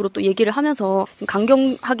이런 식으로 또 얘기를 하면서 지금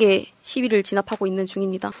강경하게 시위를 진압하고 있는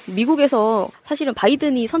중입니다. 미국에서 사실은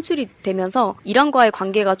바이든이 선출이 되면서 이란과의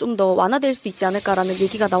관계가 좀 더 완화될 수 있지 않을까라는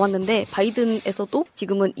얘기가 나왔는데 바이든에서도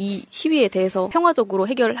지금은 이 시위에 대해서 평화적으로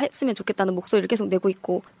해결했으면 좋겠다는 목소리를 계속 내고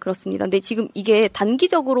있고 그렇습니다. 근데 지금 이게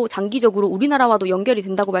단기적으로 장기적으로 우리나라와도 연결이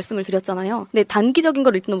된다고 말씀을 드렸잖아요. 근데 단기적인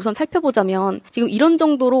걸 일단 우선 살펴보자면 지금 이런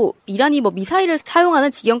정도로 이란이 뭐 미사일을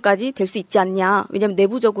사용하는 지경까지 될 수 있지 않냐. 왜냐하면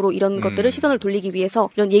내부적으로 이런 것들을 시선을 돌리기 위해서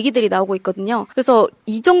이런 얘기들이 나오고 있거든요. 그래서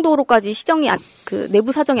이 정도로까지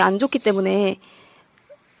내부 사정이 안 좋기 때문에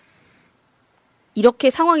이렇게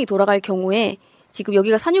상황이 돌아갈 경우에 지금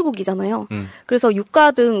여기가 산유국이잖아요. 그래서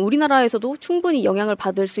유가 등 우리나라에서도 충분히 영향을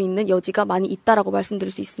받을 수 있는 여지가 많이 있다라고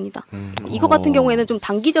말씀드릴 수 있습니다. 이거 같은 경우에는 좀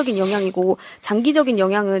단기적인 영향이고 장기적인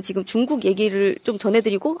영향은 지금 중국 얘기를 좀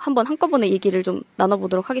전해드리고 한번 한꺼번에 얘기를 좀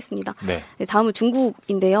나눠보도록 하겠습니다. 네. 네, 다음은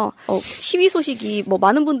중국인데요. 시위 소식이 뭐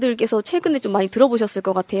많은 분들께서 최근에 좀 많이 들어보셨을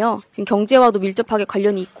것 같아요. 지금 경제와도 밀접하게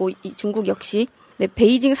관련이 있고 이 중국 역시. 네,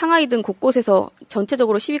 베이징, 상하이 등 곳곳에서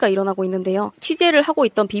전체적으로 시위가 일어나고 있는데요. 취재를 하고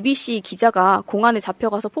있던 BBC 기자가 공안에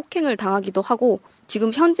잡혀가서 폭행을 당하기도 하고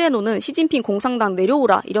지금 현재로는 시진핑 공산당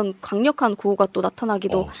내려오라 이런 강력한 구호가 또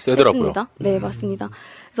나타나기도 했습니다. 네, 맞습니다.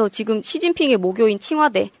 그래서 지금 시진핑의 모교인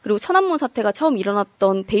칭화대 그리고 천안문 사태가 처음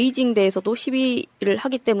일어났던 베이징대에서도 시위를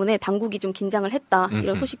하기 때문에 당국이 좀 긴장을 했다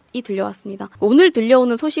이런 소식이 들려왔습니다. 오늘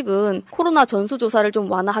들려오는 소식은 코로나 전수조사를 좀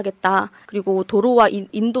완화하겠다. 그리고 도로와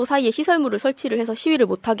인도 사이에 시설물을 설치를 해서 시위를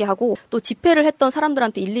못하게 하고 또 집회를 했던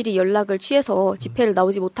사람들한테 일일이 연락을 취해서 집회를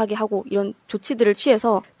나오지 못하게 하고 이런 조치들을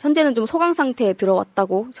취해서 현재는 좀 소강 상태에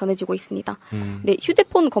들어왔다고 전해지고 있습니다. 네,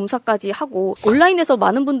 휴대폰 검사까지 하고 온라인에서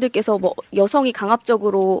많은 분들께서 뭐 여성이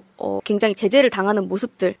강압적으로 굉장히 제재를 당하는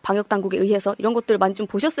모습들 방역 당국에 의해서 이런 것들을 많이 좀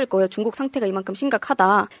보셨을 거예요. 중국 상태가 이만큼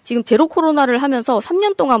심각하다. 지금 제로 코로나를 하면서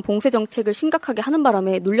 3년 동안 봉쇄 정책을 심각하게 하는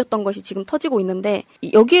바람에 눌렸던 것이 지금 터지고 있는데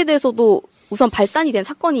여기에 대해서도 우선 발단이 된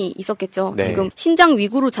사건이 있었겠죠. 네. 지금 신장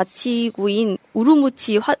위구르 자치구인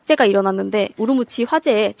우르무치 화재가 일어났는데 우르무치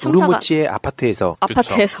화재에 참사가 우르무치의 아파트에서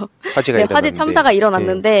화재가 네, 화재 참사가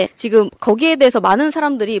일어났는데 지금 거기에 대해서 많은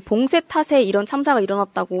사람들이 봉쇄 탓에 이런 참사가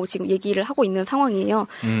일어났다고 지금 얘기를 하고 있는 상황이에요.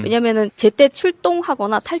 왜냐면은 제때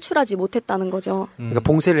출동하거나 탈출하지 못했다는 거죠. 그러니까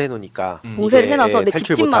봉쇄를 해놓으니까. 봉쇄를 해놔서 네,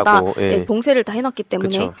 집집마다 네, 봉쇄를 다 해놨기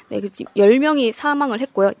때문에 네, 10명이 사망을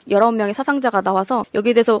했고요. 19명의 사상자가 나와서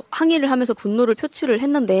여기에 대해서 항의를 하면서 분노를 표출을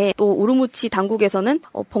했는데 또 우르무치 당국에서는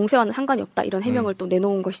봉쇄와는 상관이 없다 이런 해명을 또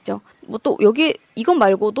내놓은 것이죠. 뭐 또 여기 이것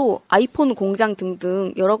말고도 아이폰 공장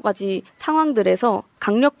등등 여러 가지 상황들에서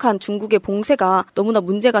강력한 중국의 봉쇄가 너무나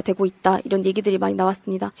문제가 되고 있다 이런 얘기들이 많이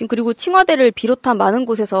나왔습니다. 지금 그리고 칭화대를 비롯한 많은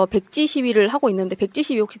곳에서 백지 시위를 하고 있는데 백지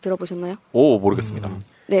시위 혹시 들어보셨나요? 오, 모르겠습니다.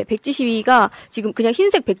 네, 백지 시위가 지금 그냥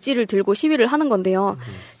흰색 백지를 들고 시위를 하는 건데요.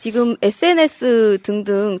 지금 SNS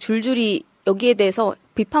등등 줄줄이 여기에 대해서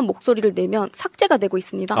비판 목소리를 내면 삭제가 되고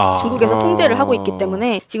있습니다. 중국에서 통제를 하고 있기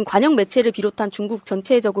때문에 지금 관영 매체를 비롯한 중국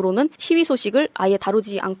전체적으로는 시위 소식을 아예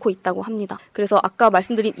다루지 않고 있다고 합니다. 그래서 아까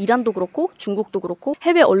말씀드린 이란도 그렇고 중국도 그렇고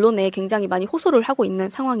해외 언론에 굉장히 많이 호소를 하고 있는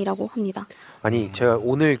상황이라고 합니다. 아니 제가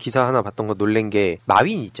오늘 기사 하나 봤던 거 놀란 게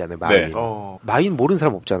마윈 있잖아요. 마윈. 네. 마윈 모르는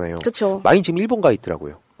사람 없잖아요. 그렇죠. 마윈 지금 일본 가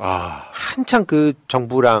있더라고요. 한창 그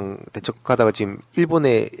정부랑 대척하다가 지금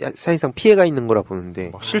일본에 사실상 피해가 있는 거라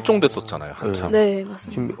보는데 실종됐었잖아요. 한참. 네,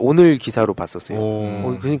 맞습니다. 지금 오늘 기사로 봤었어요.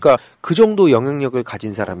 그러니까 그 정도 영향력을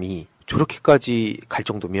가진 사람이 저렇게까지 갈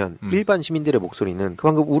정도면 일반 시민들의 목소리는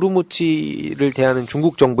방금 우르무치를 대하는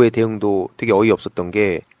중국 정부의 대응도 되게 어이없었던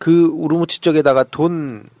게 그 우르무치 쪽에다가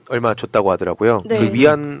돈 얼마 줬다고 하더라고요. 네. 그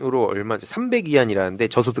위안으로 얼마 300위안이라는데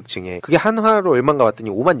저소득층에 그게 한화로 얼마인가 봤더니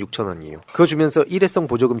 56,000원이에요. 그거 주면서 일회성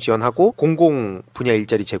보조금 지원하고 공공 분야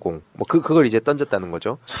일자리 제공 뭐 그걸 이제 던졌다는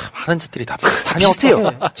거죠. 참 하는 짓들이 다 비슷해요.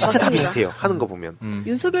 진짜 다 비슷해요. 하는 거 보면.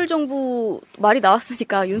 윤석열 정부 말이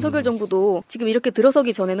나왔으니까 윤석열 정부도 지금 이렇게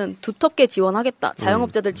들어서기 전에는 두텁게 지원하겠다.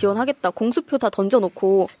 자영업자들 지원하겠다. 공수표 다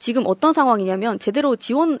던져놓고 지금 어떤 상황이냐면 제대로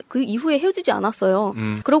지원 그 이후에 해주지 않았어요.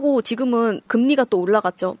 그리고 지금은 금리가 또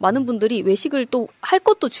올라갔죠. 많은 분들이 외식을 또 할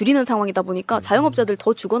것도 줄이는 상황이다 보니까 자영업자들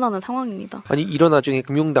더 죽어나는 상황입니다. 아니 이런 와중에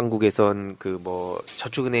금융당국에선 그 뭐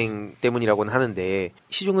저축은행 때문이라고는 하는데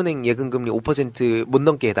시중은행 예금금리 5% 못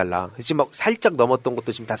넘게 해달라. 지금 막 살짝 넘었던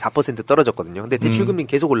것도 지금 다 4% 떨어졌거든요. 근데 대출금리는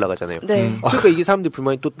계속 올라가잖아요. 네. 그러니까 이게 사람들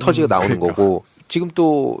불만이 또 터지가 나오는 거고 지금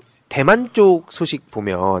또 대만 쪽 소식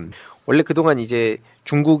보면 원래 그동안 이제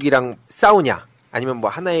중국이랑 싸우냐 아니면 뭐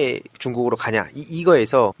하나의 중국으로 가냐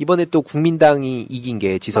이거에서 이번에 또 국민당이 이긴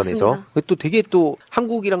게 지선에서 또 되게 또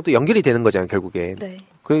한국이랑 또 연결이 되는 거잖아요 결국에. 네.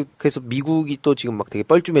 그래서 미국이 또 지금 막 되게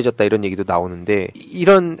뻘쭘해졌다 이런 얘기도 나오는데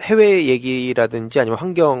이런 해외 얘기라든지 아니면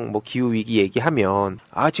환경 뭐 기후 위기 얘기하면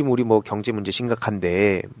지금 우리 뭐 경제 문제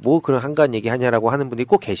심각한데 뭐 그런 한가한 얘기 하냐라고 하는 분들이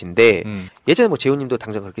꼭 계신데 예전에 뭐 재훈님도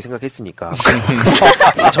당장 그렇게 생각했으니까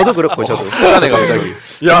저도 그렇고 저도 갑자기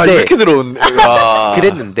야 이렇게 들어온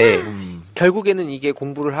그랬는데 결국에는 이게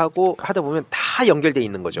공부를 하고 하다 보면 다 연결돼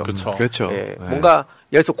있는 거죠. 그렇죠. 예, 뭔가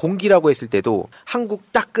여기서 공기라고 했을 때도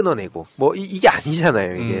한국 딱 끊어내고 뭐 이게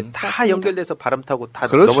아니잖아요. 이게 다 맞습니다. 연결돼서 바람 타고 다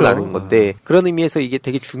넘어가는 건데 그런 의미에서 이게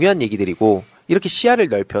되게 중요한 얘기들이고 이렇게 시야를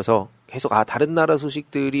넓혀서 계속 다른 나라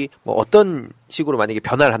소식들이 뭐 어떤 식으로 만약에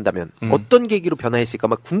변화를 한다면 어떤 계기로 변화했을까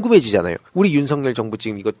막 궁금해지잖아요. 우리 윤석열 정부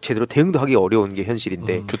지금 이거 제대로 대응도 하기 어려운 게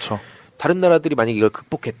현실인데 그렇죠. 다른 나라들이 만약에 이걸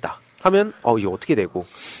극복했다. 하면 이거 어떻게 되고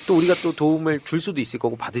또 우리가 또 도움을 줄 수도 있을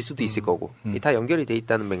거고 받을 수도 있을 거고 다 연결이 돼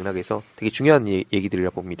있다는 맥락에서 되게 중요한 얘기들이라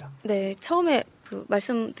봅니다. 네, 처음에 그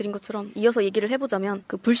말씀드린 것처럼 이어서 얘기를 해보자면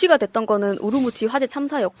그 불씨가 됐던 거는 우르무치 화재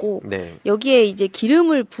참사였고 여기에 이제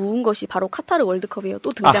기름을 부은 것이 바로 카타르 월드컵이에요. 또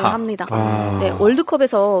등장을 합니다. 네,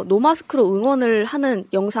 월드컵에서 노마스크로 응원을 하는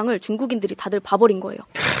영상을 중국인들이 다들 봐버린 거예요.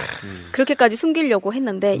 그렇게까지 숨기려고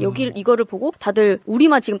했는데 이거를 보고 다들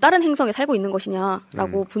우리만 지금 다른 행성에 살고 있는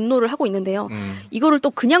것이냐라고 분노를 하고 있는데요. 이거를 또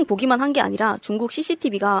그냥 보기만 한 게 아니라 중국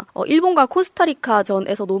CCTV가 일본과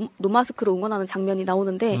코스타리카전에서 노마스크를 응원하는 장면이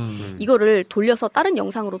나오는데 이거를 돌려서 다른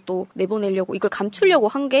영상으로 또 내보내려고 이걸 감추려고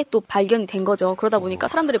한 게 또 발견이 된 거죠. 그러다 보니까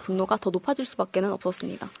사람들의 분노가 더 높아질 수밖에는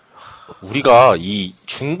없었습니다. 우리가 이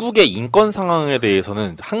중국의 인권 상황에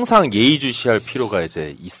대해서는 항상 예의주시할 필요가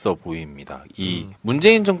이제 있어 보입니다. 이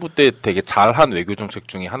문재인 정부 때 되게 잘한 외교 정책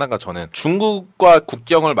중에 하나가 저는 중국과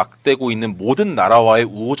국경을 막대고 있는 모든 나라와의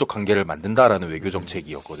우호적 관계를 만든다라는 외교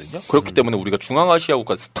정책이었거든요. 그렇기 때문에 우리가 중앙아시아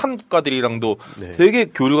국가, 스탄 국가들이랑도 되게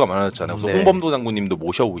교류가 많았잖아요. 그래서 홍범도 장군님도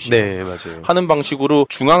모셔오시고 하는 방식으로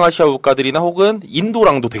중앙아시아 국가들이나 혹은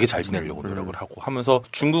인도랑도 되게 잘 지내려고 노력을 하고 하면서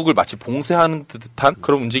중국을 마치 봉쇄하는 듯한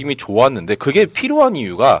그런 움직임이 좋았는데 그게 필요한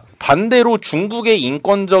이유가 반대로 중국의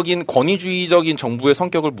인권적인 권위주의적인 정부의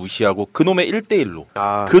성격을 무시하고 그놈의 1대1로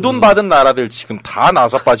그 돈 받은 나라들 지금 다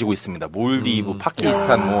나서 빠지고 있습니다. 몰디브,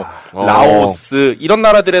 파키스탄, 라오스 이런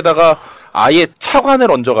나라들에다가 아예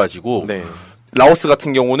차관을 얹어가지고 라오스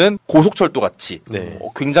같은 경우는 고속철도 같이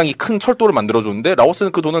굉장히 큰 철도를 만들어줬는데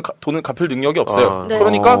라오스는 그 돈을 갚을 능력이 없어요.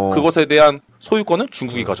 그러니까 그것에 대한 소유권은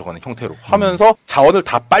중국이 가져가는 형태로 하면서 자원을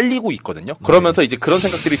다 빨리고 있거든요. 그러면서 이제 그런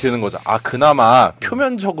생각들이 드는 거죠. 아, 그나마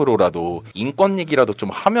표면적으로라도 인권 얘기라도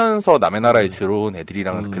좀 하면서 남의 나라에 들어온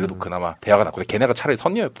애들이랑은 그래도 그나마 대화가 났고 걔네가 차라리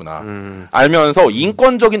선녀였구나. 알면서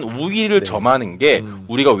인권적인 우위를 점하는 게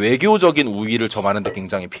우리가 외교적인 우위를 점하는 데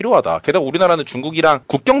굉장히 필요하다. 게다가 우리나라는 중국이랑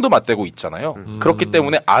국경도 맞대고 있잖아요. 그렇기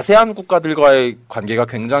때문에 아세안 국가들과의 관계가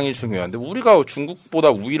굉장히 중요한데 우리가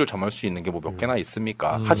중국보다 우위를 점할 수 있는 게 뭐 몇 개나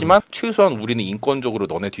있습니까? 하지만 최소한 우리는 인권적으로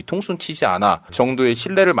너네 뒤통수는 치지 않아 정도의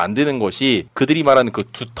신뢰를 만드는 것이 그들이 말하는 그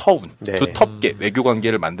두텁게 외교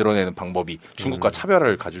관계를 만들어내는 방법이 중국과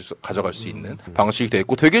차별화를 가져갈 수 있는 방식이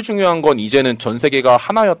되고 되게 중요한 건 이제는 전 세계가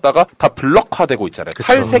하나였다가 다 블록화되고 있잖아요.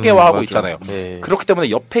 탈세계화하고 있잖아요. 그렇기 때문에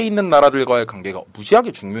옆에 있는 나라들과의 관계가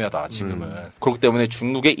무지하게 중요하다 지금은. 그렇기 때문에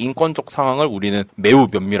중국의 인권적 상황을 우리는 매우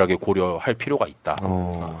면밀하게 고려할 필요가 있다.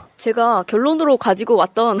 제가 결론으로 가지고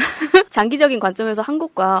왔던 장기적인 관점에서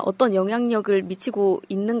한국과 어떤 영향력을 미치고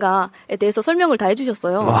있는가에 대해서 설명을 다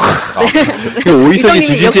해주셨어요. 오이성이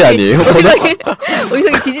지지지 아니에요?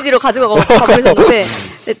 오이성이 지지지로 가지고 가버리셨는데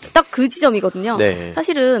딱 그 지점이거든요.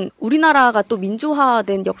 사실은 우리나라가 또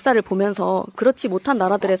민주화된 역사를 보면서 그렇지 못한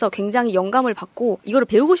나라들에서 굉장히 영감을 받고 이거를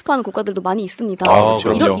배우고 싶어하는 국가들도 많이 있습니다.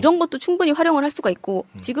 이런 것도 충분히 활용을 할 수가 있고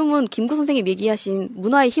지금은 김구 선생님 얘기하신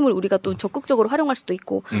문화의 힘을 우리가 또 적극적으로 활용할 수도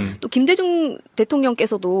있고 또 김대중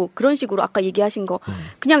대통령께서도 그런 식으로 아까 얘기하신 거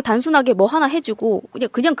그냥 단순하게 뭐 하나 해주고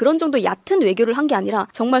그냥 그런 정도의 얕은 외교를 한 게 아니라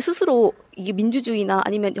정말 스스로 이게 민주주의나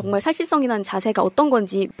아니면 정말 살실성이라는 자세가 어떤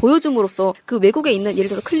건지 보여줌으로써 그 외국에 있는 예를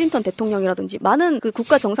들어서 클린턴 대통령이라든지 많은 그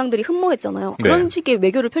국가 정상들이 흠모했잖아요. 그런 식의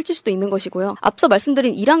외교를 펼칠 수도 있는 것이고요. 앞서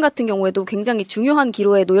말씀드린 이란 같은 경우에도 굉장히 중요한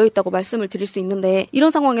기로에 놓여 있다고 말씀을 드릴 수 있는데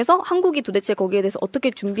이런 상황에서 한국이 도대체 거기에 대해서 어떻게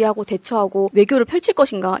준비하고 대처하고 외교를 펼칠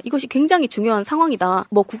것인가 이것이 굉장히 중요한 상황이다.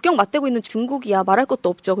 뭐 국경 맞대고 있는 중국이야 말할 것도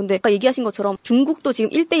없죠. 근데 아까 얘기하신 것처럼 중국도 지금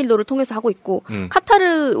 1대1로를 통해서 하고 있고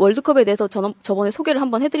카타르 월드컵에 대해서 저번에 소개를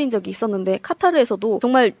한번 해드린 적이 있었는데 카타르에서도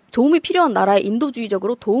정말 도움이 필요한 나라에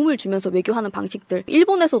인도주의적으로 도움을 주면서 외교하는 방식들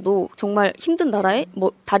일본에서도 정말 힘든 나라에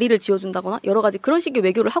뭐 다리를 지어준다거나 여러 가지 그런 식의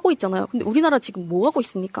외교를 하고 있잖아요. 근데 우리나라 지금 뭐 하고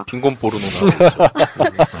있습니까? 빈곤 포르노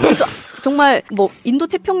그래서 정말 뭐 인도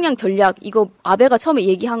태평양 전략 이거 아베가 처음에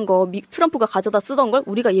얘기한 거 트럼프가 가져다 쓰던 걸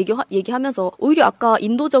우리가 얘기하면서 오히려 아까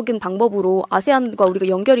인도적인 방법으로 아세안과 우리가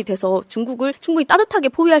연결이 돼서 중국을 충분히 따뜻하게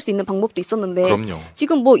포위할 수 있는 방법도 있었는데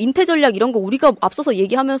지금 뭐 인태 전략 이런 거 우리가 앞서서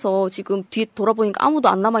얘기하면서 지금 뒤에 돌아보니까 아무도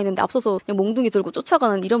안 남아있는데 앞서서 그냥 몽둥이 들고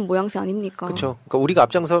쫓아가는 이런 모양새 아닙니까? 그렇죠. 그러니까 우리가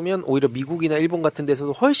앞장서면 오히려 미국이나 일본 같은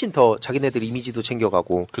데서도 훨씬 더 자기네들 이미지도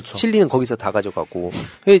챙겨가고 실리는 거기서 다 가져가고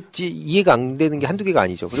이해가 안 되는 게 한두 개가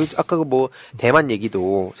아니죠. 그리고 아까 뭐 대만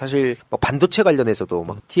얘기도 사실 막 반도체 관련해서도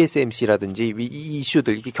막 TSMC라든지 이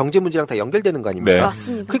이슈들 이게 경제 문제랑 다 연결되는 거 아닙니까?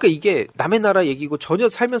 맞습니다. 그러니까 이게 남의 나라 얘기고 전혀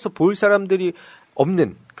살면서 볼 사람들이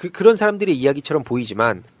없는 그런 사람들의 이야기처럼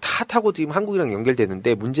보이지만 탓하고 지금 한국이랑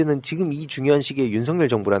연결되는데 문제는 지금 이 중요한 시기에 윤석열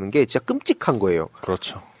정부라는 게 진짜 끔찍한 거예요.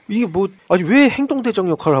 그렇죠. 이게 뭐 아니 왜 행동대장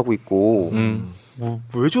역할을 하고 있고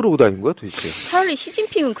왜 저러고 다니는 거야 도대체? 차라리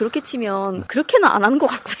시진핑은 그렇게 치면 그렇게는 안 하는 것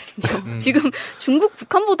같거든요. 지금 중국,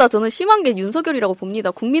 북한보다 저는 심한 게 윤석열이라고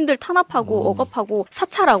봅니다. 국민들 탄압하고 억압하고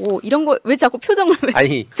사찰하고 이런 거 왜 자꾸 표정을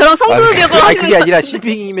아니 저랑 성교육을 하시는 그게 아니라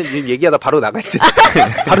시진핑이면 얘기하다 바로 나갈 때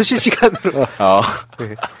바로 실시간으로.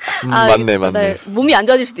 맞네. 몸이 안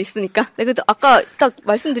좋아질 수도 있으니까. 그래도 아까 딱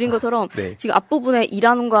말씀드린 것처럼 지금 앞부분에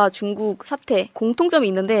이란과 중국 사태 공통점이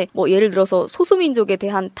있는데 뭐 예를 들어서 소수민족에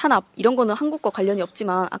대한 탄압 이런 거는 한국과 관련 관련이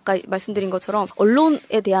없지만 아까 말씀드린 것처럼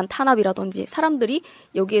언론에 대한 탄압이라든지 사람들이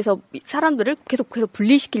여기에서 사람들을 계속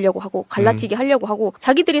분리시키려고 하고 갈라치기 하려고 하고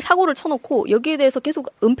자기들이 사고를 쳐놓고 여기에 대해서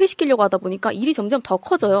계속 은폐시키려고 하다 보니까 일이 점점 더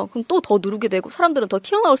커져요. 그럼 또 더 누르게 되고 사람들은 더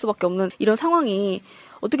튀어나올 수밖에 없는 이런 상황이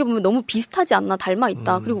어떻게 보면 너무 비슷하지 않나 닮아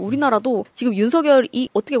있다. 그리고 우리나라도 지금 윤석열이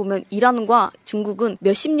어떻게 보면 이란과 중국은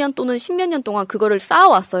몇십 년 또는 십몇 년 동안 그거를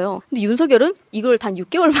쌓아왔어요. 근데 윤석열은 이걸 단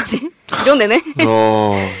 6개월 만에 이뤄내네.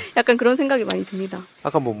 약간 그런 생각이 많이 듭니다.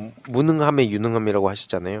 아까 뭐 무능함에 유능함이라고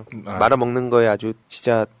하셨잖아요. 말아먹는 거에 아주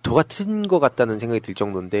진짜 도 같은 것 같다는 생각이 들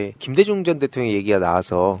정도인데 김대중 전 대통령 얘기가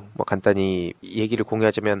나와서 뭐 간단히 얘기를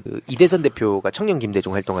공유하자면 그 이대선 대표가 청년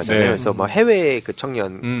김대중 활동하잖아요. 그래서 뭐 해외 그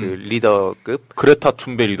청년 그 리더급 그레타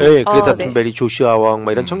툰베리도 네, 그레타 툰베리, 조슈아 왕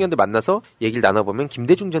막 이런 청년들 만나서 얘기를 나눠보면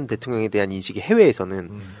김대중 전 대통령에 대한 인식이 해외에서는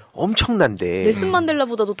엄청난데 넬슨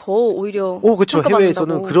만델라보다도 더 오히려 그렇죠.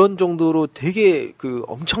 해외에서는 그런 정도로 되게 그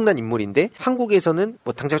엄청난 인물인데 한국에서는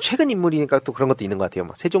뭐 당장 최근 인물이니까 또 그런 것도 있는 것 같아요.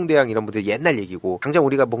 막 세종대왕 이런 분들 옛날 얘기고 당장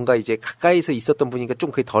우리가 뭔가 이제 가까이서 있었던 분이니까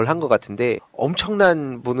좀 그게 덜한 것 같은데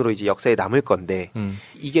엄청난 분으로 이제 역사에 남을 건데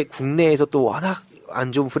이게 국내에서 또 워낙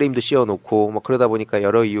안 좋은 프레임도 씌워놓고 뭐 그러다 보니까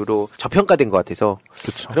여러 이유로 저평가된 것 같아서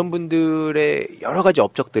그쵸. 그런 분들의 여러 가지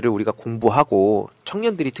업적들을 우리가 공부하고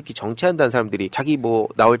청년들이 특히 정치한다는 사람들이 자기 뭐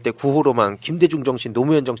나올 때 구호로만 김대중 정신,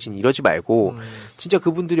 노무현 정신 이러지 말고 진짜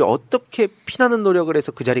그분들이 어떻게 피나는 노력을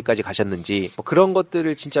해서 그 자리까지 가셨는지 뭐 그런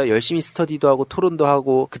것들을 진짜 열심히 스터디도 하고 토론도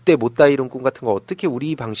하고 그때 못다 이룬 꿈 같은 거 어떻게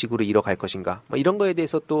우리 방식으로 이뤄갈 것인가 뭐 이런 거에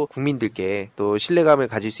대해서 또 국민들께 또 신뢰감을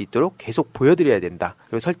가질 수 있도록 계속 보여드려야 된다.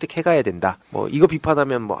 그리고 설득해가야 된다. 뭐 이거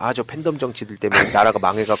비판하면 뭐 저 팬덤 정치들 때문에 나라가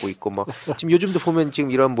망해가고 있고 뭐 지금 요즘도 보면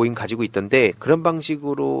지금 이런 모임 가지고 있던데 그런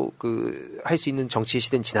방식으로 그 할 수 있는 정치의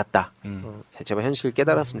시대는 지났다. 제발 현실을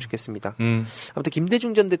깨달았으면 좋겠습니다. 아무튼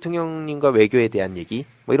김대중 전 대통령님과 외교에 대한 얘기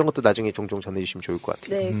뭐 이런 것도 나중에 종종 전해주시면 좋을 것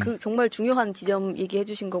같아요. 네, 그 정말 중요한 지점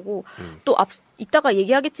얘기해주신 거고 또 이따가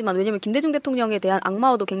얘기하겠지만 왜냐면 김대중 대통령에 대한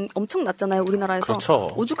악마화도 엄청 났잖아요 우리나라에서.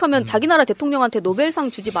 그렇죠. 오죽하면 자기 나라 대통령한테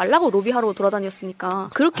노벨상 주지 말라고 로비하러 돌아다녔으니까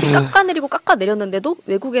그렇게 깎아내리고 깎아내렸는데도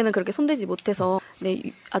외국에는 그렇게 손대지 못해서 네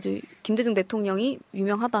아주 김대중 대통령이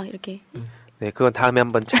유명하다 이렇게. 네, 그건 다음에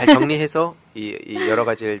한번 잘 정리해서 이 여러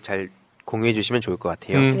가지를 잘 공유해 주시면 좋을 것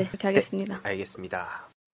같아요. 네, 그렇게 하겠습니다. 네, 알겠습니다.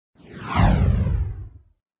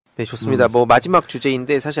 네, 좋습니다. 뭐 마지막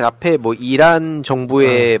주제인데 사실 앞에 뭐 이란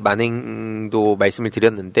정부의 만행도 말씀을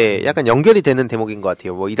드렸는데 약간 연결이 되는 대목인 것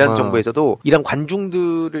같아요. 뭐 이란 정부에서도 이란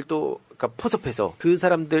관중들을 또 그러니까 포섭해서 그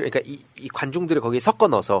사람들 그러니까 이 관중들을 거기에 섞어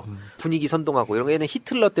넣어서 분위기 선동하고 이런 거 얘는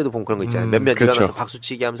히틀러 때도 보면 그런 거 있잖아요. 몇몇 그렇죠. 일어나서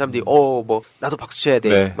박수치기 하면 사람들이 뭐 나도 박수 쳐야 돼.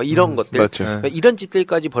 네. 뭐 이런 것들. 그러니까 이런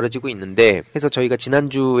짓들까지 벌어지고 있는데 그래서 저희가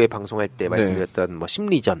지난주에 방송할 때 말씀드렸던 뭐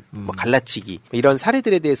심리전, 뭐 갈라치기 뭐 이런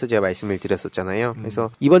사례들에 대해서 제가 말씀을 드렸었잖아요.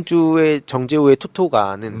 그래서 이번 주에 정재호의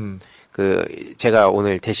토토가는 그 제가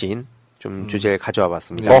오늘 대신 좀 주제를 가져와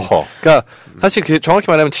봤습니다. 그러니까 사실 정확히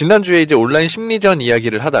말하면 지난주에 이제 온라인 심리전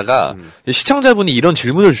이야기를 하다가 시청자분이 이런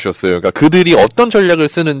질문을 주셨어요. 그러니까 그들이 어떤 전략을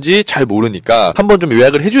쓰는지 잘 모르니까 한번 좀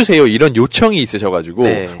요약을 해주세요. 이런 요청이 있으셔가지고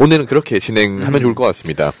오늘은 그렇게 진행하면 좋을 것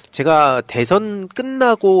같습니다. 제가 대선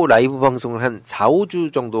끝나고 라이브 방송을 한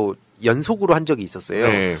 4-5주 정도 연속으로 한 적이 있었어요.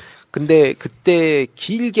 네. 근데 그때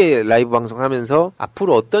길게 라이브 방송하면서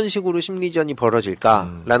앞으로 어떤 식으로 심리전이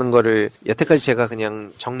벌어질까라는 거를 여태까지 제가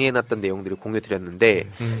그냥 정리해놨던 내용들을 공유드렸는데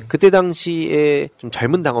그때 당시에 좀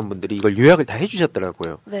젊은 당원분들이 이걸 요약을 다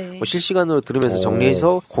해주셨더라고요. 네. 뭐 실시간으로 들으면서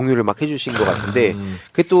정리해서 공유를 막 해주신 것 같은데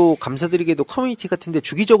그게 또 감사드리게도 커뮤니티 같은데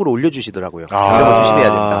주기적으로 올려주시더라고요. 이런 거 조심해야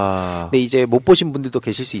된다. 근데 이제 못 보신 분들도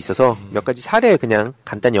계실 수 있어서 몇 가지 사례 그냥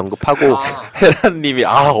간단히 언급하고 헤라님이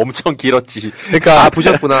엄청 길었지. 그러니까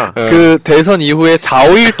보셨구나. 그 대선 이후에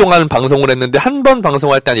 4-5일 동안 방송을 했는데 한 번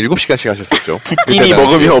방송할 때 한 7시간씩 하셨었죠. 두끼니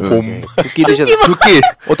먹으며 봄. 두끼 드셔서 두끼.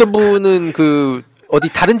 어떤 분은 그 어디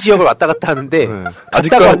다른 지역을 왔다 갔다 하는데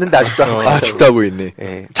아직도 왔는데 아직도 아직도 하고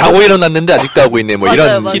있네. 자고 일어났는데 아직도 하고 있네. 뭐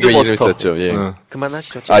이런 일을 있었죠. 예.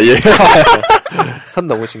 그만하시죠. 예. 선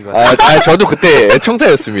넘으신 거 같아요. 저도 그때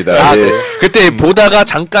애청자였습니다. 예. 그때 보다가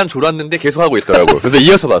잠깐 졸았는데 계속 하고 있더라고요. 그래서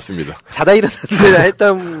이어서 봤습니다. 자다 일어났는데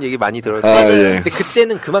했던 얘기 많이 들었는데 예. 근데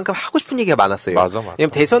그때는 그만큼 하고 싶은 얘기가 많았어요. 맞아.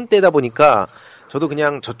 왜냐면 대선 때다 보니까 저도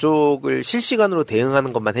그냥 저쪽을 실시간으로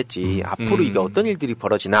대응하는 것만 했지 앞으로 이게 어떤 일들이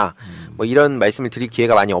벌어지나 뭐 이런 말씀을 드릴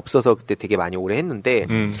기회가 많이 없어서 그때 되게 많이 오래 했는데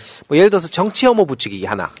뭐 예를 들어서 정치 혐오 부추기기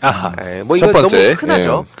하나. 뭐 이거 너무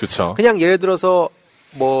흔하죠. 그렇죠. 그냥 예를 들어서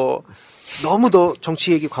뭐 너무 너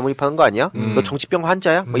정치 얘기 과몰입하는 거 아니야? 너 정치병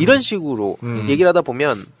환자야? 뭐 이런 식으로 얘기를 하다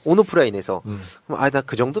보면 온오프라인에서 나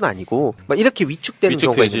그 정도는 아니고 막 이렇게 위축되는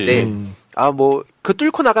경우가 있는데 뭐 그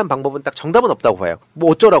뚫고 나간 방법은 딱 정답은 없다고 봐요.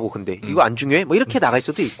 뭐 어쩌라고 근데 이거 안 중요해? 뭐 이렇게 나갈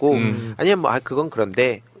수도 있고 아니면 뭐 그건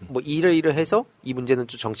그런데 뭐 이러이러해서 이 문제는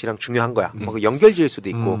좀 정치랑 중요한 거야. 뭐 연결 지을 수도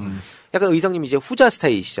있고. 약간 의상님 이제 후자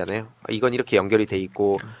스타일이시잖아요. 이건 이렇게 연결이 돼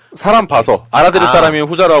있고. 사람 봐서 알아들을 사람이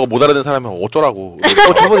후자라고 못 알아듣는 사람이 어쩌라고.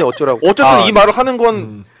 저번에 어쩌라고. 어쨌든 이 말을 하는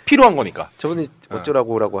건 필요한 거니까. 저번에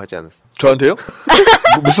어쩌라고라고 하지 않았어. 저한테요?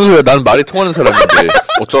 무슨 소리야? 나는 말이 통하는 사람인데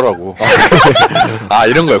어쩌라고.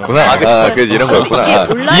 이런 거였구나. 이런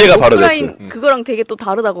거였구나. 이해가 바로 됐어. 그거랑 되게 또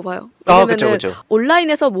다르다고 봐요. 왜냐면은 그쵸.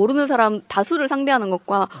 온라인에서 모르는 사람 다수를 상대하는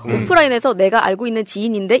것과 오프라인에서 내가 알고 있는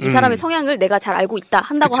지인인데 이 사람의 성향을 내가 잘 알고 있다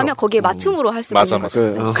한다고 하면 거기에 맞춤으로 할 수 있는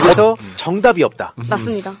거죠. 그래서 정답이 없다.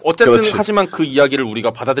 맞습니다. 어쨌든 그렇지. 하지만 그 이야기를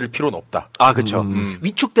우리가 받아들일 필요는 없다. 그렇죠.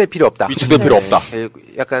 위축될 필요 없다. 위축될 필요 없다.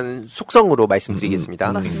 약간 속성으로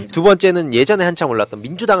말씀드리겠습니다. 두 번째는 예전에 한창 올랐던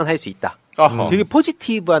민주당은 할 수 있다. 되게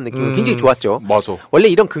포지티브한 느낌이 굉장히 좋았죠. 맞아. 원래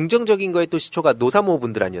이런 긍정적인 거에 또 시초가 노사모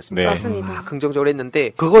분들 아니었습니까? 네. 맞습니다. 긍정적으로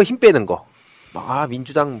했는데 그거 힘 빼는 거.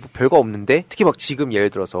 민주당 뭐 별거 없는데 특히 막 지금 예를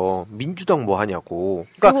들어서 민주당 뭐 하냐고.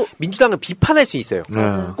 그러니까 민주당을 비판할 수 있어요.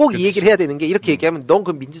 꼭 이 얘기를 해야 되는 게 이렇게 얘기하면 넌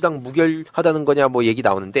그 민주당 무결하다는 거냐 뭐 얘기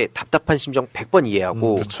나오는데 답답한 심정 100번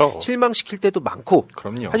이해하고 실망시킬 때도 많고.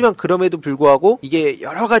 그럼요. 하지만 그럼에도 불구하고 이게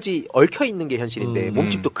여러 가지 얽혀 있는 게 현실인데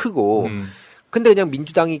몸집도 크고. 근데 그냥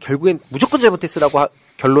민주당이 결국엔 무조건 잘못했으라고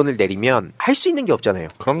결론을 내리면 할 수 있는 게 없잖아요.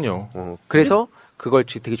 그럼요. 그래서 그걸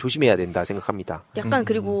되게 조심해야 된다 생각합니다. 약간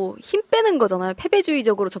그리고 힘 빼는 거잖아요.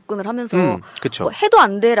 패배주의적으로 접근을 하면서 그쵸. 뭐 해도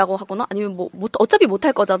안 돼라고 하거나 아니면 뭐 어차피 못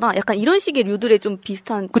할 거잖아. 약간 이런 식의 류들의 좀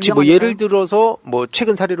비슷한. 그치. 뭐 예를 들어서 뭐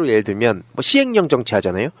최근 사례로 예를 들면 뭐 시행령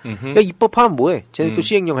정치하잖아요. 야 입법하면 뭐해? 쟤네 또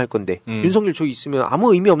시행령 할 건데 윤석열 저 있으면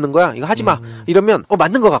아무 의미 없는 거야. 이거 하지 마. 이러면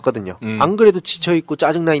맞는 것 같거든요. 안 그래도 지쳐 있고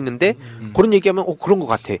짜증 나 있는데 그런 얘기하면 그런 것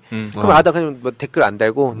같아. 그럼 그냥 뭐 댓글 안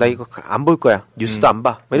달고 나 이거 안 볼 거야. 뉴스도 안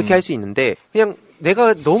봐. 뭐 이렇게 할 수 있는데 그냥.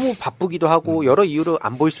 내가 너무 바쁘기도 하고 여러 이유로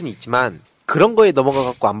안 볼 수는 있지만 그런 거에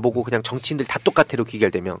넘어가갖고 안 보고 그냥 정치인들 다 똑같아로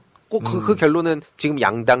귀결되면 꼭 그 결론은 지금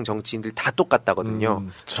양당 정치인들 다 똑같다거든요.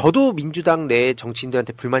 저도 민주당 내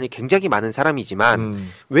정치인들한테 불만이 굉장히 많은 사람이지만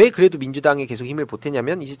왜 그래도 민주당에 계속 힘을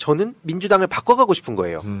보탰냐면 이제 저는 민주당을 바꿔가고 싶은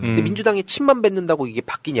거예요. 근데 민주당에 침만 뱉는다고 이게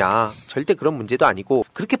바뀌냐? 절대 그런 문제도 아니고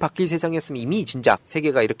그렇게 바뀔 세상이었으면 이미 진작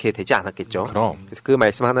세계가 이렇게 되지 않았겠죠. 그래서 그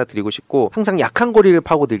말씀 하나 드리고 싶고 항상 약한 고리를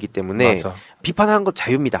파고들기 때문에 비판하는 것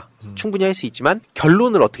자유입니다. 충분히 할 수 있지만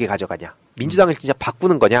결론을 어떻게 가져가냐. 민주당을 진짜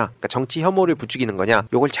바꾸는 거냐, 그러니까 정치 혐오를 부추기는 거냐,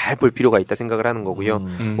 요걸 잘 볼 필요가 있다 생각을 하는 거고요.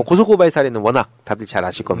 뭐 고소고발 사례는 워낙 다들 잘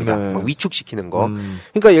아실 겁니다. 막 위축시키는 거.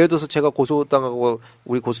 그러니까 예를 들어서 제가 고소당하고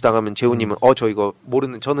우리 고소당하면 재훈님은 저 이거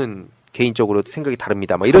모르는 저는 개인적으로 생각이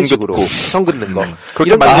다릅니다. 막 이런 식으로 성 긋는 거.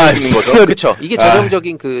 그렇게 만드는 거죠. 그렇죠. 이게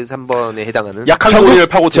전형적인 그 3번에 해당하는 약한 고리를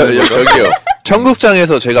파고드는 거죠. 저기요.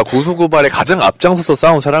 청국장에서 제가 고소고발에 가장 앞장서서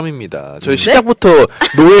싸운 사람입니다. 저희 시작부터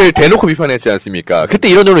노엘 대놓고 비판했지 않습니까? 그때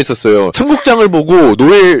이런 적이 있었어요. 청국장을 보고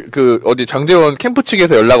노엘 어디 장재원 캠프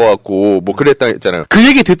측에서 연락 와갖고 뭐 그랬다 했잖아요. 그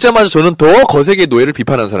얘기 듣자마자 저는 더 거세게 노엘을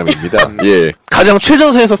비판한 사람입니다. 예. 가장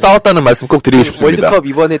최전선에서 싸웠다는 말씀 꼭 드리고 싶습니다. 월드컵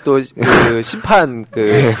이번에 또 그 심판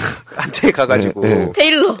한테 가가지고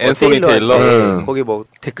테일러 앤소니 테일러 거기 뭐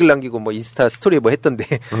댓글 남기고 뭐 인스타 스토리에 뭐 했던데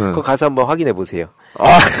그거 가서 한번 확인해 보세요.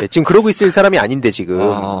 지금 그러고 있을 사람이 아닌데 지금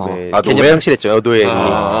개념 상실했죠. 노엘이.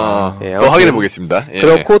 확인해 보겠습니다.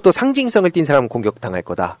 그렇고 또 상징성을 띈 사람은 공격당할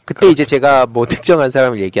거다. 그때 이제 제가 뭐 특정한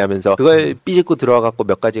사람을 얘기하면서 그걸 삐집고 들어와갖고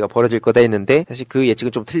몇 가지가 벌어질 거다 했는데 사실 그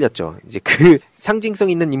예측은 좀 틀렸죠. 이제 그 상징성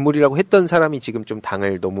있는 인물이라고 했던 사람이 지금 좀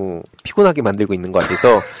당을 너무 피곤하게 만들고 있는 것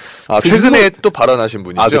같아서 최근에 또 발언하신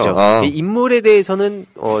분이죠. 그렇죠. 이 인물에 대해서는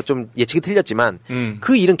좀 예측이 틀렸지만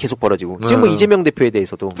그 일은 계속 벌어지고 지금 뭐 이재명 대표에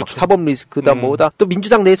대해서도 막 사법 리스크다 뭐다 또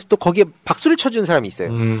민주당 내에서 또 거기에 박수를 쳐준 사람이 있어요.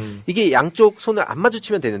 이게 양쪽 손을 안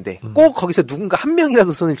마주치면 되는데 꼭 거기서 누군가 한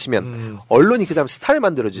명이라도 손을 치면 언론이 그 사람 스타를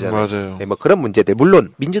만들어주잖아요. 맞아요. 네, 뭐 그런 문제들.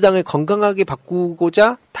 물론 민주당을 건강하게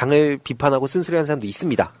바꾸고자 당을 비판하고 쓴소리하는 사람도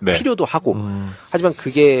있습니다. 네. 필요도 하고. 하지만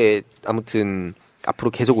그게 아무튼 앞으로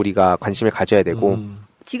계속 우리가 관심을 가져야 되고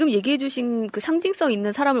지금 얘기해주신 그 상징성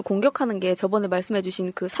있는 사람을 공격하는 게 저번에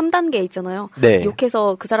말씀해주신 그 3단계 있잖아요. 네.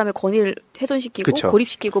 욕해서 그 사람의 권위를 훼손시키고 그쵸.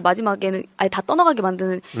 고립시키고 마지막에는 아예 다 떠나가게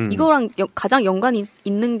만드는 이거랑 가장 연관이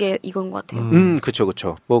있는 게 이건 것 같아요.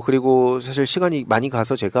 그쵸. 뭐 그리고 사실 시간이 많이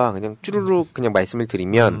가서 제가 그냥 쭈루룩 그냥 말씀을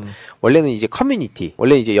드리면 원래는 이제 커뮤니티,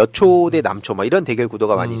 원래 이제 여초 대 남초 막 이런 대결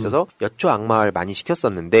구도가 많이 있어서 여초 악마를 많이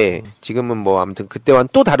시켰었는데 지금은 뭐 아무튼 그때와는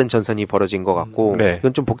또 다른 전선이 벌어진 것 같고 네.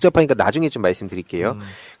 이건 좀 복잡하니까 나중에 좀 말씀드릴게요.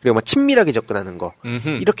 그리고 막 친밀하게 접근하는 거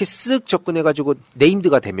이렇게 쓱 접근해가지고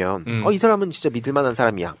네임드가 되면 이 사람은 진짜 믿을만한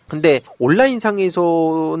사람이야. 근데 온라인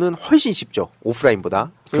상에서는 훨씬 쉽죠.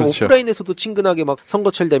 오프라인보다. 그렇죠. 오프라인에서도 친근하게 막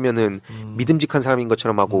선거철 되면은 믿음직한 사람인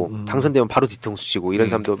것처럼 하고 당선되면 바로 뒤통수 치고 이런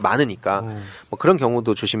사람도 많으니까 뭐 그런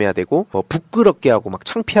경우도 조심해야 되고 뭐 부끄럽게 하고 막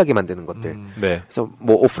창피하게 만드는 것들. 네. 그래서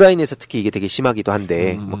뭐 오프라인에서 특히 이게 되게 심하기도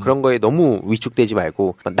한데 뭐 그런 거에 너무 위축되지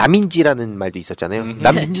말고 남인지라는 말도 있었잖아요.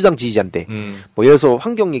 난 민주당 지지자인데 뭐 예를 들어서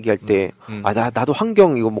환경 얘기할 때 나도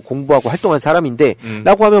환경 이거 뭐 공부하고 활동한 사람인데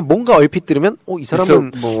라고 하면 뭔가 얼핏 들으면 이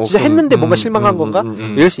사람은 뭐, 진짜 했는데 뭔가 실망한 건가?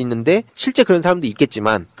 이럴 수 있는데 실제 그런 사람도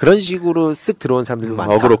있겠지만 그런 식으로 쓱 들어온 사람들도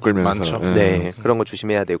많다. 어그로 끌면서. 네. 그런 거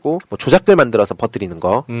조심해야 되고 뭐 조작글 만들어서 퍼뜨리는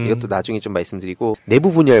거 이것도 나중에 좀 말씀드리고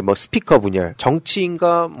내부 분열 뭐 스피커 분열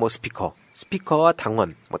정치인과 뭐 스피커와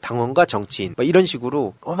당원, 뭐 당원과 정치인, 뭐 이런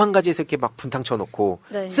식으로 오만 가지에서 이렇게 막 분탕 쳐놓고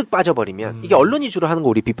네. 쓱 빠져버리면 이게 언론이 주로 하는 거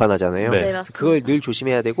우리 비판하잖아요. 네, 맞습니다. 그걸 늘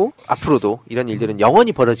조심해야 되고 앞으로도 이런 일들은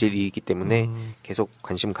영원히 벌어질 일이기 때문에 계속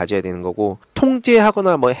관심 가져야 되는 거고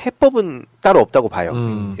통제하거나 뭐 해법은 따로 없다고 봐요.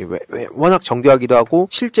 왜 워낙 정교하기도 하고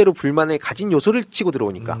실제로 불만을 가진 요소를 치고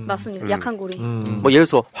들어오니까. 맞습니다. 약한 고리. 뭐 예를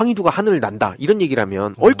들어서 황희두가 하늘을 난다 이런 얘기를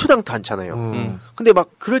하면 얼토당토 않잖아요. 근데 막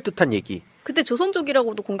그럴듯한 얘기. 그때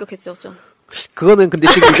조선족이라고도 공격했죠. 그거는 근데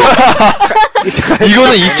지금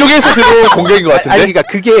이거는 이쪽에서 들어온 공격인 것 같은데. 아니 그러니까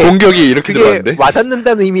그게 공격이 이렇게 그게 들어왔는데.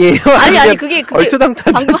 와닿는다는 의미예요. 아니 그게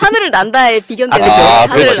얼토당토 방금 하늘을 난다에 비견되는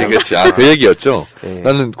그렇지. 그 얘기였죠. 네.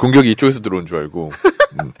 나는 공격이 이쪽에서 들어온 줄 알고.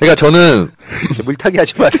 그러니까 저는 물타기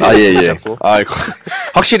하지 마세요. 예.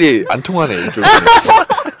 확실히 안 통하네 이쪽은.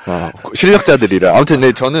 실력자들이라. 아무튼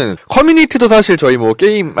네, 저는 커뮤니티도 사실 저희 뭐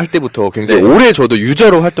게임 할 때부터 굉장히 오래 저도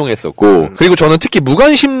유저로 활동했었고 그리고 저는 특히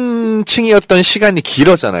무관심층이었던 시간이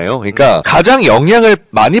길었잖아요. 그러니까 가장 영향을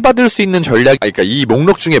많이 받을 수 있는 전략, 그러니까 이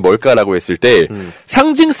목록 중에 뭘까라고 했을 때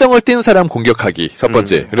상징성을 띈 사람 공격하기 첫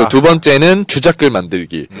번째, 그리고 두 번째는 주작글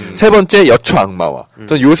만들기, 세 번째 여초 악마화.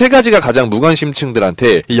 저는 요 세 가지가 가장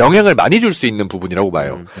무관심층들한테 영향을 많이 줄 수 있는 부분이라고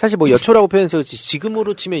봐요. 사실 뭐 여초라고 표현해서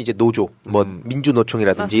지금으로 치면 이제 노조, 뭐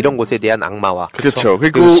민주노총이라든지 이런 곳에 대한 악마화. 그렇죠.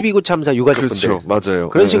 그리고 12.9 참사 유가족분들. 그렇죠. 맞아요.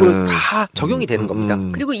 그런 식으로 다 적용이 되는 겁니다.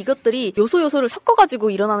 그리고 이것들이 요소를 섞어가지고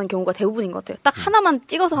일어나는 경우가 대부분인 것 같아요. 딱 하나만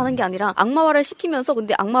찍어서 하는 게 아니라 악마화를 시키면서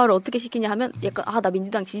근데 악마화를 어떻게 시키냐 하면 약간 나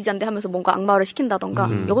민주당 지지자인데 하면서 뭔가 악마화를 시킨다던가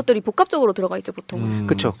이것들이 복합적으로 들어가 있죠 보통.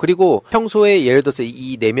 그렇죠. 그리고 평소에 예를 들어서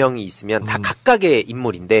이 4명이 있으면 다 각각의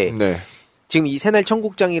인물인데 지금 이 새날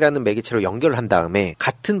청국장이라는 매개체로 연결을 한 다음에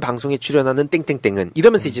같은 방송에 출연하는 땡땡땡은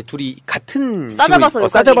이러면서 이제 둘이 같은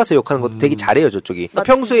싸잡아서 욕하는 것도 되게 잘해요 저쪽이.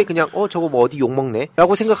 평소에 그냥 저거 뭐 어디 욕먹네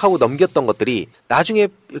라고 생각하고 넘겼던 것들이 나중에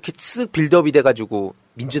이렇게 쓱 빌드업이 돼가지고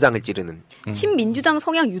민주당을 찌르는 친민주당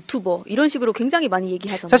성향 유튜버 이런 식으로 굉장히 많이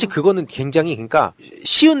얘기하잖아요. 사실 그거는 굉장히 그러니까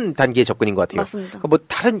쉬운 단계의 접근인 것 같아요. 맞습니다. 그러니까 뭐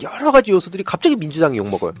다른 여러 가지 요소들이 갑자기 민주당이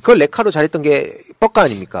욕먹어요. 그걸 레카로 잘했던 게 뻑가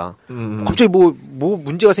아닙니까? 갑자기 뭐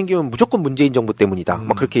문제가 생기면 무조건 문재인 정부 때문이다.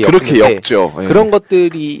 막 그렇게 엮죠. 그런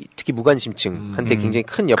것들이 특히 무관심층한테 굉장히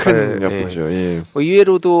큰 역할을 엮죠. 뭐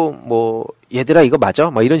이외로도 뭐 얘들아 이거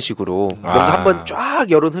맞아? 막 이런 식으로 뭔가 한번 쫙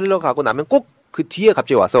여론 흘러가고 나면 꼭 그 뒤에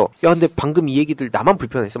갑자기 와서 근데 방금 이 얘기들 나만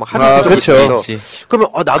불편해서 막 하나 그렇죠. 그러면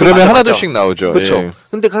나도 그러면 하나둘씩 나오죠. 그렇죠.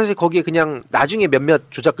 근데 사실 거기에 그냥 나중에 몇몇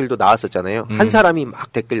조작글도 나왔었잖아요. 한 사람이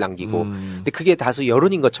막 댓글 남기고 근데 그게 다수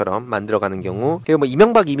여론인 것처럼 만들어가는 경우 그리고 뭐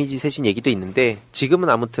이명박 이미지 쇄신 얘기도 있는데 지금은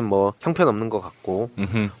아무튼 뭐 형편없는 것 같고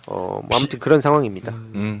뭐 아무튼 그런 상황입니다.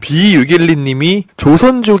 B612님이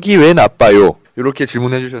조선족이 왜 나빠요? 이렇게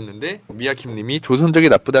질문해 주셨는데 미야킴님이 조선족이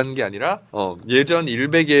나쁘다는 게 아니라 예전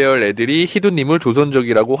일베 계열 애들이 희두님을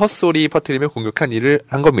조선족이라고 헛소리 퍼뜨리며 공격한 일을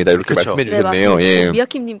한 겁니다. 이렇게 말씀해 주셨네요. 예.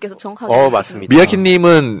 미야킴님께서 정확하게 맞습니다.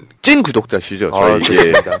 미야킴님은 찐 구독자시죠.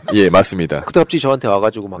 저희 예 맞습니다. 그때 갑자기 저한테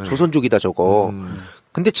와가지고 막 조선족이다 저거.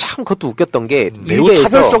 근데 참 그것도 웃겼던 게 매우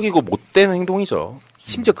차별적이고 못된 행동이죠.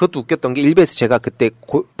 심지어 그것도 웃겼던 게 일베에서 제가 그때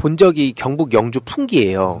본 적이 경북 영주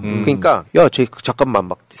풍기예요. 그러니까 쟤 잠깐만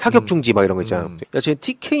막 사격 중지 막 이런 거 있잖아요. 쟤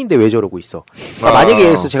TK인데 왜 저러고 있어. 만약에 예를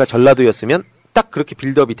들어서 제가 전라도였으면 딱 그렇게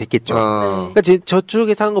빌드업이 됐겠죠. 그러니까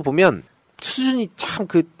저쪽에서 하는 거 보면 수준이 참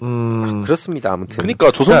그렇습니다. 아무튼.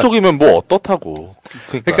 그러니까 조선족이면 뭐 어떻다고.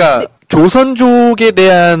 그러니까 조선족에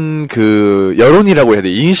대한 그 여론이라고 해야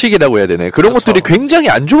돼, 인식이라고 해야 되네. 그런 것들이 굉장히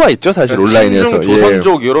안 좋아 있죠, 사실 온라인에서.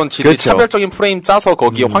 조선족 이런 지들이 차별적인 프레임 짜서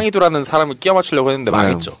거기에 황희두라는 사람을 끼워 맞추려고 했는데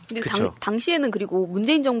망했죠. 근데 당시에는 그리고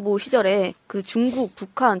문재인 정부 시절에 그 중국,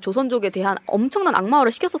 북한, 조선족에 대한 엄청난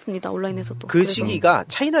악마화를 시켰었습니다. 온라인에서도. 그 시기가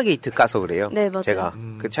차이나 게이트 까서 그래요. 네, 맞아요. 제가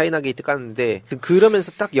그 차이나 게이트 깠는데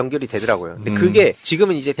그러면서 딱 연결이 되더라고요. 근데 그게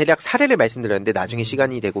지금은 이제 대략 사례를 말씀드렸는데 나중에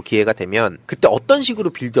시간이 되고 기회가 되면 그때 어떤 식으로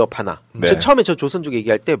빌드업 하나 네. 처음에 저 조선족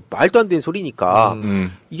얘기할 때 말도 안 되는 소리니까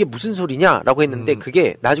이게 무슨 소리냐라고 했는데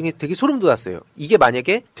그게 나중에 되게 소름 돋았어요. 이게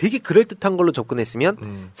만약에 되게 그럴듯한 걸로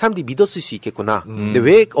접근했으면 사람들이 믿었을 수 있겠구나. 근데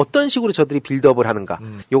왜 어떤 식으로 저들이 빌드업을 하는가.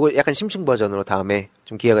 요거 약간 심층 버전으로 다음에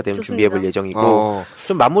좀 기회가 되면 준비해볼 예정이고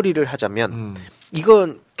좀 마무리를 하자면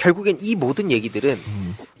이건 결국엔 이 모든 얘기들은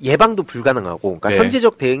예방도 불가능하고 그러니까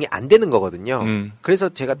선제적 대응이 안 되는 거거든요. 그래서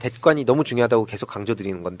제가 대관이 너무 중요하다고 계속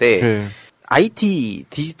강조드리는 건데 IT,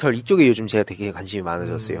 디지털 이쪽에 요즘 제가 되게 관심이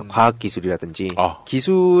많아졌어요. 과학기술이라든지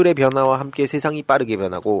기술의 변화와 함께 세상이 빠르게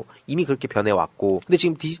변하고 이미 그렇게 변해왔고 근데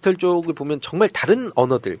지금 디지털 쪽을 보면 정말 다른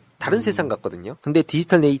언어들 다른 세상 같거든요. 근데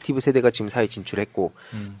디지털 네이티브 세대가 지금 사회에 진출했고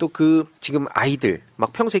또 그 지금 아이들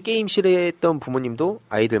막 평소에 게임 싫어했던 부모님도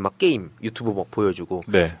아이들 막 게임 유튜브 막 보여주고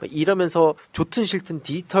이러면서 좋든 싫든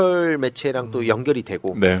디지털 매체랑 또 연결이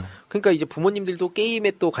되고 그러니까 이제 부모님들도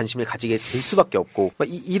게임에 또 관심을 가지게 될 수밖에 없고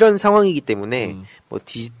이런 상황이기 때문에 뭐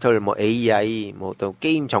디지털 뭐 AI 뭐 또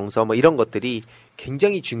게임 정서 뭐 이런 것들이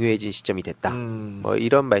굉장히 중요해진 시점이 됐다. 뭐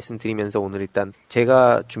이런 말씀 드리면서 오늘 일단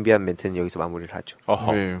제가 준비한 멘트는 여기서 마무리를 하죠.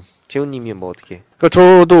 재훈님이 뭐 어떻게? 그러니까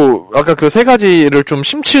저도 아까 그 세 가지를 좀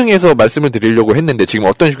심층해서 말씀을 드리려고 했는데 지금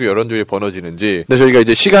어떤 식으로 여론조율이 벌어지는지 근데 저희가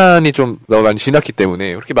이제 시간이 좀 너무 많이 지났기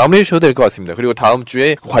때문에 그렇게 마무리해 주셔도 될 것 같습니다. 그리고 다음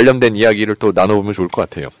주에 관련된 이야기를 또 나눠보면 좋을 것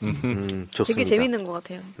같아요. 좋습니다. 되게 재밌는 것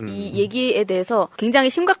같아요. 이 얘기에 대해서 굉장히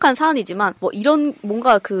심각한 사안이지만 뭐 이런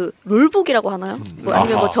뭔가 그 룰북이라고 하나요? 뭐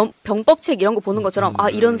아니면 뭐 병법책 이런 거 보는 것처럼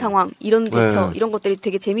이런 상황, 이런 대처 이런 것들이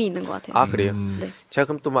되게 재미있는 것 같아요. 그래요? 네. 제가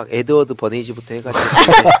그럼 또 막 에드워드 버네이지부터 해가지고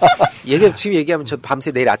지금 얘기하면 저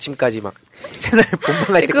밤새 내일 아침까지 막 채널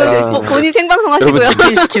본방할 때까지 하시는 본인 생방송 하시고요. 여러분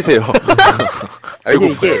치킨 시키세요.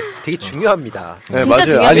 아니 이게 되게 중요합니다. 네, 진짜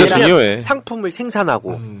맞아요. 아니 중요해. 상품을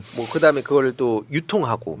생산하고 뭐 그다음에 그걸 또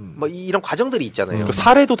유통하고 뭐 이런 과정들이 있잖아요. 그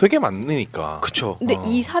사례도 되게 많으니까. 그렇죠. 근데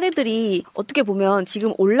이 사례들이 어떻게 보면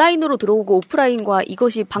지금 온라인으로 들어오고 오프라인과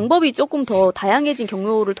이것이 방법이 조금 더 다양해진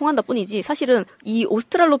경로를 통한다 뿐이지 사실은 이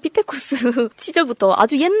오스트랄로피테쿠스 시절부터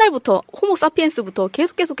아주 옛날부터 호모사피엔스부터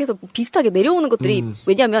계속해서 비슷하게 내려오는 것들이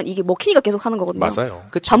왜냐하면 이게 먹히니까 계속 하는 거거든요. 맞아요.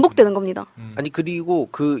 반복되는 겁니다. 아니 그리고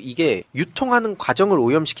이게 유통하는 과정을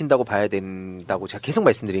오염시킨다고 봐야 된다고 제가 계속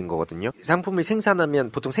말씀드린 거거든요. 상품을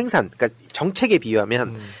생산하면 보통 그러니까 정책에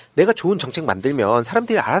비유하면 내가 좋은 정책 만들면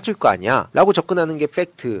사람들이 알아줄 거 아니야 라고 접근하는 게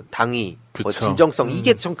팩트, 당위, 뭐 진정성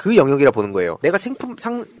이게 전 그 영역이라 보는 거예요. 내가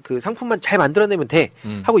상품만 잘 만들어내면 돼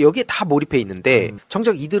하고 여기에 다 몰입해 있는데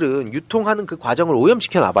정작 이들은 유통하는 그 과정을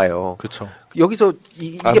오염시켜 놔봐요. 그렇죠. 여기서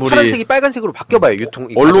이게 파란색이 빨간색으로 바뀌어봐요. 유통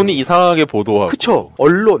언론이 이상하게 보도하고. 그렇죠.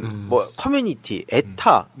 언론, 뭐 커뮤니티,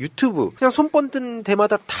 에타, 유튜브 그냥 손 뻗는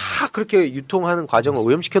데마다 다 그렇게 유통하는 과정을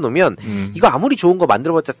오염시켜 놓으면 이거 아무리 좋은 거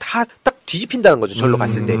만들어봤자 다 딱 뒤집힌다는 거죠. 절로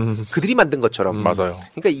갔을 때 그들이 만든 것처럼. 맞아요.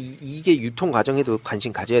 그러니까 이게 유통 과정에도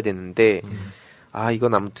관심 가져야 되는데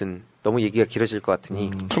이건 아무튼 너무 얘기가 길어질 것 같으니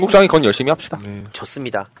청국장이 건 열심히 합시다.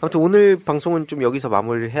 좋습니다. 아무튼 오늘 방송은 좀 여기서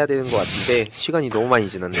마무리를 해야 되는 것 같은데 시간이 너무 많이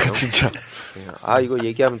지났네요. 진짜. 이거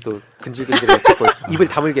얘기하면 또 근질근질해서 입을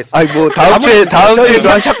다물겠습니다. 뭐 다음 주에도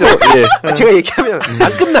하시죠. 예. 제가 얘기하면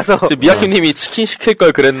안 끝나서. 미야키님이 치킨 시킬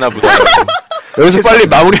걸 그랬나 보다. 여기서 빨리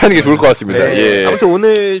마무리하는 게 좋을 것 같습니다. 네. 아무튼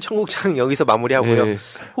오늘 청국장 여기서 마무리하고요.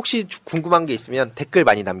 혹시 궁금한 게 있으면 댓글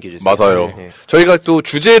많이 남겨주세요. 맞아요. 저희가 또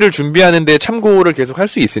주제를 준비하는데 참고를 계속 할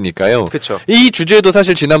수 있으니까요. 그렇죠. 이 주제도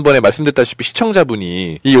사실 지난번에 말씀드렸다시피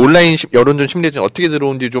시청자분이 이 온라인 여론전 심리전 어떻게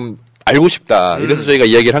들어오는지 좀 알고 싶다. 이래서 저희가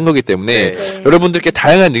이야기를 한 거기 때문에 여러분들께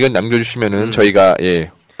다양한 의견 남겨주시면은 저희가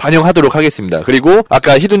반영하도록 하겠습니다. 그리고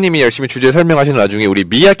아까 희두님이 열심히 주제 설명하시는 와중에 우리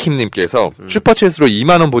미야킴님께서 슈퍼챗으로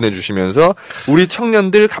 2만원 보내주시면서 우리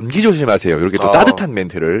청년들 감기 조심하세요. 이렇게 또 따뜻한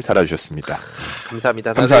멘트를 달아주셨습니다.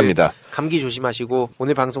 감사합니다. 감사합니다. 감기 조심하시고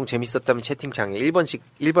오늘 방송 재밌었다면 채팅창에 1번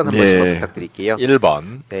한 번씩만 부탁드릴게요.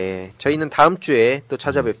 1번. 네, 저희는 다음 주에 또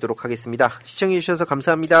찾아뵙도록 하겠습니다. 시청해주셔서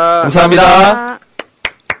감사합니다. 감사합니다.